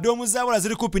dormitories, nga doomu z'abawala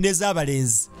ziri kumpi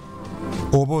n'ez'abalenzi,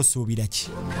 oba osuubira ki?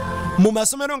 Mu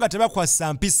masomero nga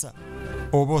tebakwasa mpisa,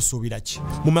 oba osuubira ki?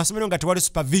 Mu masomero nga tewali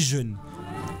supervision,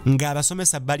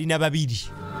 ng'abasomesa balina babiri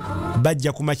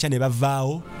bajja ku makya ne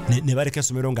bavaawo ne baleka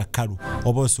essomero nga kkalu,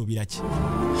 oba osuubira ki?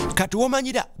 Kati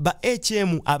womanyira ba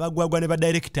HM abagwagwa ne ba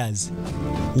directors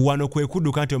wano kwe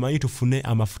kudduka nti omanyi tufune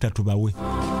amafuta tubawe.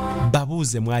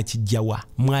 Babuuze mwakijjawa,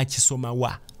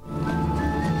 mwakisomawa.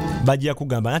 Bajja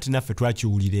kugamba nti naffe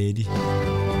twakiwulira eri.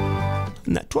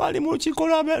 Twali mu lukiiko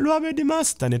lwa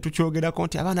headmaster ne tukyogerako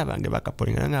nti abaana bange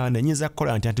bakapolinga nga nanyinza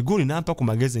kukola nti guli nampa ku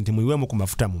magezi nti muyiwemu ku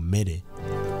mafuta mu mmere.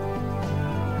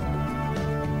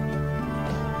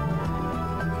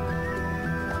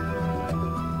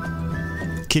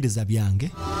 Kkiriza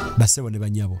byange bassebo ne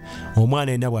bannyabo,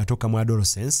 omwana yenna bw'atuuka mu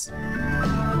adolescence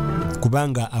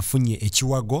kubanga afunye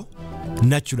ekiwago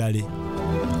naturally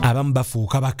abamu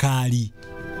bafuuka bakaali,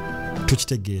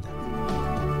 tukitegeera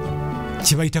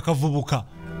kibayita kavubuka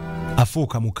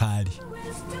afuuka mukaali.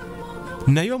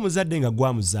 Naye omuzadde nga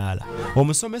gwamuzaala,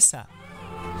 omusomesa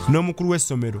n'omukulu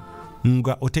w'essomero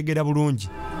nga otegeera bulungi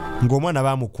ng'omwana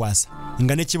baamukwasa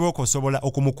nga ne kibooko osobola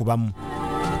okumukubamu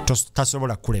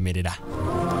tasobola kulemerera.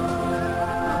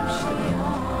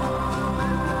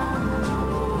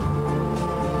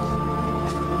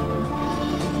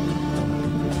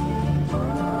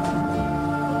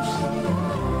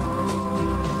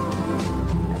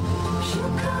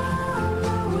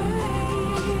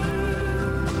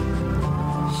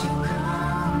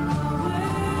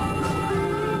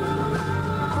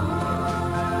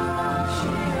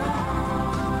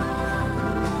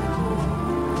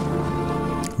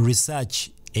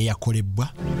 Research eyakolebwa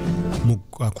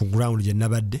ku ground gye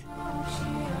nabadde.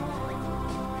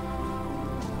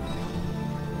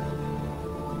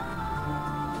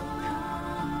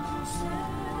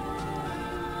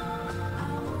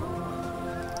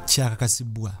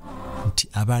 Kyakakasibwa nti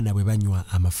abaana bwe banywa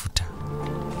amafuta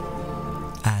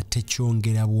ate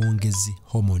kyongera bwongezi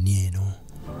homoni eno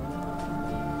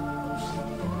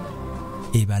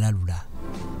ebalalula.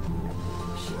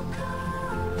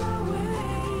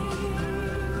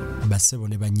 Basebo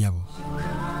ne banyabo,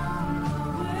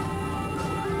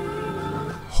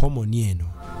 homoni eno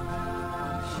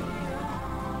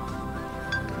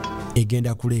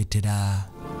egenda kuleetera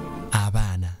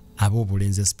abaana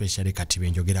ab'obulenzi especially kati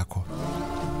benjogerako,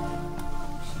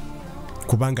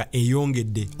 kubanga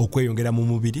eyongedde okweyongera mu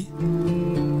mubiri,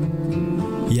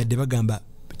 yadde bagamba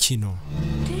kino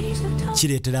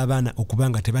kireetera abaana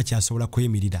okubanga tebakyasobola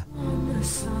kweyimirira.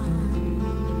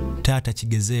 Taata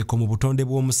kigezeeko mu butonde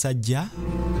bw'omusajja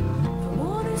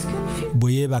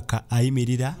bwe yeebaka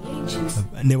ayimirira,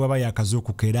 ne bwaba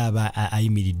yakazuukuka era aba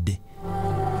ayimiridde.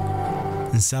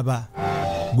 Nsaba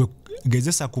gwe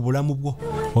gezesa ku bulamu bwo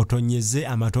otonyeze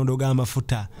amatondo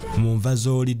g'amafuta mu nva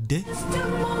z'olidde,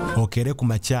 okere ku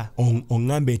makya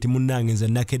oŋŋambe nti munnange nze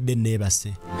nakedde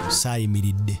neebase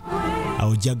saayimiridde.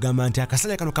 Awo ojja kugamba nti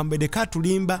akasale kano kamubedde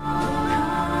katulimba,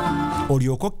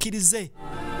 olyoke okkirize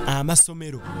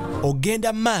amasomero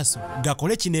ogenda mu maaso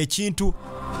gakole kino ekintu.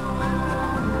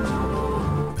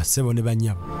 Basebo ne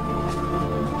banyabo,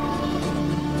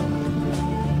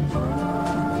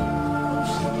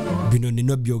 bino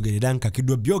nino byogerera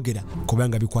nkakiddwa byogera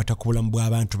kubanga bikwata ku bulamu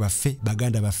bw'abantu baffe,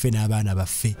 baganda baffe n'abaana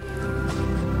baffe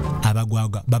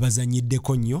abagwagwa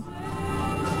babazanyiddeko nnyo.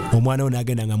 Omwana we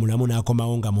n'agenda nga mulamu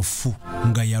n'akomawo nga mufu,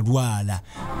 nga yalwala,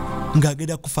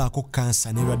 ng'agenda kufaako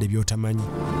kansa n'ebirwadde by'otamanyi.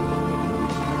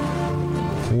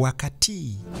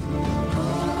 Wakati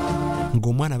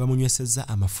ng'omwana bamunywesezza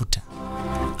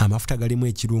amafuta galimu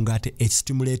ekirungo ate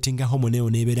ekistimulatinga homoni eyo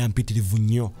n'ebeera mpitirivu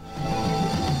nnyo.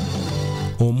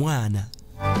 Omwana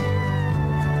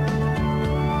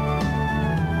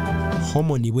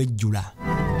homoni bwejjula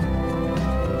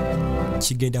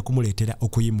kigenda kumuleetera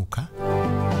okuyimuka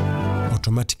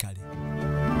automatically.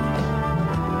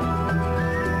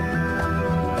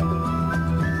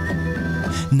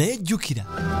 Naye jjukira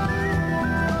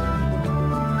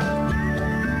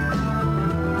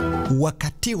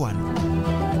wakati wano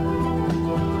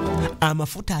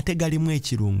amafuta ate galimu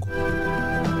ekirungo.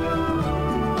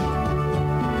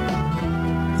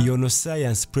 Yono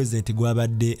science president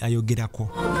gwabadde ayogerako.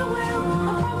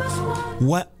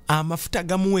 Amafuta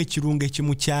gamu ekirungo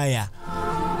ekimukyaya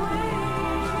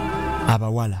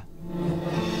abawala,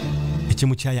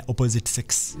 ekimukyaya opposite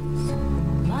sex.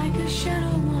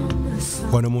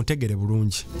 Wano muntegere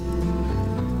bulungi.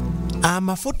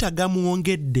 Amafuta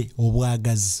gamuwongedde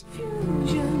obwagazi.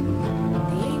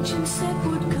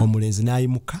 Omulenzi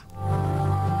n'ayimuka,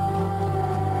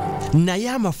 naye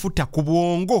amafuta ku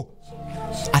bwongo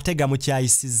ate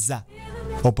gamukyayisizza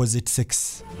opposite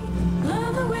sex,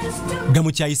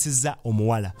 gamukyayisizza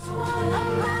omuwala.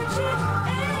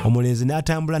 Omulenzi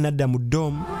n'atambula n'adda mu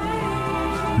ddoomu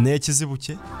n'ekizibu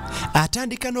kye,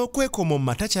 atandika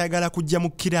n'okwekomomma, takyayagala kujja mu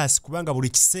kiraasi kubanga buli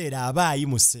kiseera aba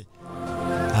ayimuse.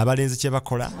 Abalenzi kye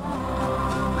bakola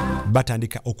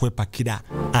batandika okwepakira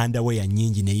underwear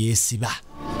nnyingi ne yeesiba.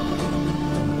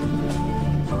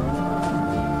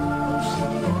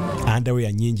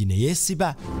 Underwear nnyingi ne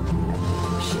yeesiba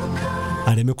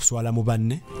aleme kuswala mu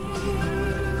banne.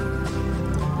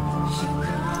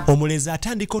 Omulenzi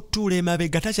atandika otuula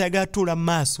emabega, takyayagala tuula mu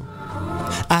maaso,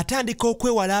 atandika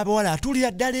okwewala abawala,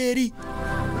 atuulira ddala eri.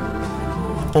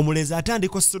 Omulenzi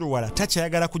atandika osuruwala,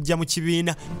 takyayagala kujja mu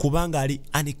kibiina kubanga ali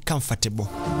uncomfortable.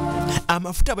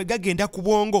 Amafuta bwe gagenda ku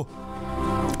bwongo,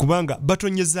 kubanga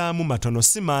batonyezaamu matono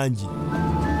si mangi.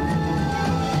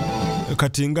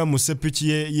 Kati nga mu sepiki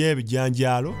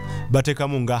y'ebijanjaalo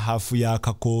batekamu nga hafu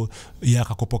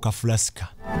y'akakopo ka flasika.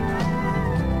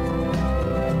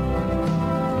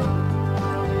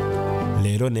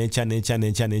 Leero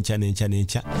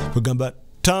n'enkya kugamba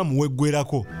taamu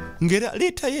weggwerako ngera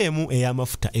liita y'emu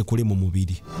ey'amafuta ekuli mu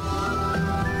mubiri.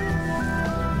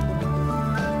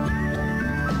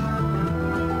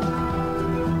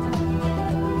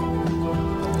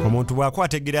 Omuntu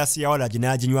bw'akwata egiraasi ya walagi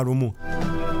n'aginywa lumu,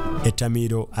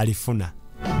 ettamiiro alifuna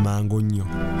mangu nnyo.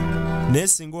 Naye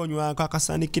singa onywako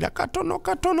akasaanikira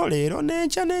katono leero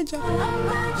n'enkya.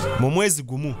 Mu mwezi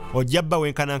gumu ojja bba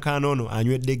wenkanankana ono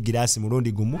anywedde egiraasi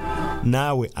mulundi gumu,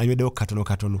 naawe anyweddeho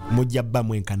katono, mujja bba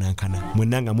mwenkanankana,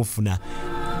 mwenna nga mufuna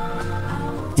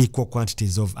equal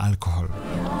quantities of alcohol.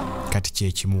 Kati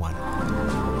kye kimu wano.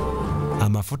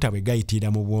 amafuta bwe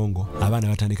gayitira mu bwongo abaana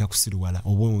batandika kusiruwala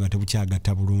obwongo nga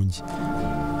tebukyagatta bulungi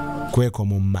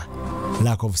kwekomomma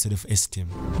lack of self esteem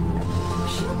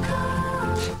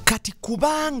kati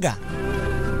kubanga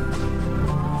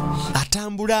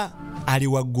atambula ali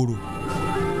waggulu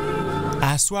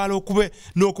aswala okube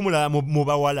n'okumulaba mu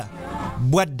bawala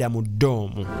bwadda mu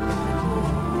ddoomu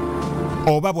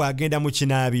oba bw'agenda mu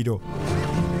kinaabiro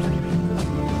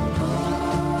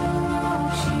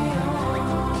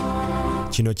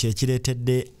kino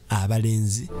kyekireetedde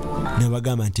abalenzi ne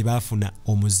bagamba nti baafuna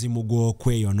omuzimu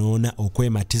gw'okweyonoona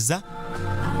okwematiza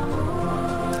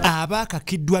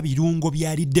abaakakiddwa birungo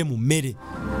byalidde mu mmere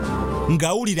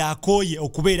ng'awulira akooye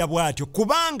okubeera bw'atyo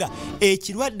kubanga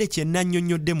ekirwadde kye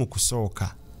nannyonnyodde mu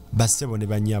kusooka bassebo ne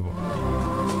bannyabo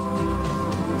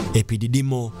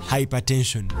epididymal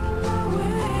hypertension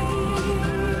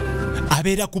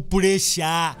abeera ku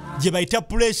puresha gye bayita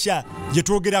puresha gye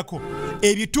twogerako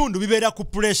ebitundu bibeera ku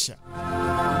puresha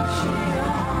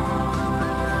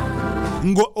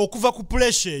okuva ku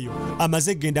puresha eyo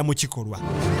amaze genda mu kikolwa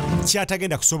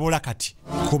kyatagenda kusobola kati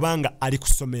kubanga ali ku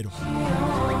ssomero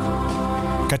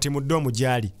kati mu ddoomu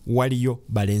gyali waliyo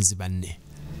balenzi banne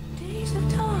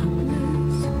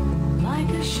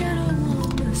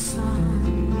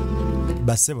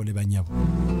bassebo ne bannyabo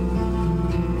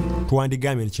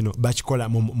twandigambye kino bakikola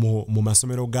mu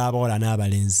masomero g'abawala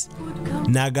n'abalenzi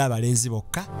n'ag'abalenzi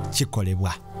bokka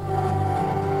kikolebwa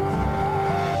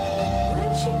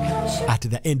at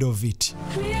the end of it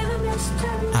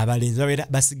abalenzi babeera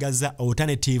basigaza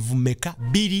alternative meka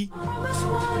 2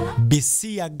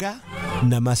 bisiyaga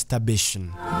na masturbation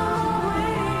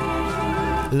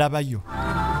labayo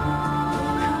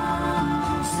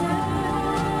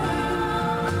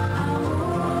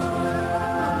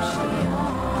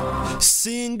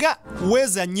singa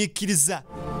weezanyiikiriza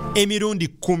emirundi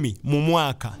 10 mu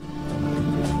mwaka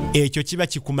ekyo kiba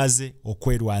kikumaze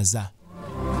okwerwaza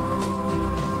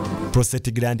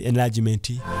prostate gland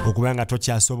enlargement okuba nga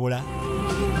tokyasobola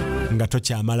nga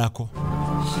tokyamalako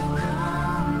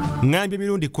ngambye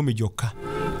emirundi 10 gyokka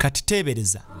kati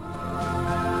teebereza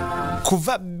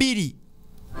kuva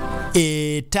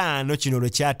 2 kino lwe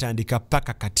kyatandika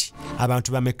paka kati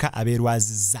abantu bameka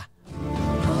abeerwazizza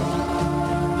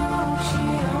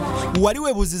wali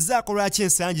webuuzizaako lwaki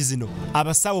ensangi zino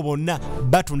abasawo bonna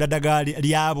batunda ddagala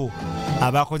lyabo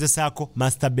abakozesaako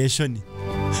masturbation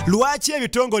lwaki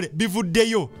ebitongole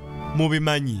bivuddeyo mu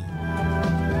bimanyi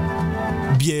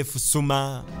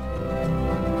byefusuma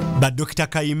badokita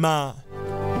kayima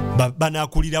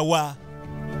banakulirawa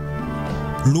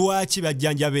lwaki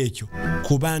bajjanjaba ekyo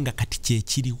kubanga kati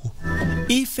kyekiriwo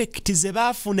effect ze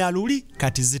baafuna luli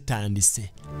kati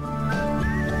zitandise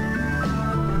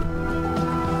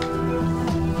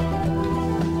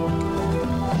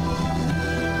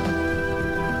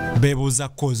bebuuza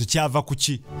kozi kyava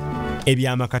kuki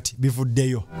ebyamakati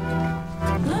bivuddeyo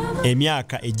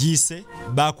emyaka egiise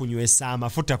bakunywesa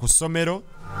amafuta ku ssomero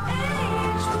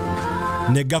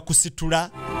ne gakusitula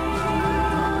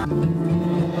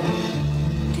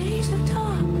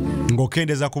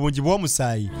ng'okendeza ku bungi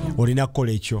bw'omusaayi olina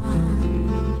kukola ekyo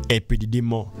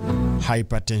epididymal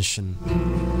hypertension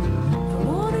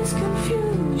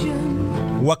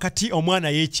wakati omwana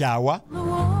yeekyawa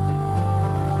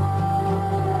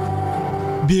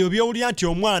byo byowulira nti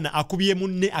omwana akubye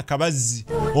munne akabazzi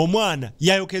omwana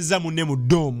yayokeza munne mu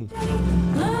ddoomu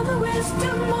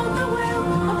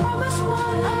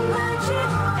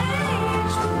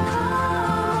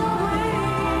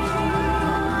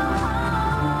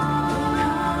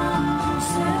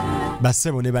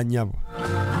bassebo ne bannyabo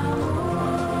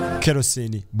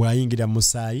kerosene bw'ayingira mu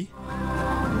musaayi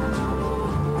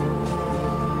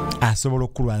asobola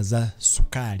okulwaza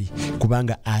sukaali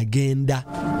kubanga agenda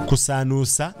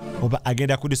kusaanuusa oba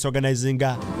agenda ku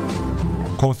disorganizinga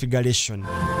configuration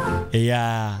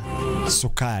eya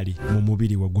sukaali mu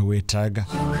mubiri gwe weetaaga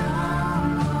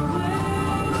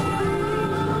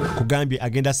kugambye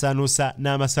agenda saanuusa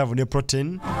n'amasavu ne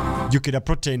protein jukira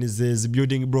protein ze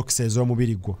building blocks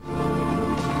ez'omubiri gwo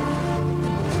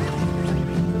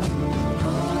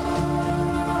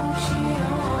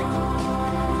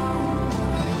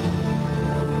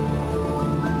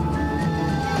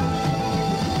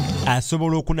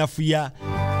asobola okunafuya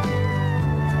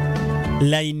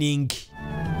lining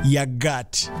ya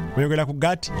gut oyogera ku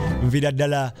gut nvira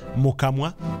ddala mu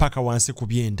kamwa paka wansi ku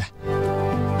byenda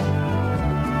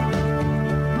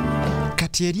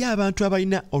kati eri abantu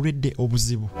abalina olwedde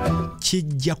obuzibu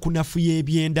kijja kunafuya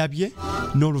ebyenda bye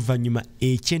n'oluvannyuma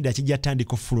ekyenda kijja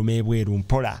tandika ofuluma ebweru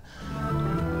mpola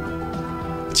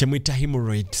kyemuyita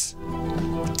hemorrhoids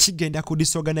kigenda ku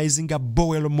disorganizinga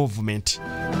bowel movement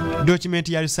document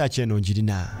ya research eno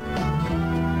njirina.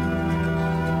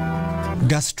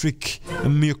 Gastric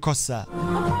mucosa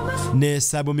ne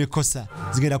submucosa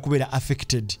zigenda kubeera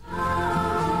affected.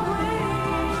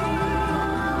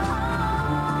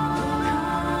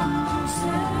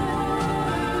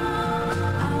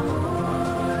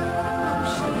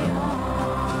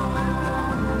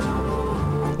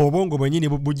 Obongo bwenyini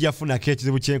bujja funako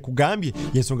ekizibu kyenkugambye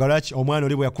yensonga lwaki omwana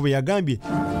oli bwe yakuba yagambye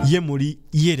ye muli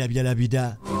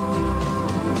yeerabiralabira.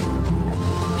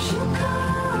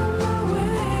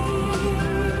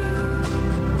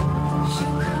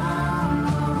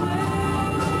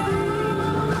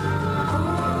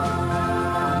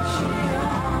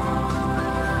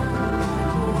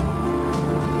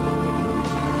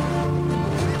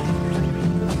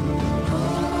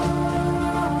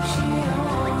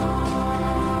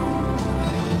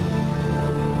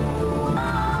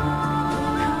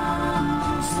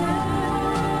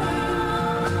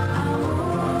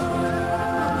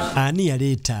 Ani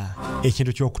yaleeta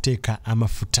ekintu ky'okuteeka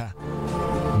amafuta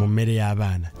mu mmere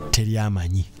y'abaana teri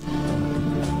amanyi.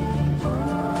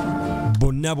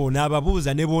 Bonna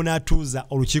ababuuza ne bonaatuuza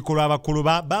olukiiko lw'abakulu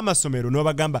b'amasomero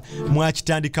n'obagamba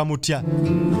mwakitandika mutya,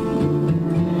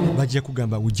 bajja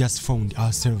kugamba we just found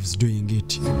ourselves doing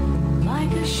it.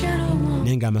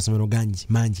 Naye nga amasomero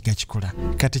mangi gakikola.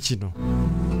 Kati kino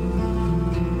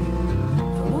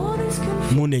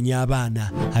munenya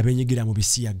abaana abenyigira mu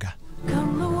bisiyaga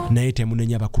naye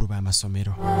temunenya abakulu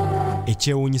b'amasomero.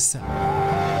 Ekyewuunyisa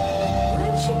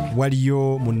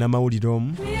waliyo munnamawulire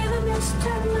omu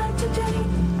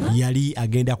yali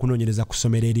agenda kunoonyereza ku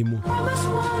ssomero erimu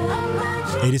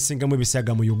erisingamu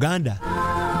ebisiyaga mu Uganda.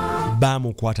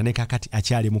 Baamukwata ne kakati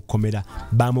akyali mu kkomera,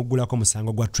 baamugulako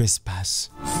musango gwa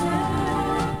trespass.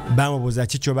 Baamubuuza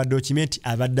kiki oba document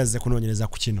abadde azze kunoonyereza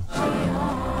ku kino.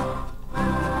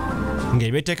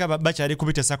 Ng'ebeteeka bakyali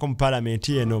kubiteesako mu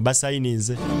paalamenti eno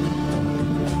basayininze.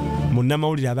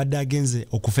 Munnamawulire abadde agenze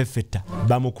okufeffetta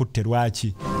bamukutte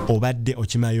lwaki obadde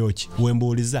okimayo ki?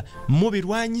 Wembuuliza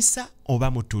mubirwanyisa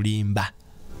oba mutulimba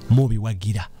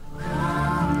mubiwagira?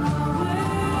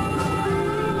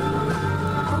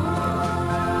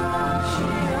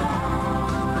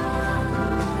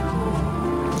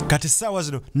 Kati ssaawa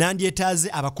zino nandyetaaze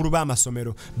abakulu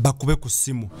b'amasomero bakube ku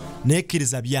ssimu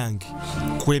nekkiriza byange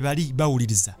kwe bali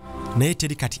bawuliriza naye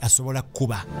teri kati asobola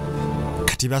kuba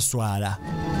kati baswala.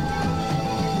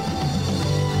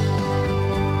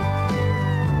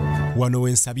 Wano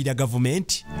wensabira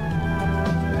gavumenti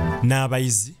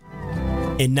n'abayizi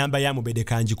ennamba ya Mubede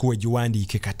kanjikuwe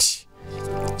giwandiike kati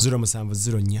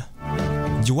 0704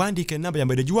 giwandiike ennamba ya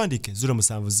Mubede giwandiike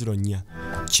 0704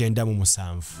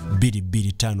 977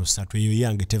 2253 eyo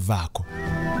yange tevaako.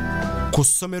 Ku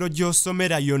ssomero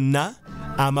gy'osomera yonna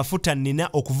amafuta nina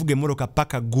okuvuga emmoloka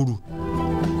paka ggulu.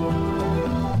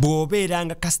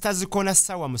 Bw'obeeranga kasita zikoona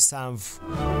ssaawa 7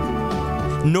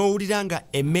 n'owuliranga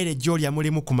emmere gy'olya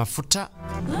mulimu ku mafuta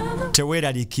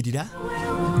teweeraliikirira,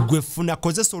 gwe funa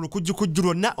kozesa olukujjukujju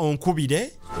lwonna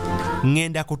onkubire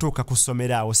ngenda kutuuka ku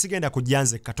ssomero awo. Sigenda kujja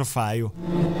nze katofaayo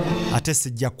ate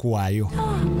sijja kuwaayo.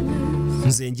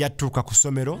 Nze nja tuuka ku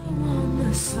ssomero,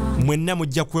 mwenna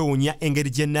mujja kwewuunya engeri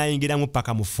gye nnaayingiramu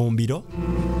paka mu ffumbiro.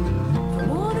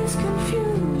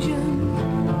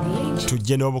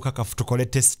 Tujje n'obukakafu tukole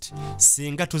test.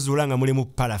 Singa tuzuula nga mulimu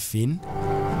paraffin,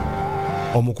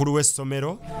 omukulu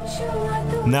w'essomero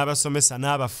n'abasomesa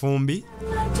n'abafumbi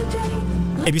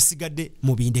ebisigadde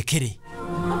mubindekere.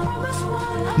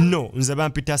 No, nze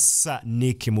bampita sa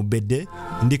Nick Mubede,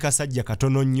 ndi kasajja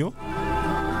katono nnyo,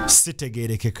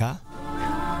 sitegeerekeka.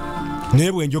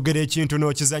 Naye bwe njogera ekintu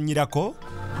n'okizannyirako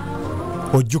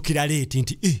ojjukira leeti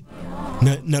nti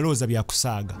nalooza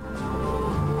byakusaaga.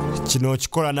 Kino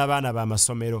kikola n'abaana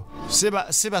b'amasomero.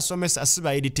 Si basomesa, si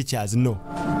ba head teachers, no.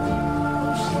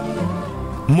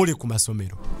 Muli ku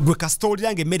masomero. Gwe kasita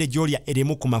owuliranga emmere gy'olya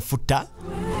erimu ku mafuta,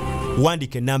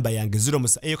 wandika ennamba yange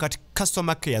 07 eyo kati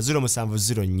customer care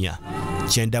 0704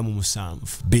 977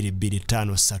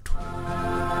 2253.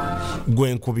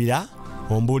 Gwe nkubira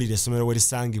ombuulire essomero we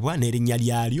lisangibwa n'erinnya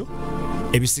lyalyo,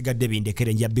 ebisigadde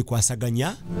bindekere nja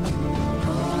bikwasaganya.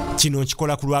 Kino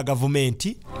nkikola ku lwa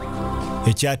gavumenti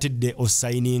ekyatidde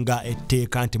osayininga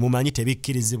etteeka nti mumanyi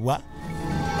tebikkirizibwa.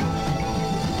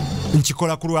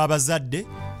 Nkikola ku lw'abazadde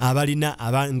abalina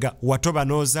abanga watoba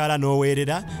n'ozaala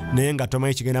n'oweerera naye nga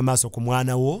tomanyi kigenda maaso ku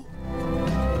mwana wo.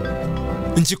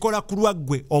 Nkikola ku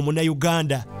lwaggwe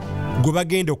Omunayuganda gwe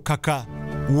bagenda okukaka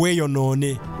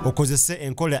weeyonoone okozese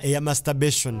enkola eya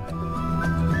masturbation,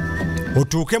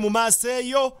 otuuke mu maaso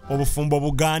eyo obufumbo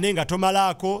bugaane nga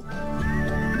tomalaako,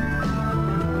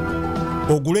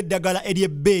 ogula eddagala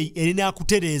ery'ebbeeyi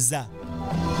erinaakutereeza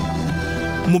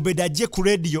mubede ajje ku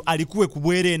radio alikuwe ku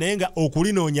bwere naye nga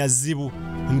okulinoonya zibu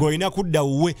ng'olina kudda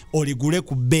wuwe oligule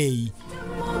ku bbeeyi.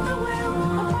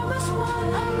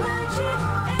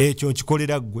 Ekyo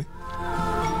nkikolera ggwe.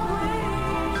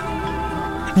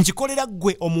 Nkikolera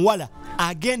ggwe omuwala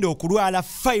agenda okulwala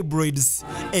fibroids,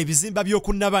 ebizimba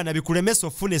by'okunnabaana bikulemesa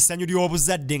ofuna essanyu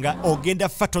ly'obuzadde nga ogenda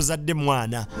fa tozadde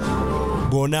mwana.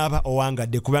 Bw'onaaba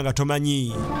owangadde kubanga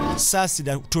tomanyi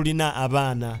saasira tulina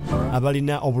abaana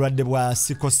abalina obulwadde bwa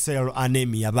sickle cell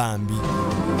anemia bambi.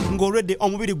 Ng'olwedde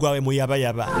omubiri gwabwe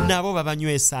muyabayaba nabo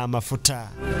babanywesa amafuta.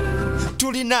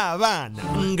 Tulina abaana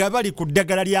nga bali ku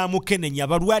ddagala lya mukenenya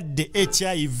balwadde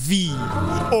HIV,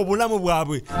 obulamu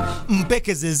bwabwe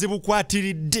mpekeze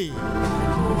ezibukwatiridde.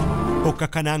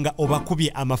 Okakananga obakubye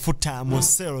amafuta mu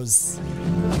cells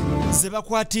ze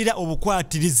bakwatira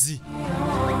obukwatirizi.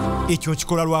 Ekyo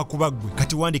kikola lwakuba ggwe.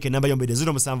 Kati wandike namba yombede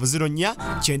 0704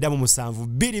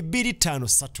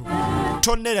 9722253.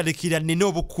 Tonneraliikirira nina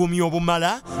obukuumi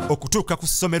obumala okutuuka ku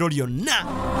ssomero lyonna.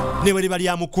 Ne bwe liba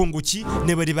lya mukunguki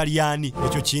ne bwe liba lyani,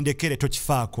 ekyo kindekere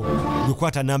tokifaako.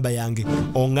 Gwekwata namba yange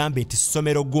ongambe nti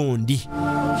ssomero gundi.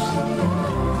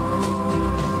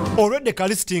 Olwedde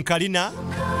kalisiti nkalina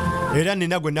era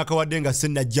nina gwe nakawadde nga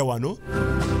sinnajja wano.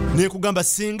 Nekugamba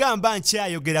singa mba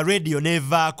nkyayogera radio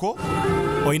nevaako,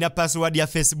 oyina password ya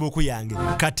Facebook yange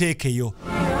kateekeyo.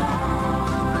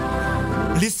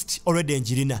 List already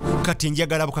njirina kati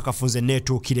njagala bukakafunze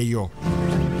netuukireyo.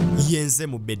 Yenze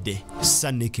mubedde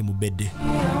Saniki mubedde.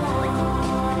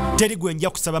 Teri gwe nja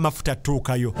kusaba mafuta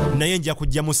tuukayo naye nja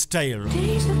kujja mu style.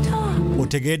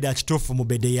 Otegeeda kituufu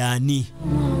mubedde yaani.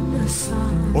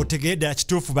 Otegeeda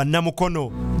kituufu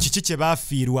bannamukono kiki kye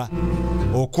baafiirwa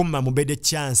okumma mubedde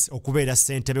chance okubeera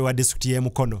ssentebe wa district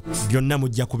y'emukono. Byonna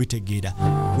mujja kubitegeera.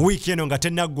 Wiiki eno nga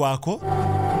tennaggwako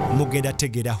mugenda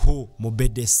tegeera who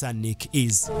mubedde Sanik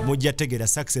is. Mujja tegeera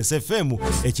Success FM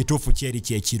ekituufu kyeri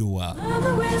kyekiruwa.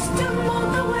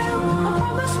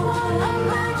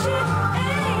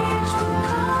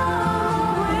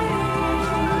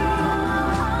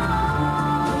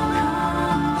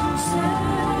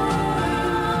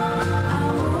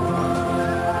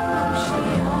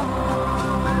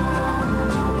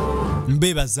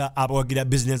 Mbebaza abawagira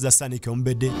business za Sanik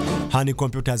Mubedde, Honey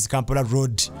Computers Kampala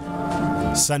Road,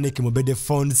 Sanik Mubedde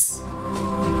Phones.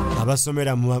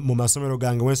 Abasomera mu masomero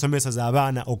gange wensomesa za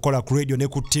abaana okola ku radio ne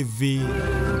ku TV,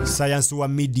 science wa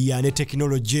media ne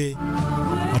technology.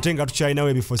 Ate nga tukyalinawo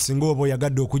ebifo singa oba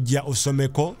oyagadde okujja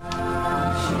osomeko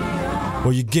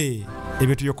oyige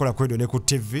ebintu byokola ku radio ne ku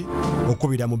TV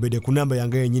okubira Mubedde ku namba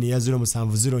yange yennyini ya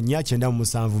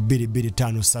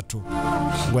 0704972253.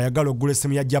 Gwayagala ogula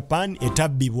essimu ya Japan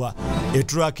etabbibwa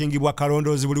etrackingibwa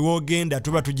kalondoozi buli wogenda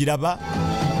tuba tugiraba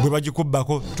bwe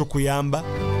bagikubbako tukuyamba.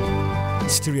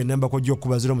 Still ya namba ko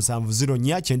gyokuba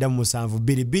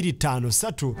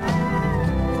 0704972253.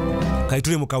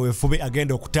 Kaituli mukawefube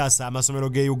agenda okutaasa amasomero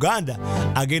ge Uganda,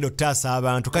 agenda okutaasa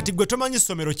abantu. Kati gwe tomanyi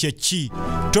ssomero kyeki,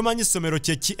 tomanyi ssomero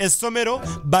kyeki. Essomero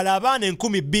bala abaana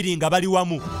 2,000 nga bali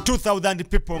wamu, 2,000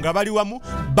 people nga bali wamu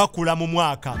bakula mu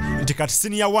mwaka. Nti kati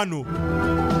senior 1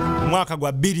 mwaka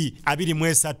gwa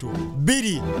 2023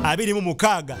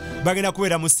 2026 bagenda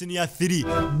kubeera mu senior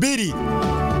 3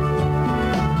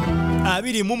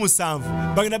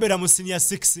 2027 bagenda beera mu senior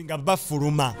 6 nga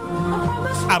bafuluma.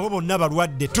 Abo bonna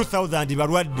balwadde 2,000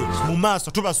 balwadde mu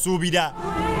maaso tubasuubira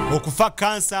okufa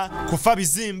kansa, kufa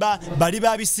bizimba, bali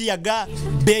babisiyaga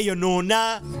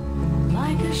beeyonoona.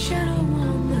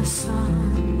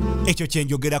 Ekyo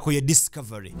kyenjogerako ye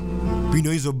discovery.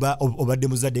 Bino izo obadde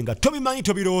muzadde nga tobimanyi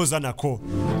tobirowooza nako.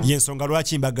 Yensonga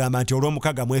lwaki mbagamba nti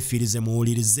olw'omukaga mwefiirize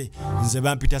muwulirize. Nze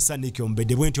bampita Sanik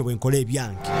Mubedde bwentyo bwe nkola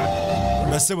ebyange.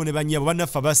 Basebo ne bannyabo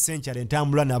bannaffe abasenkyala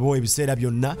entambula nabo ebiseera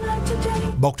byonna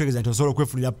bakutegeeza nti osobola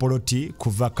okwefunira poloti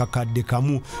kuva kakadde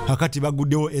kamu kakati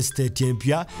baguddewo estate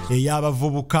empya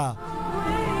ey'abavubuka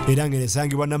era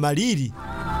ng'enesangibwa Namaliiri.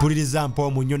 Puliriza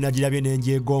mpo mu nnyo nagirabye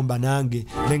n'enjegomba nange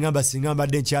neŋŋamba singa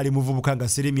mbadde nkyali muvubuka nga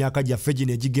siri myaka gyaffe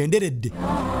gino egigenderedde.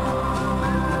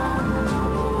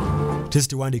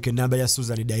 Testi wandika enamba ya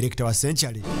Susan director wa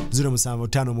Century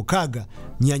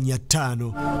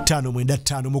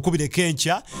 0756455595 mukubire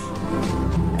kenkya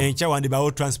enkya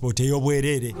wandibawo transport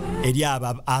ey'obwerere eri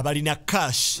abalina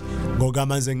cash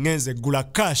ng'ogamba nze ngenze gula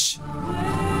cash.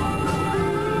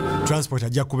 Transport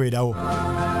ajja kubeerawo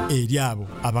eri abo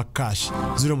aba cash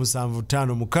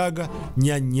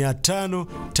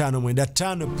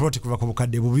 0756455595 proti kuva ku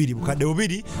bukadde bubiri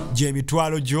gye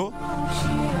emitwalo gyo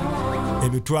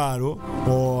emitwalo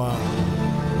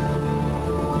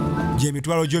gye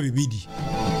gyo 2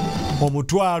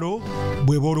 omutwalo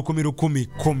bweba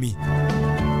 10,000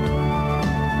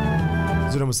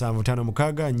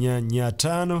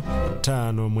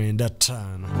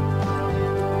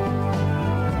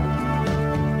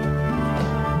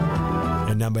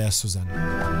 Enamba ya Susan.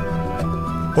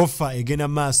 Offer egena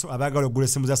maaso abagala ogula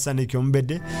essimu za Saniki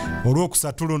ombedde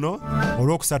olwokusatu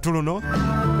luno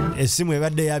essimu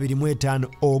ebadde ya 25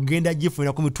 ogenda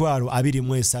gifunira ku mitwalo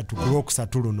 23 ku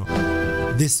lwokusatu luno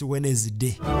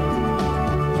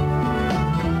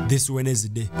this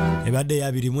Wednesday ebadde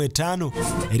ya 25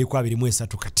 eri ku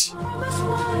 23 kati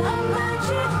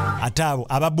atabo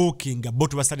ababukinga bo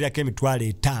tubasalirako emitwalo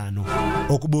 5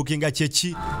 okubukinga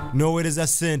kyeki noweereza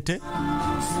sente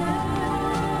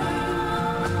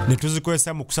ne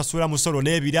tuzikozesa mu kusasula musolo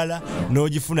n'ebirala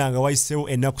n'ogifunanga wayiseewo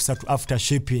ennaku 3 after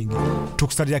shipping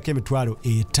tukusalirako emitwalo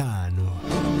 5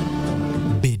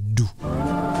 beddu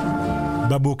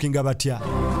babukinga batya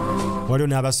waliwo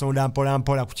n'abasonda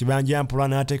mpola ku kibanja mpola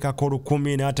n'ateekako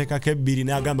 10 n'ateekako 2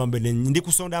 n'agamba mbedde ndi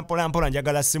kusonda mpola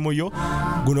njagala simu yo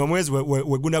guno omwezi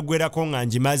we gunagwerako nga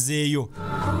ngimazeeyo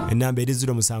enamba eri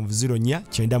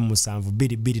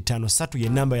 0704972253 ye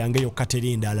namba yange yokka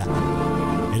teri ndala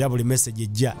era buli message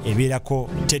ejja ebeerako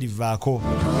terivaako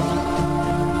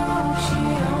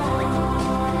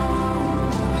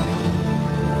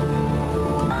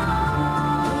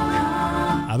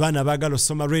abaana baagala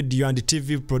osoma radio and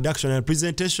TV production and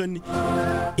presentation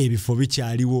ebifo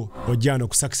bikyaliwo ojjano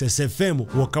ku Success FM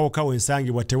wokka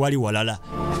wensangibwa tewali walala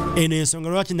eno ensonga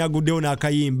lwaki naguddewo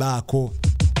n'akayimba ako